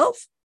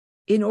himself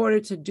in order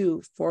to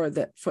do for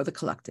the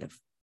collective.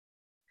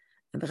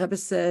 And the Rebbe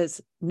says,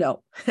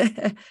 no,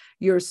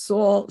 you're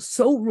so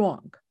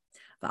wrong.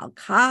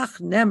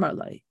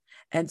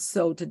 And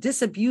so to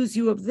disabuse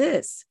you of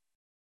this,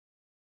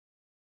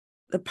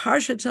 the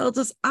Parsha tells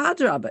us,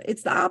 Adrabah,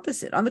 it's the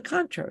opposite. On the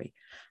contrary,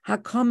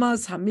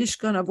 Hakamas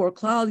Hamishkan Avor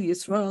Klal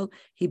Yisrael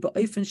Hi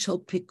Ba'ofen Shel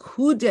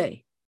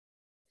Pikude.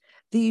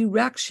 The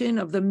erection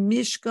of the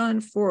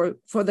Mishkan for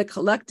the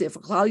collective, for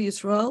Klal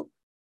Yisrael,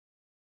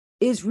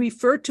 is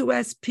referred to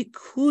as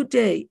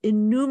Pikude,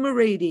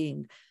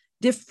 enumerating,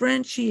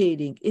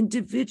 differentiating,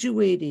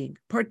 individuating,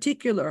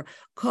 particular.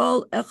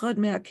 Kol echad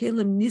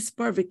me'akelim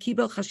nispar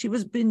v'kibel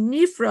chashivas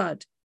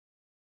b'nifrad.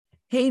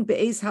 Hein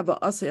be'ez hava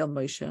asay al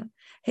Moshe.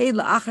 Hein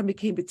la'achar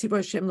mikein b'tivor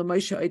Hashem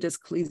l'Moshe oidas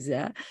kli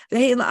zeh.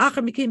 Ve'hein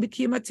la'achar mikein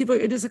b'kiyam ha'tivor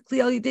oidas kli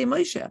al yidei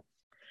Moshe.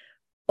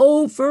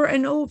 over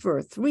and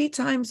over, 3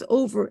 times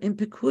over in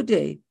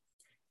Pekudei,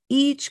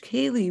 each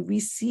keli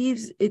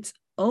receives its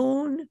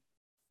own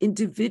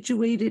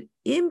individuated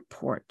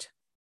import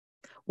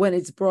when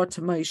it's brought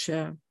to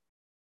Moshe.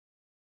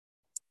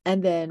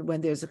 And then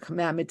when there's a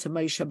commandment to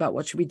Moshe about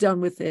what should be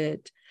done with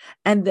it.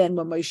 And then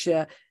when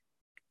Moshe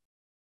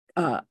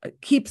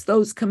keeps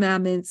those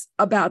commandments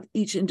about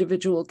each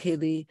individual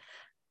keli,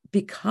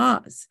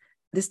 because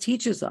this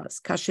teaches us,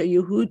 Kasher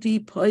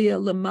Yehudi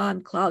Poya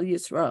Leman Klal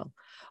Yisrael.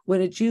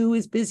 When a Jew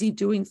is busy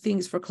doing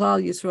things for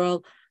Klal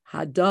Yisrael,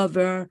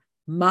 Hadaver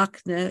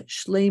Makne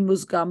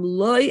Shleimus Gam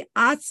Loi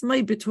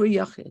Atzmai B'Tur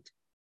Yachid.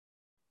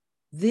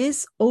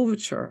 This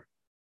overture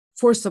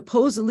for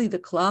supposedly the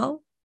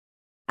Klal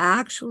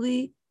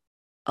actually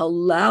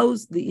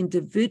allows the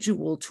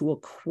individual to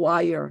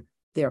acquire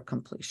their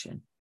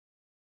completion,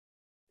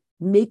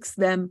 makes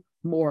them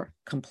more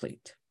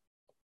complete.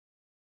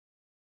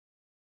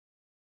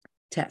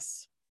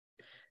 Tess.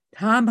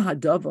 Tam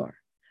hadavar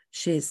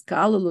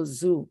she'eskala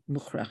lozu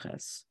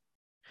muchreches.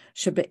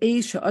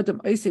 Shebe'ei she'adam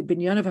oisek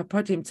binyonav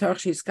hapratim tzarech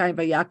she'eskayim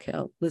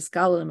vayakel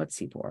l'eskala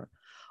l'matzibor.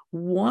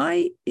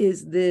 Why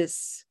is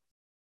this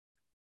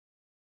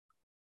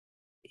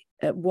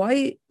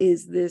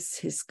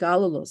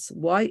hiskalalos?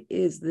 Why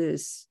is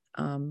this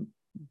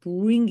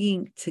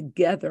bringing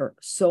together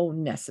so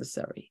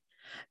necessary?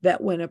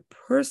 That when a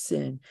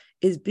person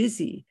is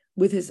busy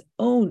with his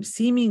own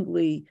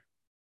seemingly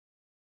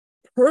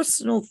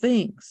personal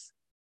things,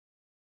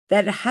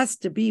 that it has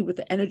to be with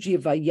the energy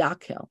of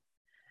Vayakel,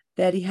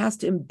 that he has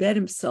to embed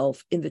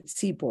himself in the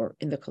tzibor,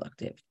 in the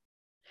collective.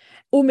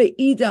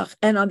 Umeidach,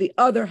 and on the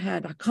other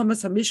hand,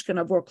 Hakamas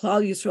Hamishkan Avor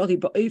Klal Yisrael Hi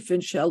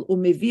Ba'ofen Shel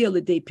Umevia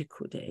L'Dei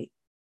Pikudei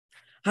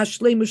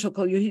Hashleimu Shel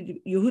Kol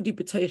Yehudi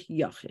B'Toich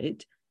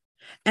Yachid.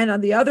 And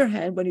on the other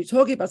hand, when you're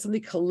talking about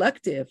something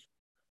collective,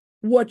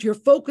 what you're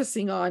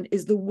focusing on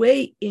is the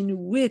way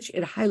in which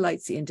it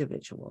highlights the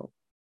individual.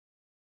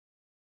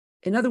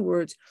 In other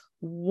words,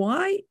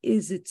 why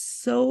is it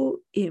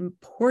so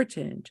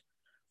important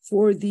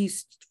for the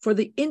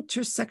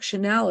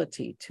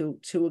intersectionality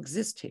to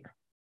exist here?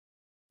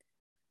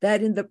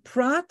 That in the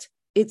prat,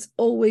 it's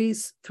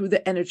always through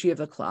the energy of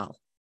the klal.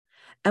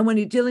 And when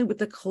you're dealing with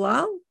the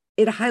klal,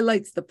 it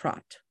highlights the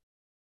prat.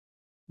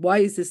 Why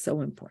is this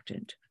so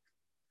important?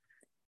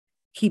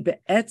 Ki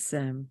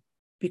be'etzem,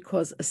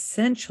 because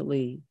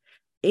essentially,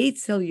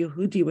 Eitzel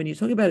Yehudi, when you're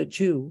talking about a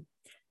Jew,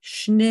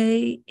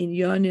 Shnei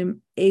inyanim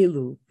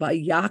elu,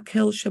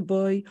 vayakel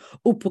shaboy,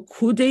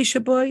 upekudei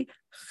shaboy,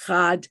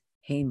 chad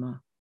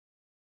hema.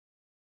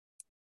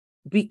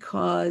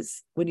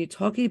 Because when you're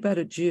talking about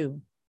a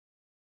Jew,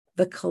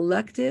 the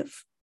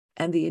collective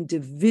and the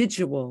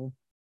individual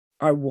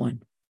are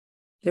one.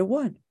 They're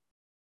one.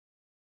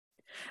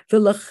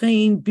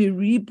 V'lachein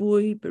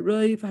biriboy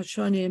b'roiv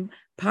hashanim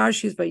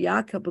parshis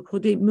vayakel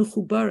bekudei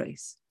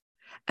mechubares.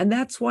 And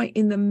that's why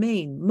in the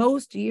main,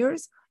 most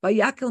years,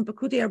 Vayakel and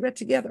Pekudei are read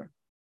together.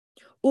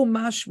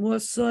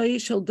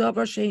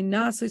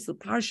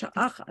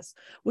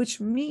 Which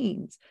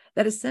means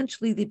that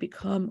essentially they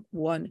become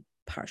one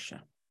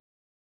parsha.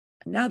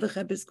 And now the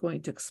Rebbe is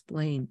going to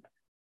explain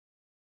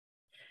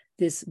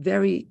this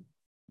very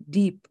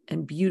deep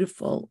and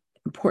beautiful,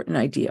 important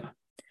idea.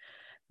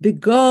 On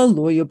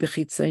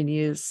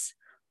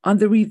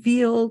the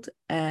revealed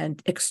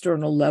and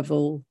external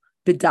level,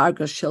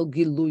 B'darga shel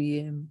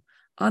giluyim,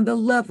 on the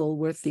level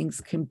where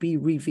things can be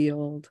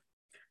revealed.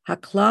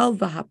 Haklal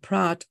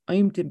v'haprat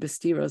oimdim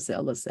b'stira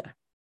zeh lezeh.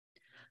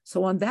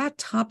 So on that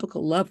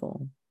topical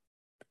level,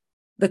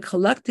 the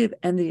collective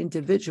and the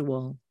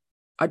individual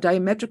are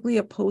diametrically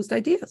opposed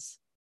ideas.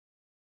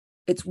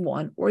 It's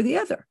one or the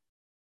other.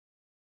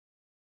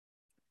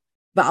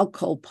 Ba'al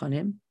kol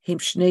panim, him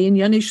shnei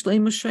inyanei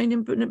shleim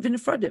u'sheinim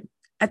v'nefradim.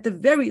 At the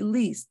very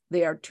least,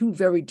 they are two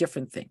very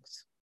different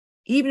things.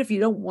 Even if you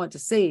don't want to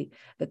say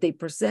that they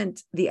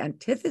present the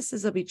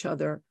antithesis of each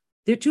other,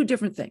 they're two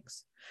different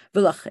things.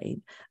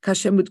 And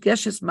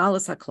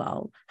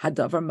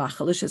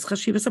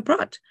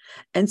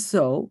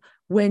so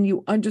when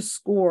you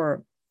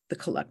underscore the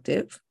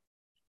collective,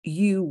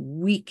 you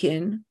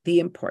weaken the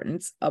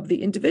importance of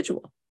the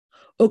individual.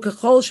 And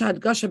the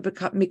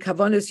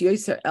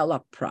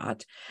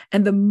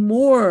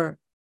more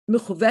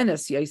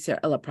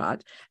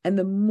and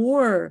the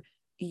more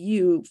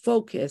you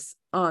focus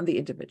on the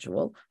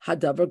individual,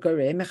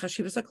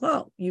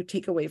 you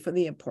take away from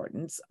the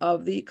importance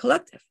of the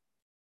collective.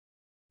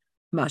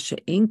 But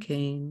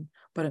in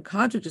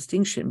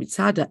contradistinction,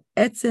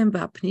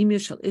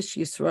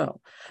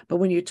 but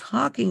when you're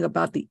talking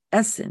about the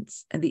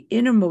essence and the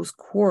innermost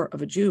core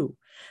of a Jew,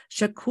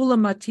 the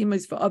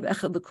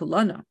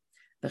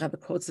Rebbe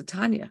quotes the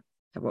Tanya,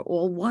 that we're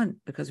all one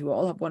because we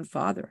all have one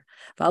Father.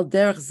 And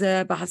this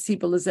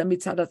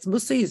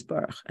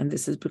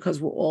is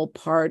because we're all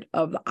part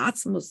of the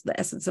Atzmus, the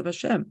essence of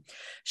Hashem.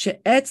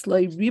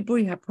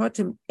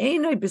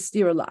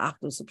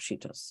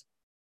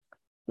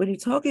 When you're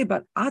talking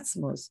about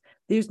Atzmus,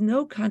 there's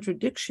no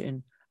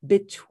contradiction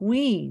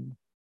between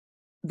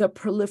the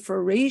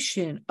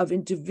proliferation of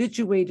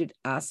individuated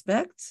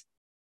aspects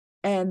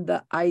and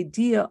the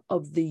idea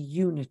of the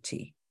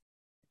unity.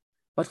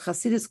 What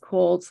Hasidus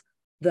calls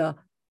the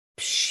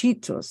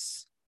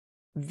pshitos,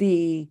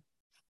 the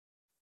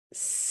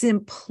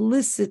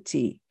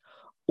simplicity,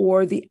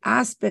 or the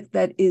aspect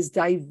that is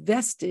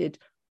divested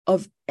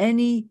of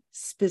any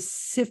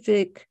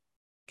specific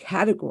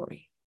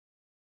category.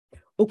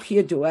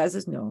 Ukiyadu, as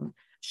is known,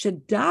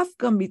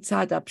 shedafka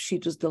mitzad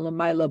apshitus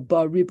delamayla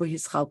ba riba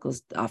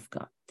hischalkos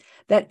dafka,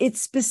 that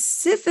it's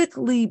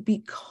specifically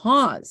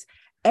because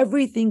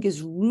everything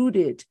is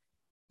rooted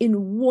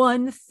in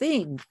one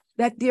thing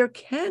that there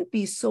can't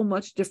be so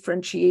much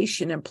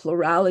differentiation and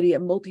plurality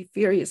and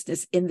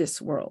multifariousness in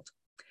this world.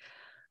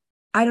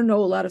 I don't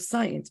know a lot of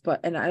science,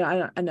 but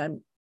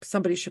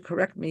somebody should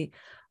correct me,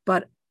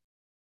 but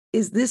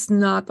is this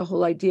not the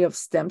whole idea of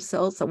stem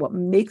cells? So what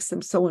makes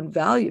them so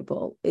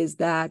invaluable is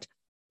that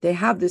they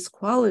have this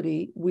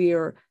quality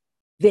where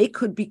they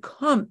could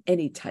become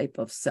any type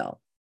of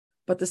cell,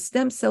 but the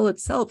stem cell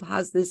itself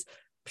has this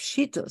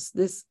pshitos,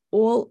 this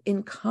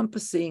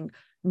all-encompassing,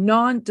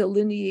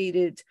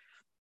 non-delineated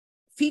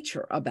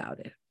feature about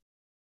it.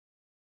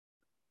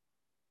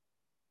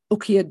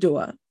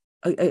 Ukiyadua,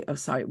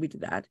 sorry, we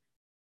did that.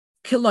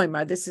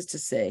 Kiloimar, this is to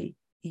say,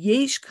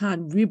 yesh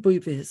kan ribuy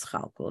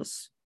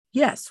v'hischalkos.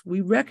 Yes,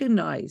 we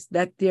recognize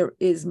that there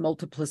is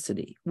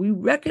multiplicity. We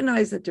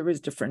recognize that there is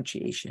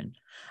differentiation.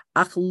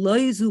 But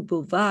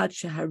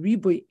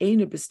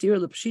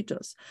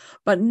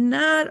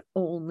not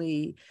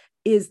only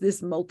is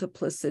this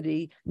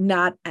multiplicity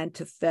not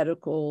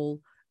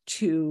antithetical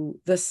to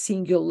the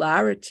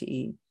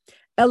singularity,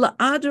 ela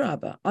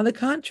adraba, on the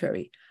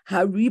contrary,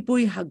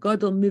 haribui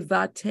hagadol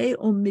mivate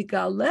o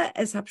migale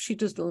es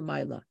hapshitos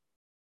d'l'mayla.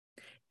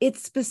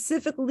 It's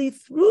specifically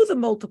through the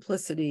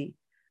multiplicity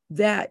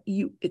that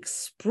you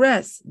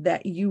express,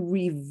 that you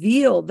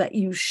reveal, that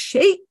you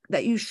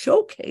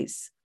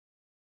showcase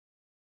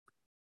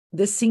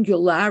the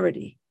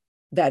singularity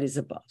that is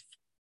above.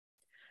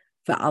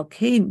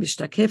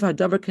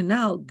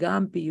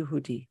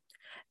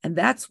 And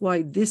that's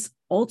why this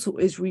also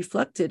is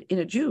reflected in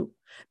a Jew,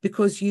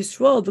 because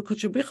Yisrael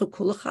v'kuchabricha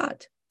kul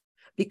echad.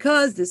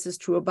 Because this is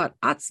true about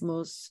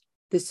Atzmos,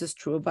 this is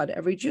true about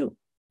every Jew.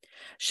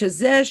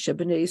 Shezeh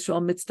shebnei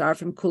Yisrael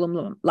mitzdarfim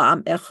kulam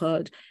la'am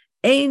echad.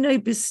 The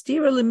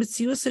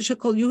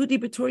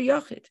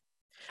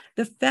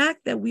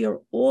fact that we are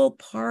all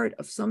part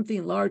of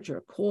something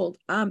larger called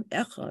Am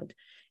Echad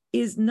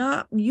is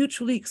not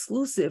mutually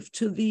exclusive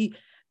to the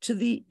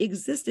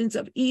existence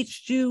of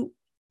each Jew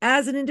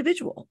as an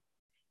individual.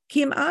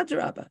 Kim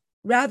Adraba,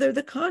 rather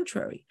the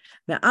contrary.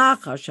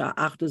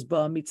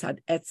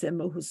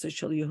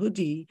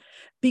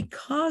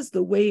 Because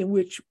the way in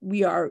which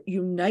we are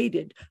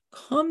united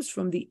comes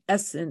from the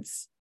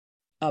essence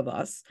of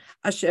us,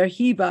 Asher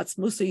Hibatz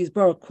Musa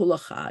Yisbarach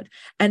Kulachad,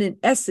 and in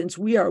essence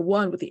we are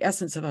one with the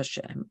essence of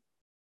Hashem.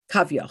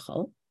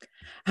 Kavyachal,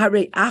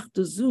 Hare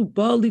Achduzu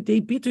Bali De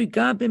Bitui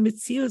Gabe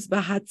Mitzius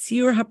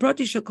Bahatzir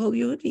Haprati Shakol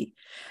Yehudi,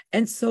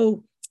 and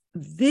so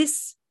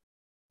this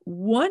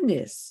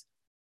oneness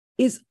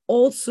is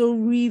also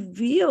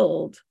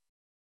revealed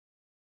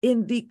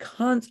in the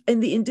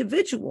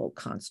individual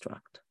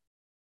construct.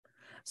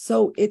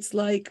 So it's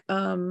like,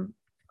 oh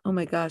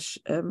my gosh,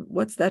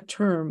 what's that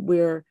term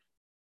where?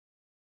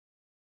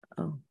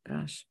 Oh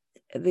gosh,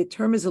 the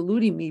term is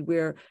eluding me,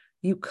 where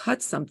you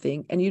cut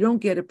something and you don't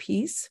get a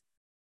piece,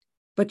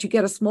 but you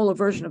get a smaller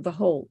version of the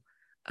whole.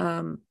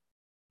 It's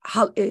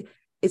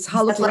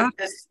holographic. Like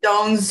the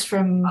stones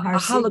from Har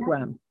Sinai?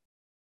 Hologram.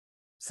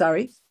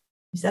 Sorry?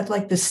 Is that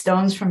like the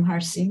stones from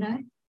Har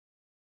Sinai?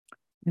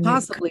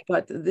 Possibly,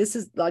 but this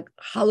is like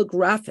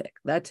holographic,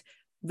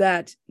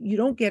 that you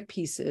don't get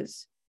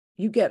pieces,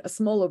 you get a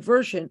smaller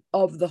version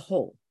of the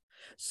whole.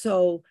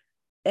 So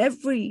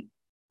every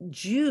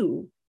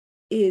Jew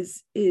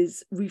is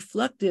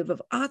reflective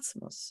of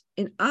Atzmos.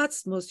 In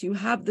Atzmos, you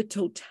have the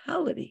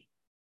totality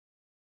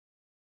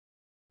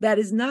that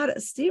is not a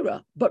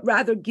stira, but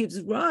rather gives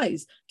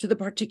rise to the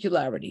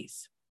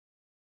particularities.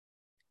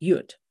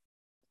 Yud.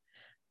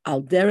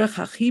 Al derech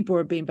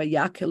hachibor bein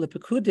bayakel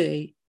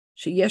lepekudei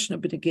sheyeshna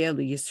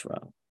b'negei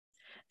Yisrael.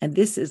 And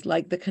this is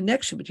like the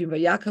connection between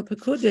Vayakel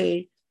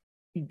Pekudei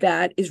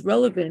that is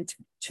relevant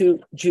to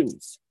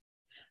Jews.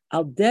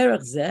 Al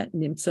derech zeh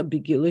nimtza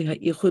b'gilui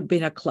ha'ichud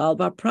bein haklal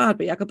v'aprat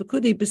Vayakel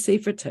Pekudei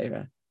b'sefer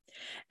Torah.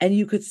 And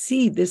you could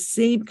see this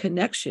same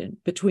connection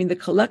between the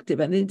collective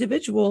and the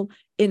individual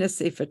in a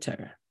Sefer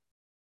Torah.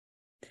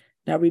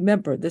 Now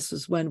remember, this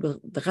was when the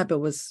Rebbe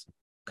was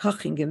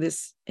koching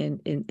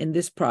in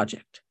this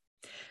project.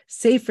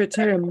 Sefer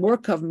Torah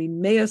morkav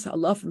mimeas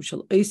alafim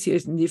shel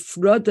oisios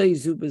nifrodai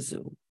zu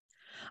bezu.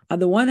 On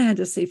the one hand,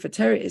 a Sefer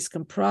Torah is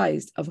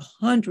comprised of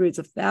hundreds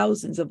of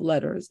thousands of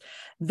letters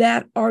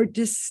that are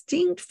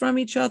distinct from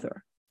each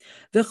other.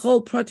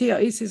 V'chol pratei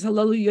ha'oisios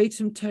halalu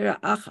yotzim Torah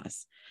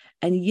achas.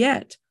 And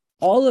yet,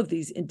 all of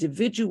these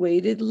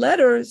individuated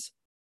letters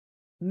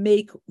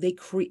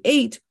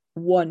create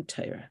one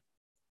Torah.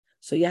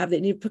 So you have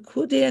the Inyan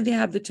Pekudei, and they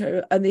have the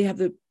Torah, and they have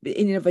the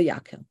Inyan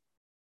Vayakel.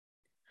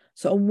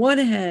 So on one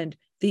hand,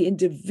 the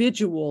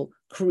individual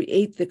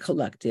create the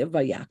collective,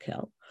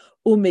 vayakel.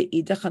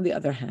 Umeidach, on the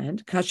other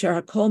hand,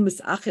 kasher hakol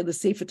misachid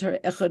l'sefer Torah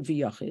echad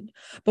v'yachid.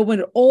 But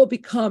when it all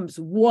becomes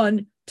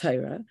one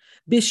Torah,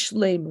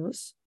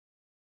 bishleimus,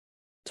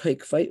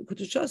 toikvay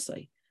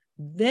kutushasai,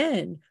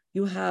 then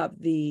you have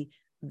the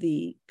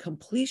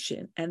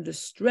completion and the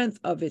strength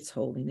of its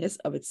holiness,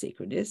 of its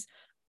sacredness.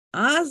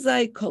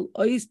 Azai kol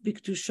ois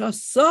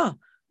biktushasa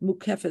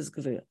mukefes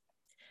gvir.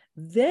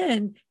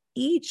 Then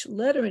each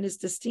letter in its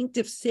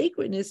distinctive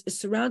sacredness is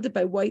surrounded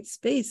by white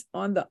space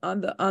on the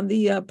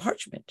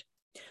parchment.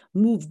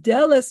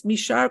 Muvdeles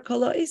mishar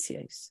kala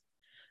esies.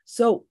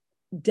 So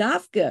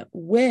dafka,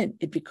 when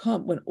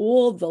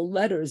all the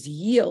letters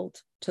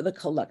yield to the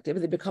collective,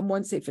 they become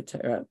one Sefer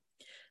Torah,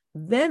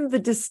 then the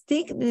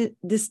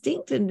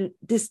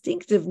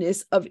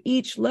distinctiveness of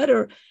each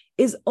letter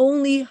is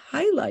only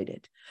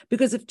highlighted.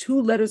 Because if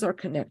two letters are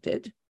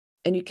connected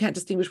and you can't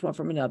distinguish one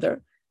from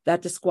another,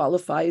 that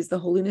disqualifies the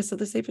holiness of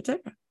the Sefer Torah.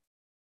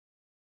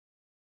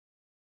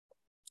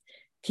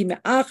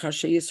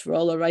 Because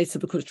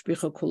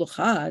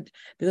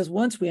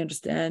once we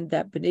understand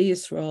that Bnei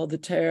Yisrael, the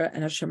Torah,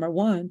 and Hashem are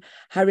one,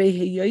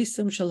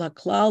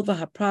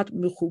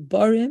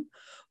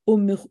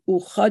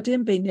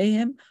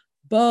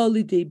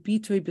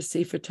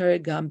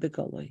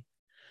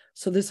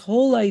 so this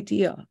whole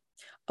idea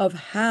of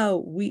how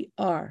we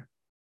are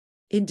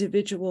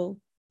individual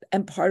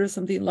and part of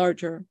something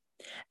larger,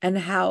 and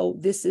how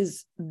this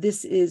is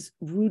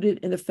rooted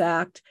in the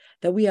fact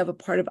that we have a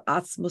part of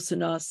Atzmus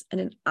in us,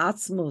 and in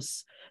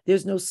Atzmus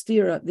there's no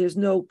stira, there's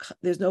no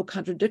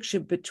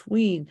contradiction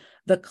between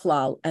the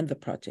klal and the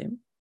pratim.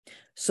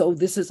 So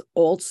this is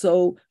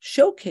also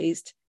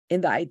showcased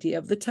in the idea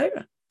of the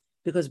Torah,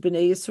 because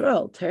Bnei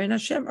Yisrael, Torah and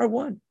Hashem are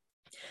one.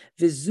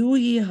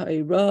 V'zuhi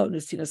ha'ira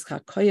nesinas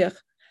kakoyach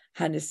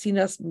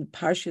hanesinas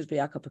miparshas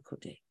b'Yaakov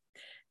Pekudei.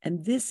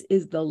 And this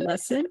is the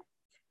lesson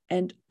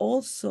and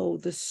also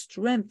the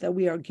strength that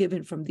we are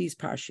given from these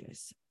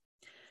parshas.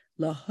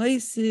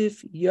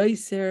 Lahaisif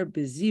yoiser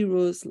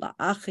bezirus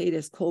la'ached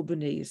es kol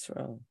b'nei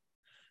Yisrael.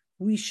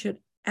 We should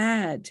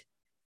add,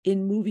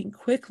 in moving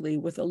quickly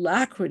with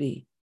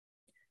alacrity,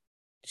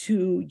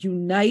 to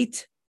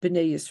unite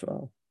b'nei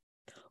Yisrael.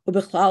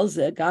 Ubechlal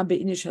zeh gam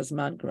be'inish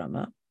hazman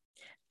grama.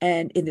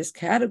 And in this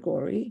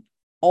category,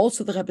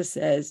 also the Rebbe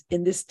says,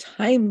 in this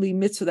timely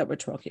mitzvah that we're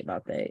talking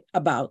about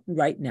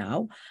right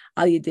now,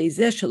 that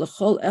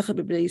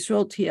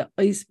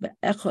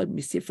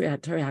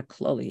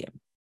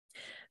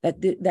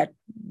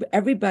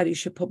everybody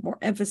should put more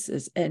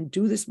emphasis and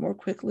do this more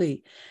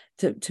quickly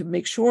to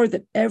make sure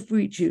that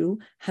every Jew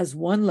has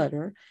one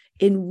letter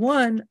in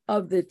one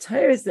of the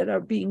Torahs that are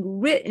being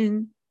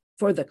written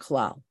for the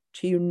klal,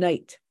 to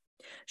unite.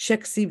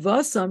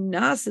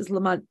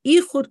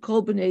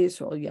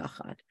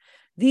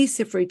 These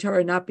Sifrei Torah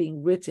are not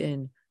being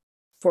written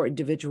for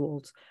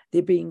individuals.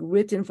 They're being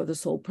written for the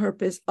sole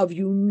purpose of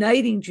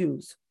uniting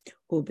Jews.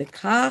 And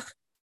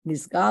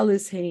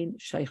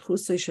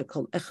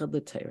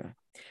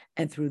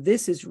through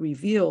this is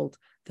revealed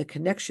the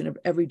connection of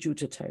every Jew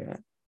to Torah.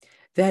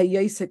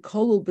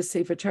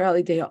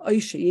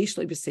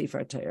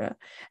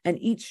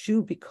 And each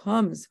Jew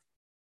becomes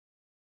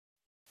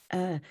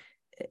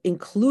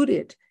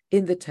included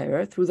in the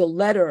Torah through the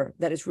letter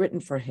that is written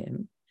for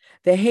him.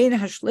 So the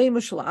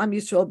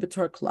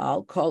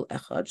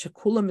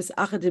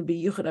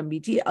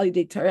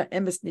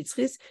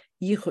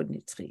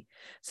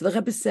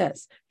Rebbe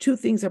says two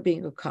things are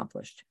being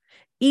accomplished.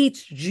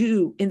 Each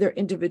Jew in their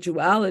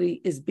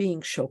individuality is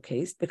being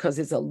showcased because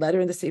there's a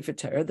letter in the Sefer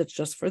Torah that's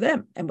just for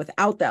them. And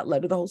without that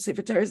letter, the whole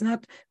Sefer Torah is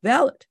not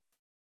valid.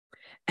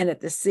 And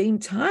at the same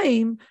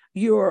time,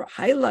 you're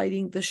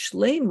highlighting the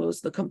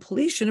shleimus, the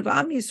completion of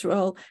Am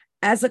Yisrael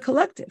as a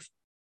collective.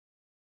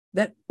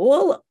 That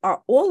all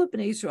of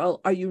Bnei Yisrael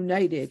are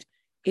united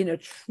in a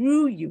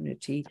true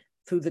unity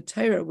through the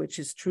Torah, which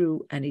is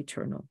true and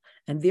eternal.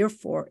 And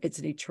therefore, it's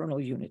an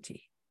eternal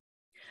unity.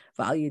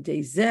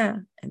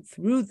 And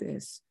through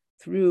this,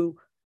 through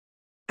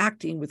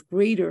acting with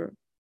greater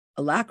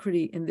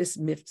alacrity in this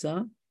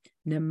mitzvah,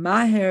 we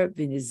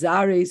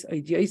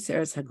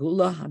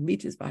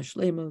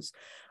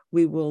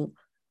will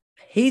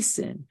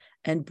hasten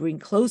and bring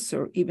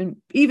closer, even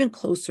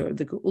closer,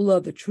 the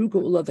geula, the true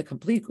geula, the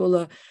complete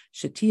geula,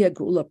 shatia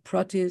geula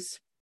pratis.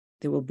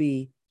 There will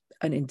be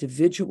an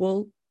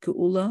individual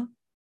geula,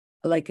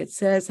 like it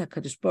says,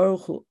 HaKadosh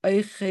Baruch Hu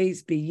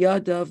eiches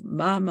biyadav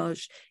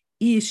mamash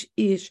ish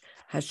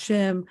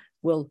Hashem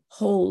will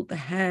hold the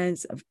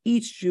hands of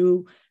each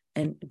Jew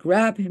and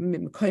grab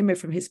him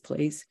from his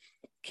place.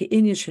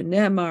 Ke'inyan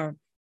shenemar,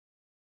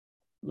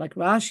 like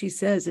Rashi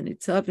says in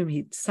Nitzavim,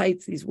 he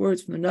cites these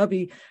words from the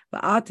Navi,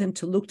 Va'atem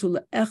teluktu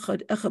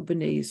le'echad echad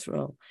b'nei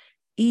Yisrael.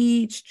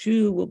 Each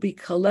Jew will be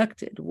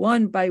collected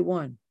one by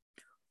one.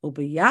 And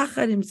at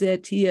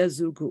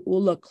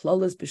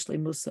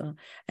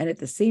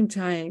the same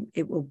time,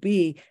 it will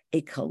be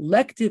a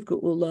collective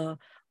geula,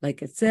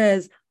 like it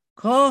says,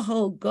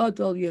 Kohol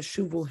gadol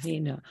yeshuvu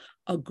hena.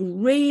 A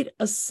great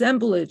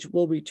assemblage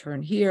will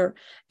return here,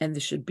 and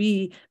this should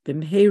be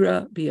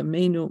b'mheira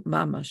b'yameinu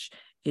mamash.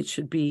 It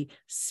should be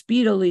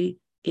speedily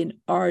in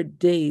our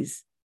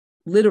days,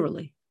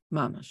 literally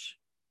mamash.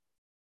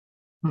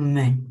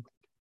 Amen.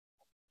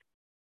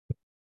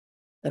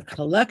 The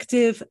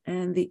collective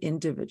and the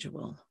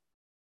individual.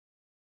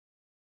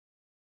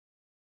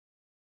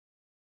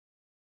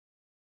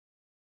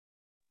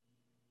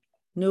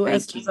 Nu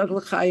Esther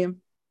Zaglachayim.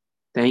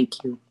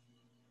 Thank you.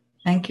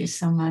 Thank you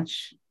so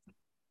much.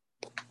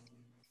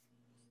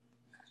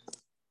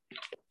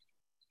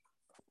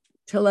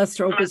 Till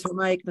Esther opens her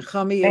mic,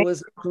 Nechami, it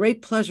was a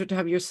great pleasure to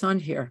have your son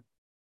here.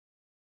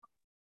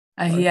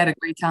 He had a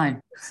great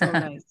time. So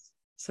nice.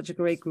 Such a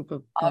great group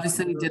of.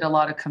 Obviously, we did a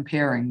lot of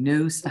comparing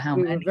news to how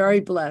we many. were very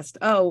blessed.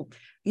 Oh,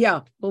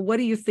 yeah. Well, what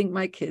do you think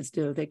my kids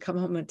do? They come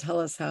home and tell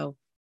us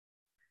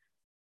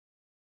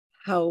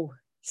how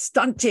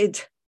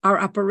stunted our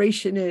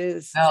operation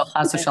is. No,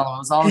 Chas v'shalom, it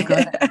was all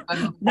good.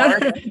 No,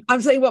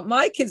 I'm saying what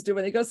my kids do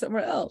when they go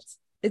somewhere else.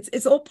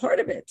 It's all part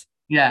of it.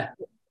 Yeah,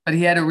 but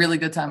he had a really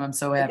good time. I'm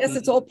so happy. Yes,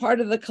 it's all part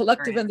of the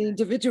collective and the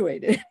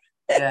individuated.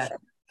 Yeah.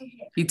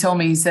 He told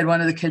me, he said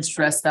one of the kids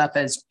dressed up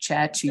as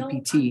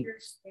ChatGPT.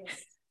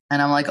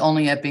 And I'm like,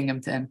 only at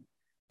Binghamton.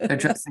 They're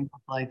dressing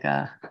up like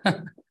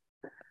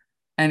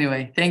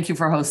Anyway, thank you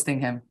for hosting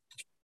him.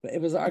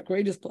 It was our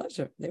greatest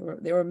pleasure. They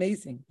were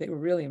amazing. They were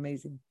really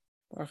amazing.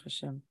 Baruch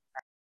Hashem.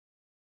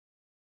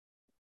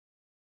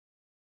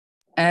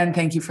 And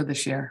thank you for the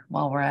share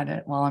while we're at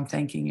it, while I'm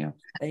thanking you.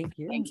 Thank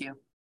you. Thank you.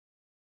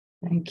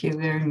 Thank you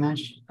very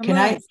much.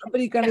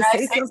 Somebody gonna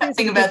say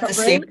something about the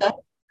Sikha?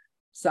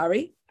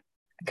 Sorry?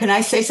 Can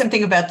I say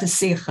something about the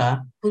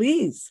Sikha?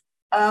 Please.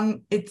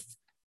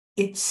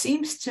 It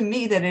seems to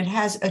me that it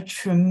has a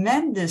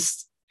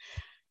tremendous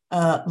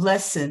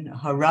lesson,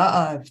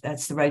 hara'ah, if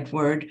that's the right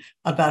word,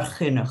 about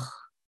chinuch.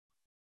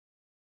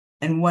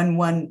 And when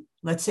one,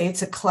 let's say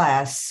it's a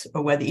class,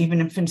 or whether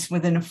even if it's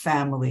within a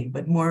family,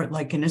 but more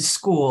like in a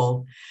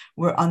school,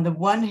 where on the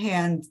one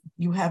hand,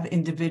 you have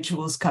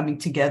individuals coming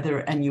together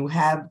and you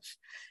have,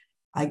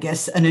 I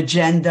guess, an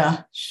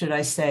agenda, should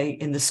I say,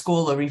 in the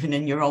school or even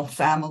in your own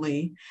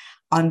family.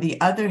 On the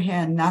other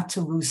hand, not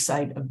to lose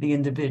sight of the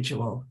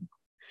individual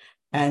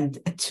and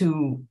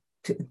to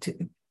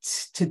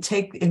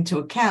take into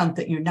account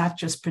that you're not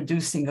just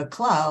producing a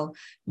klal,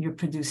 you're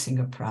producing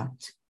a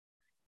prat.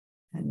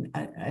 And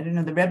I don't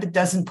know, the Rebbe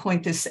doesn't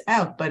point this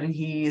out, but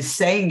he is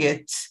saying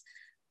it,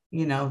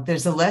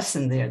 there's a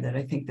lesson there that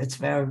I think that's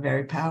very,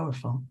 very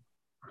powerful.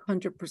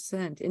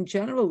 100%. In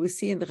general, we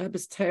see in the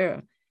Rebbe's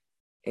Torah,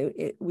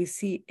 we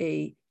see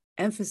a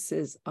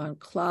emphasis on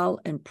klal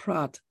and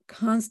prat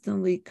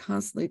constantly.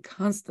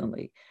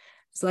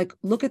 It's like,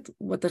 look at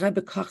what the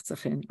Rebbe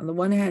Kochzachin. On the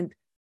one hand,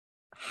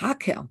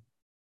 Hakel.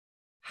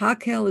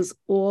 Hakel is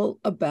all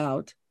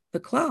about the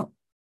klal.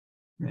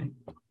 Right.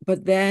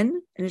 But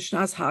then, in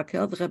Shnas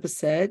Hakel, the Rebbe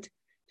said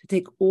to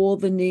take all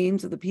the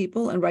names of the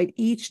people and write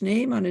each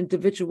name on an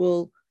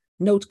individual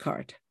note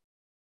card.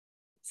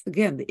 It's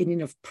again the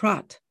Indian of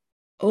prat,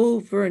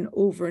 over and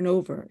over and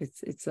over.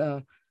 It's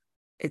a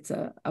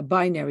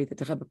binary that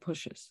the Rebbe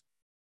pushes.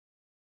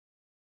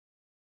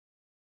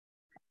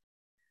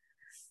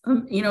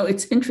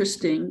 It's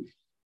interesting,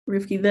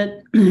 Rivki,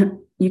 that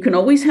you can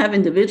always have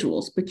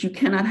individuals, but you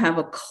cannot have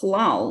a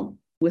klal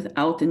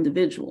without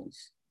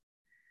individuals.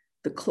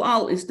 The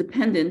klal is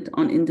dependent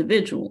on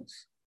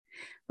individuals.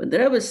 But the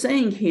Rebbe is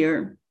saying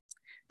here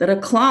that a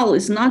klal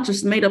is not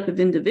just made up of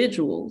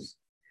individuals,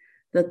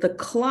 that the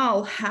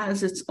klal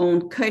has its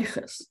own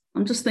keiches.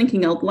 I'm just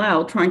thinking out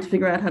loud, trying to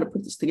figure out how to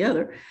put this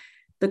together.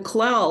 The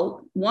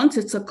klal, once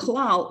it's a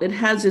klal, it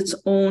has its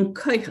own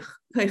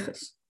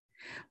keiches.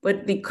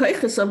 But the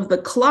keiches of the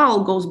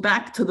klal goes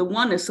back to the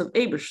oneness of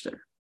Eibishter.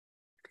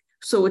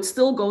 So it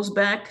still goes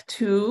back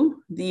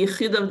to the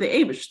yichid of the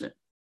Eibishter,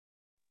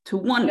 to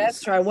oneness.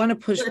 That's right. I want to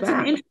push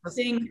back.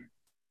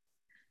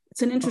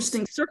 It's an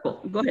interesting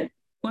circle. Go ahead.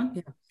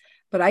 Yeah.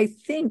 But I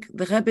think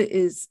the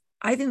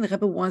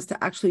Rebbe wants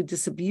to actually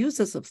disabuse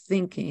us of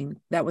thinking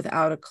that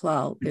without a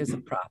klal, there's a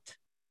prat.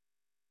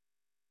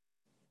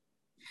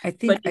 I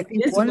think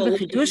one of the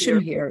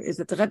chidushim here is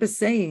that the Rebbe is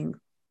saying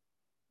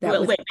that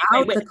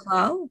without the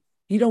klal,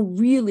 you don't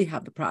really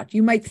have the prat.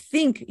 You might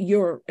think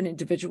you're an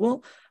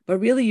individual, but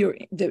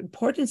really the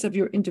importance of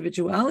your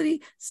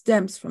individuality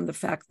stems from the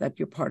fact that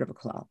you're part of a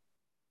klal.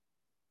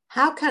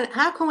 How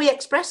can we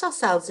express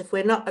ourselves if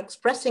we're not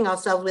expressing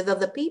ourselves with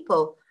other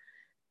people?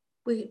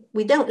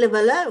 We don't live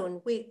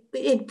alone.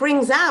 It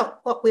brings out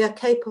what we are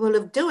capable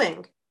of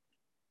doing.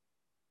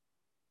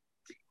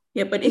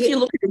 Yeah, but if you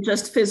look at it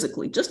just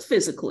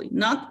physically,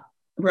 not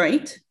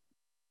right.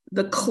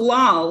 The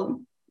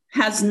klal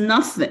has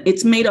nothing.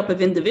 It's made up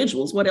of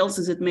individuals. What else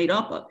is it made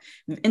up of?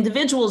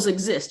 Individuals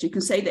exist. You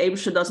can say the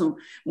Eibusha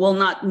will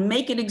not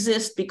make it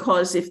exist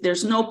because if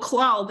there's no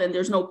klal, then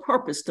there's no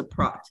purpose to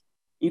prat.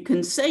 You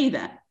can say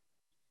that.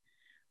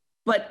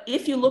 But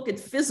if you look at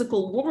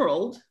physical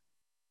world,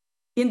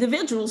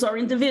 individuals are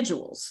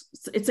individuals.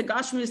 It's a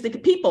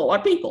gashmistic, people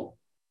are people.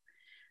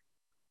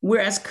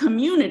 Whereas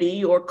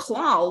community or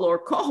klal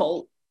or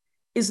kohol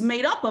is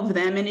made up of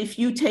them. And if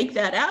you take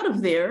that out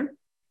of there,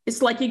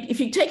 it's like if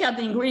you take out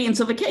the ingredients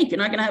of a cake, you're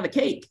not going to have a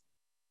cake,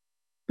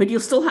 but you'll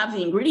still have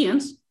the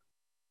ingredients.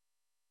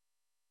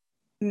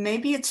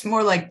 Maybe it's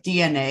more like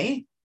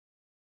DNA.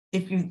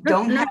 If you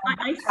don't have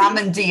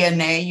common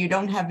DNA, you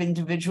don't have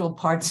individual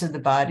parts of the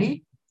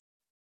body.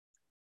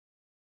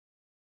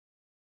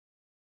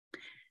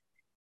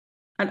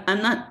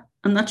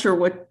 I'm not sure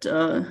what,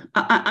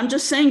 I'm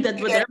just saying that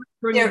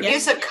there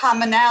is a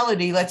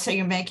commonality. Let's say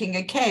you're making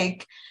a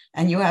cake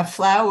and you have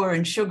flour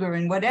and sugar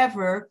and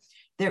whatever.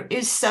 There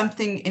is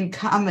something in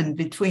common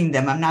between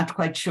them. I'm not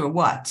quite sure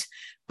what,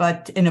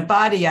 but in a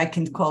body, I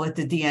can call it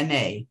the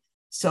DNA.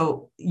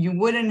 So you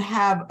wouldn't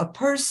have a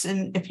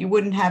person if you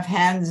wouldn't have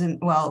hands and,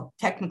 well,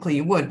 technically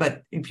you would,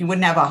 but if you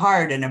wouldn't have a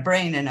heart and a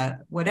brain and a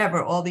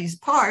whatever, all these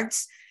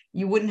parts,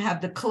 you wouldn't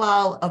have the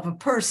klal of a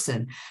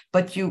person.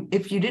 But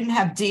if you didn't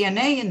have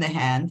DNA in the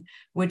hand,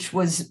 which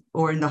was,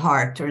 or in the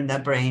heart or in the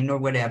brain or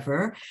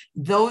whatever,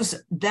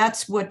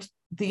 that's what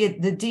the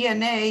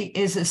DNA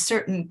is, a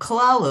certain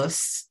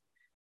klalus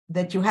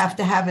that you have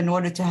to have in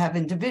order to have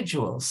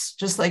individuals.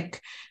 Just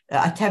like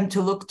attempt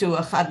to look to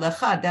a chad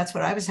lechad, that's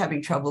what I was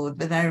having trouble with.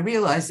 But then I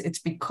realized it's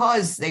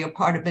because they are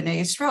part of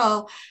Bnei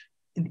Yisrael,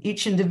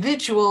 each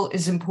individual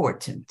is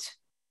important.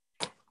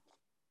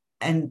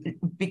 And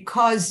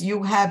because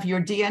you have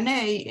your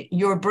DNA,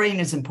 your brain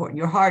is important,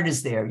 your heart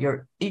is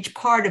there, each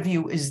part of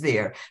you is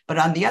there. But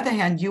on the other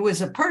hand, you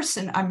as a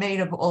person are made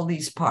of all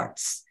these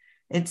parts.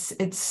 It's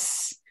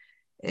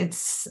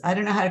I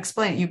don't know how to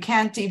explain it. You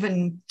can't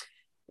even,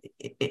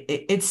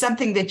 it's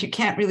something that you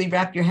can't really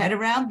wrap your head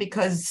around,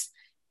 because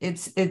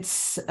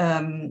it's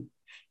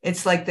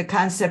like the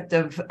concept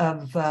of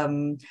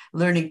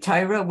learning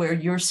Torah, where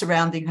you're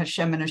surrounding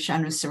Hashem and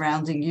Hashem is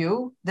surrounding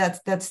you.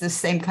 That's the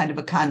same kind of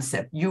a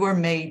concept. You are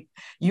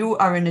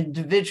an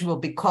individual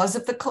because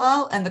of the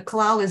klal, and the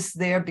klal is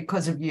there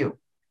because of you.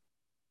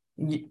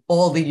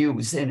 All the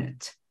yous in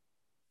it.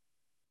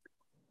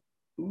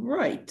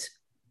 Right.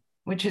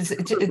 Which is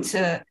it's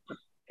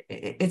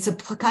a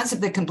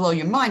concept that can blow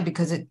your mind,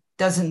 because it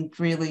doesn't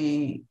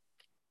really.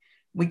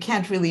 We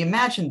can't really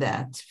imagine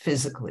that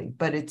physically,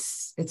 but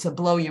it's a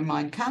blow your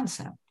mind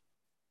concept.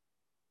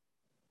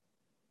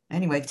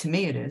 Anyway, to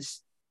me it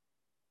is.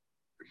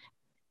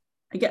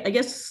 I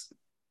guess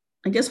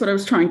what I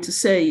was trying to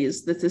say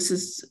is that this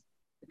is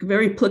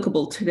very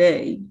applicable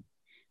today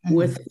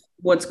with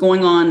what's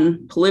going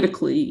on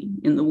politically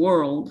in the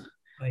world,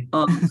 right.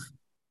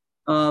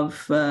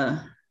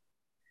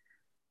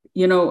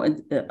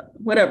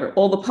 Whatever,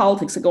 all the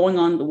politics that are going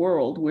on in the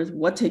world, with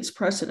what takes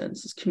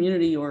precedence is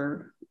community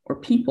or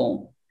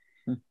people.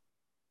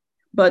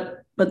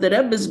 But the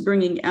Rebbe is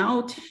bringing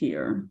out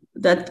here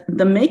that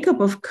the makeup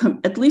of,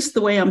 at least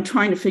the way I'm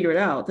trying to figure it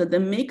out, that the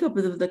makeup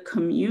of the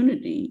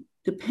community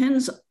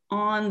depends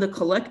on the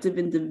collective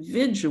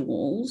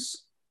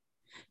individuals.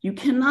 You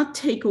cannot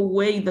take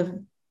away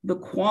the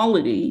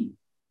quality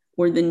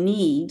or the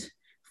need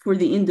for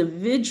the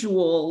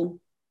individual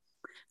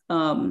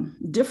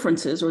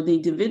differences, or the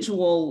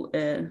individual,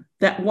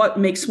 that what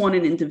makes one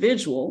an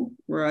individual,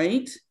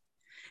 right?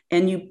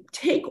 And you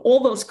take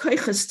all those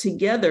kaiches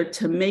together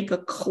to make a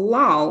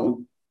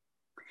klal.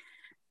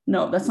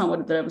 No, that's not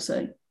what I was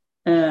saying.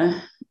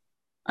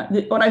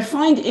 What I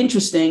find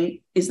interesting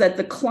is that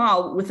the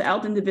klal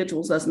without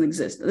individuals doesn't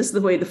exist. This is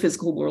the way the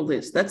physical world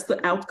is. That's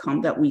the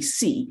outcome that we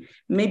see.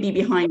 Maybe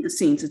behind the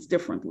scenes, it's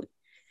differently.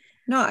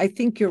 No, I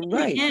think you're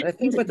right. I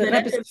think what the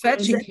Rebbe is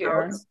fetching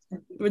here.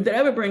 The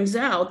Rebbe brings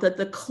out that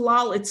the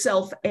klal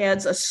itself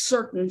adds a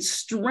certain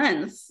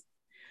strength,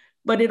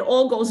 but it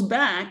all goes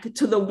back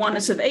to the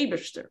oneness of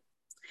Eibishter.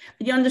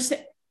 You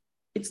understand?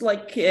 It's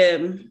like,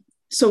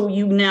 so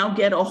you now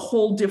get a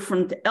whole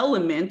different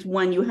element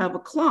when you have a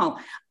klal.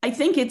 I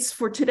think it's,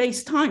 for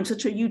today's time,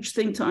 such a huge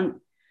thing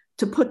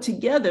to put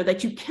together,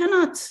 that you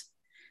cannot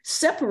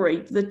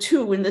separate the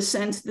two in the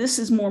sense this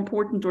is more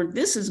important or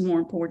this is more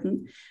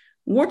important.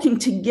 Working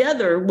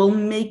together will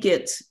make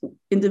it,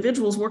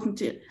 individuals working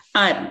together,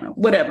 I don't know,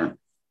 whatever.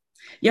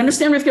 You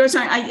understand, Rivka?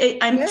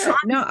 I'm trying.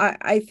 No,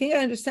 I think I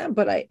understand,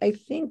 but I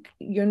think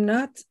you're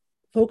not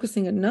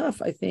focusing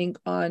enough, I think,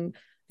 on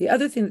the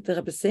other thing that the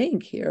Rebbe is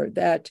saying here,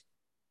 that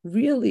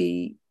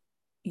really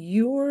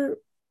your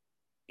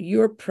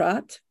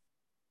prat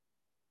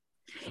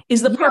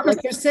is the purpose.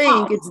 Like you're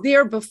saying, it's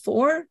there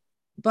before,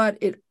 but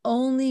it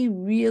only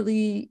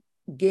really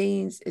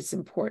gains its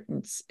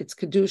importance, its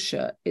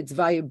kedusha, its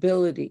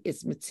viability,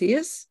 its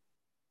metzias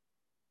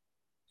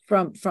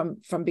from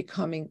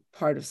becoming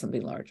part of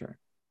something larger.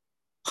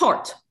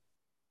 Part.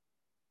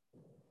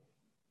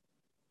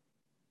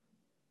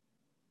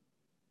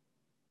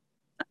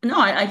 No,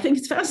 I think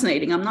it's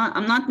fascinating. I'm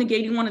not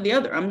negating one or the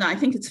other. I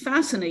think it's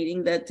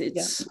fascinating that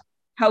it's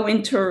how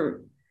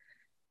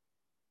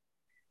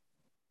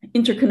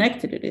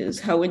interconnected it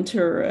is, how it's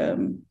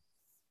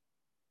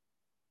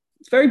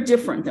very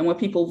different than what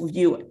people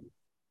view it.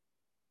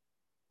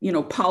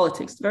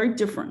 politics. Very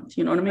different.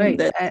 You know what I mean? Right.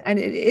 That and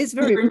it is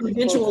very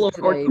individual or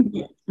today.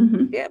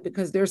 Mm-hmm. Yeah,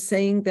 because they're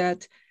saying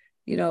that,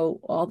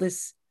 all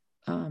this,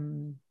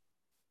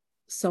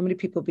 so many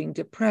people being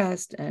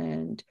depressed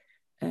and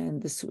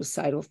the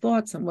suicidal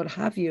thoughts and what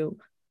have you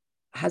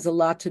has a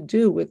lot to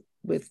do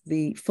with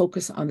the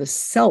focus on the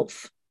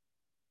self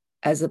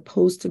as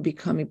opposed to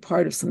becoming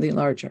part of something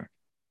larger.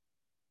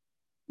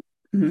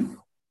 Mm-hmm.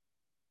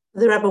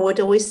 The Rebbe would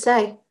always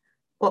say,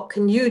 what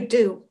can you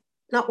do?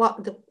 Not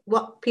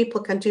what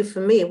people can do for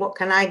me. What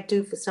can I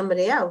do for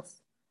somebody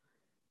else?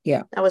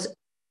 Yeah. That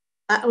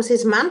was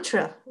his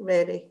mantra,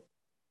 really.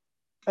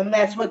 And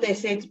that's what they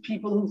say to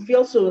people who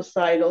feel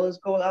suicidal is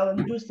go out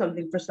and do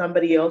something for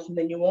somebody else, and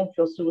then you won't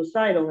feel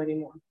suicidal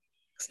anymore.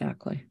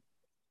 Exactly.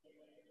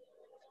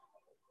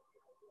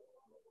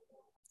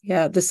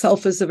 Yeah, the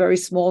self is a very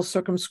small,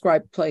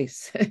 circumscribed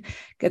place.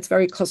 Gets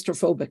very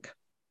claustrophobic.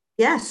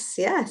 Yes.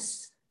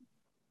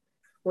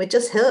 We're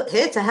just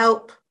here to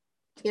help,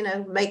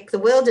 make the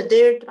world a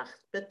dear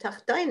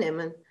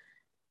b'tachtonim. And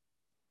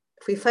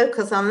if we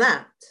focus on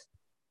that,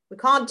 we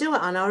can't do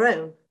it on our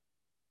own.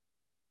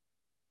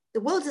 The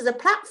world is a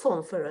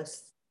platform for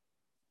us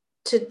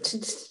to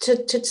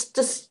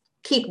just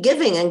keep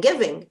giving and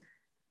giving,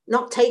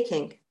 not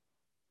taking.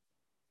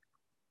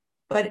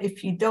 But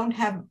if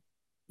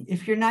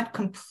you're not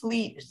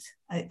complete,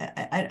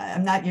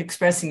 I'm not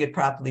expressing it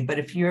properly, but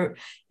if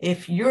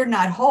you're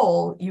not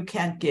whole, you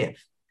can't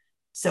give.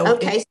 So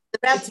okay,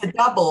 it's a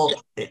double.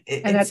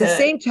 And at the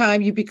same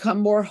time, you become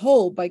more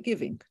whole by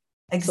giving.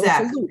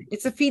 Exactly. So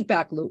it's a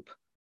feedback loop.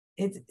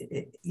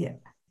 Yeah.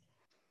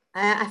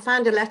 I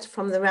found a letter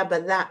from the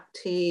Rebbe that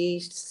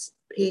he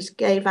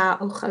gave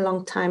out a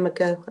long time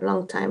ago,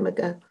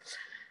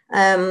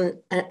 and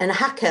a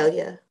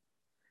Hakel,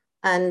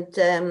 and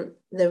the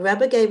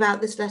Rebbe gave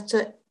out this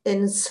letter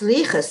in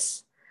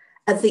Slichus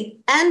at the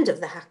end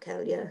of the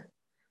Hakel,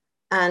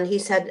 and he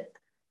said,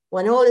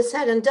 when all is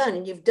said and done,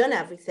 and you've done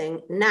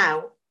everything,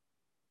 now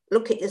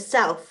look at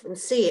yourself and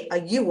see,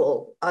 have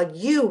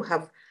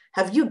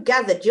you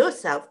gathered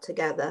yourself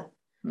together?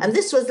 Mm-hmm. And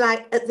this was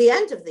like at the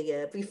end of the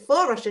year,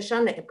 before Rosh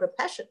Hashanah, in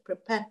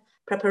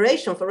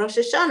preparation for Rosh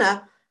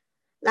Hashanah,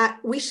 that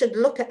we should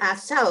look at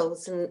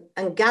ourselves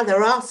and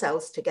gather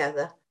ourselves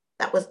together.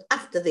 That was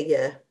after the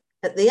year,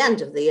 at the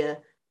end of the year,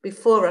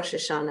 before Rosh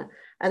Hashanah.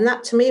 And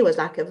that to me was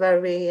like a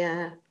very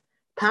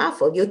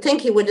powerful. You'd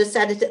think he would have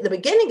said it at the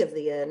beginning of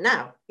the year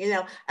now,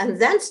 and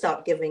then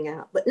start giving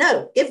out. But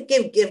no,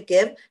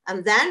 give.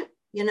 And then,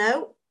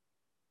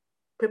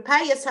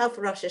 prepare yourself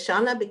for Rosh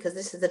Hashanah, because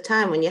this is the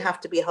time when you have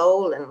to be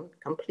whole and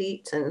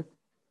complete and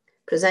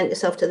present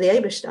yourself to the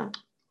Eibishter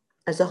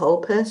as a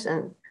whole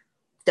person.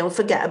 Don't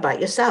forget about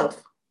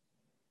yourself.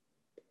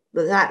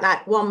 But that,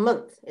 like 1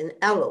 month in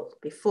Elul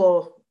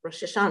before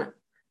Rosh Hashanah,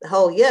 the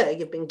whole year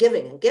you've been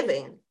giving and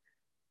giving.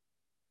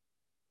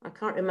 I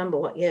can't remember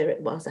what year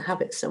it was. I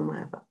have it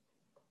somewhere. But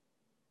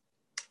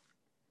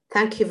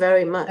thank you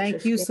very much.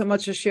 Thank you so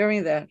much for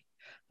sharing that.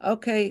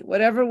 Okay,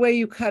 whatever way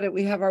you cut it,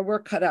 we have our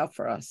work cut out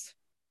for us.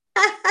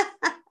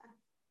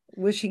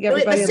 Wishing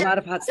everybody a lot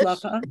of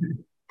hatzlacha.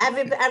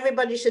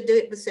 Everybody should do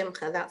it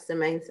b'simcha. That's the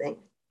main thing.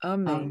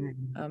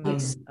 Amen. Amen.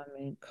 Yes.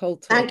 Amen.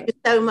 Thank you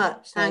so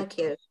much. Thank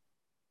you.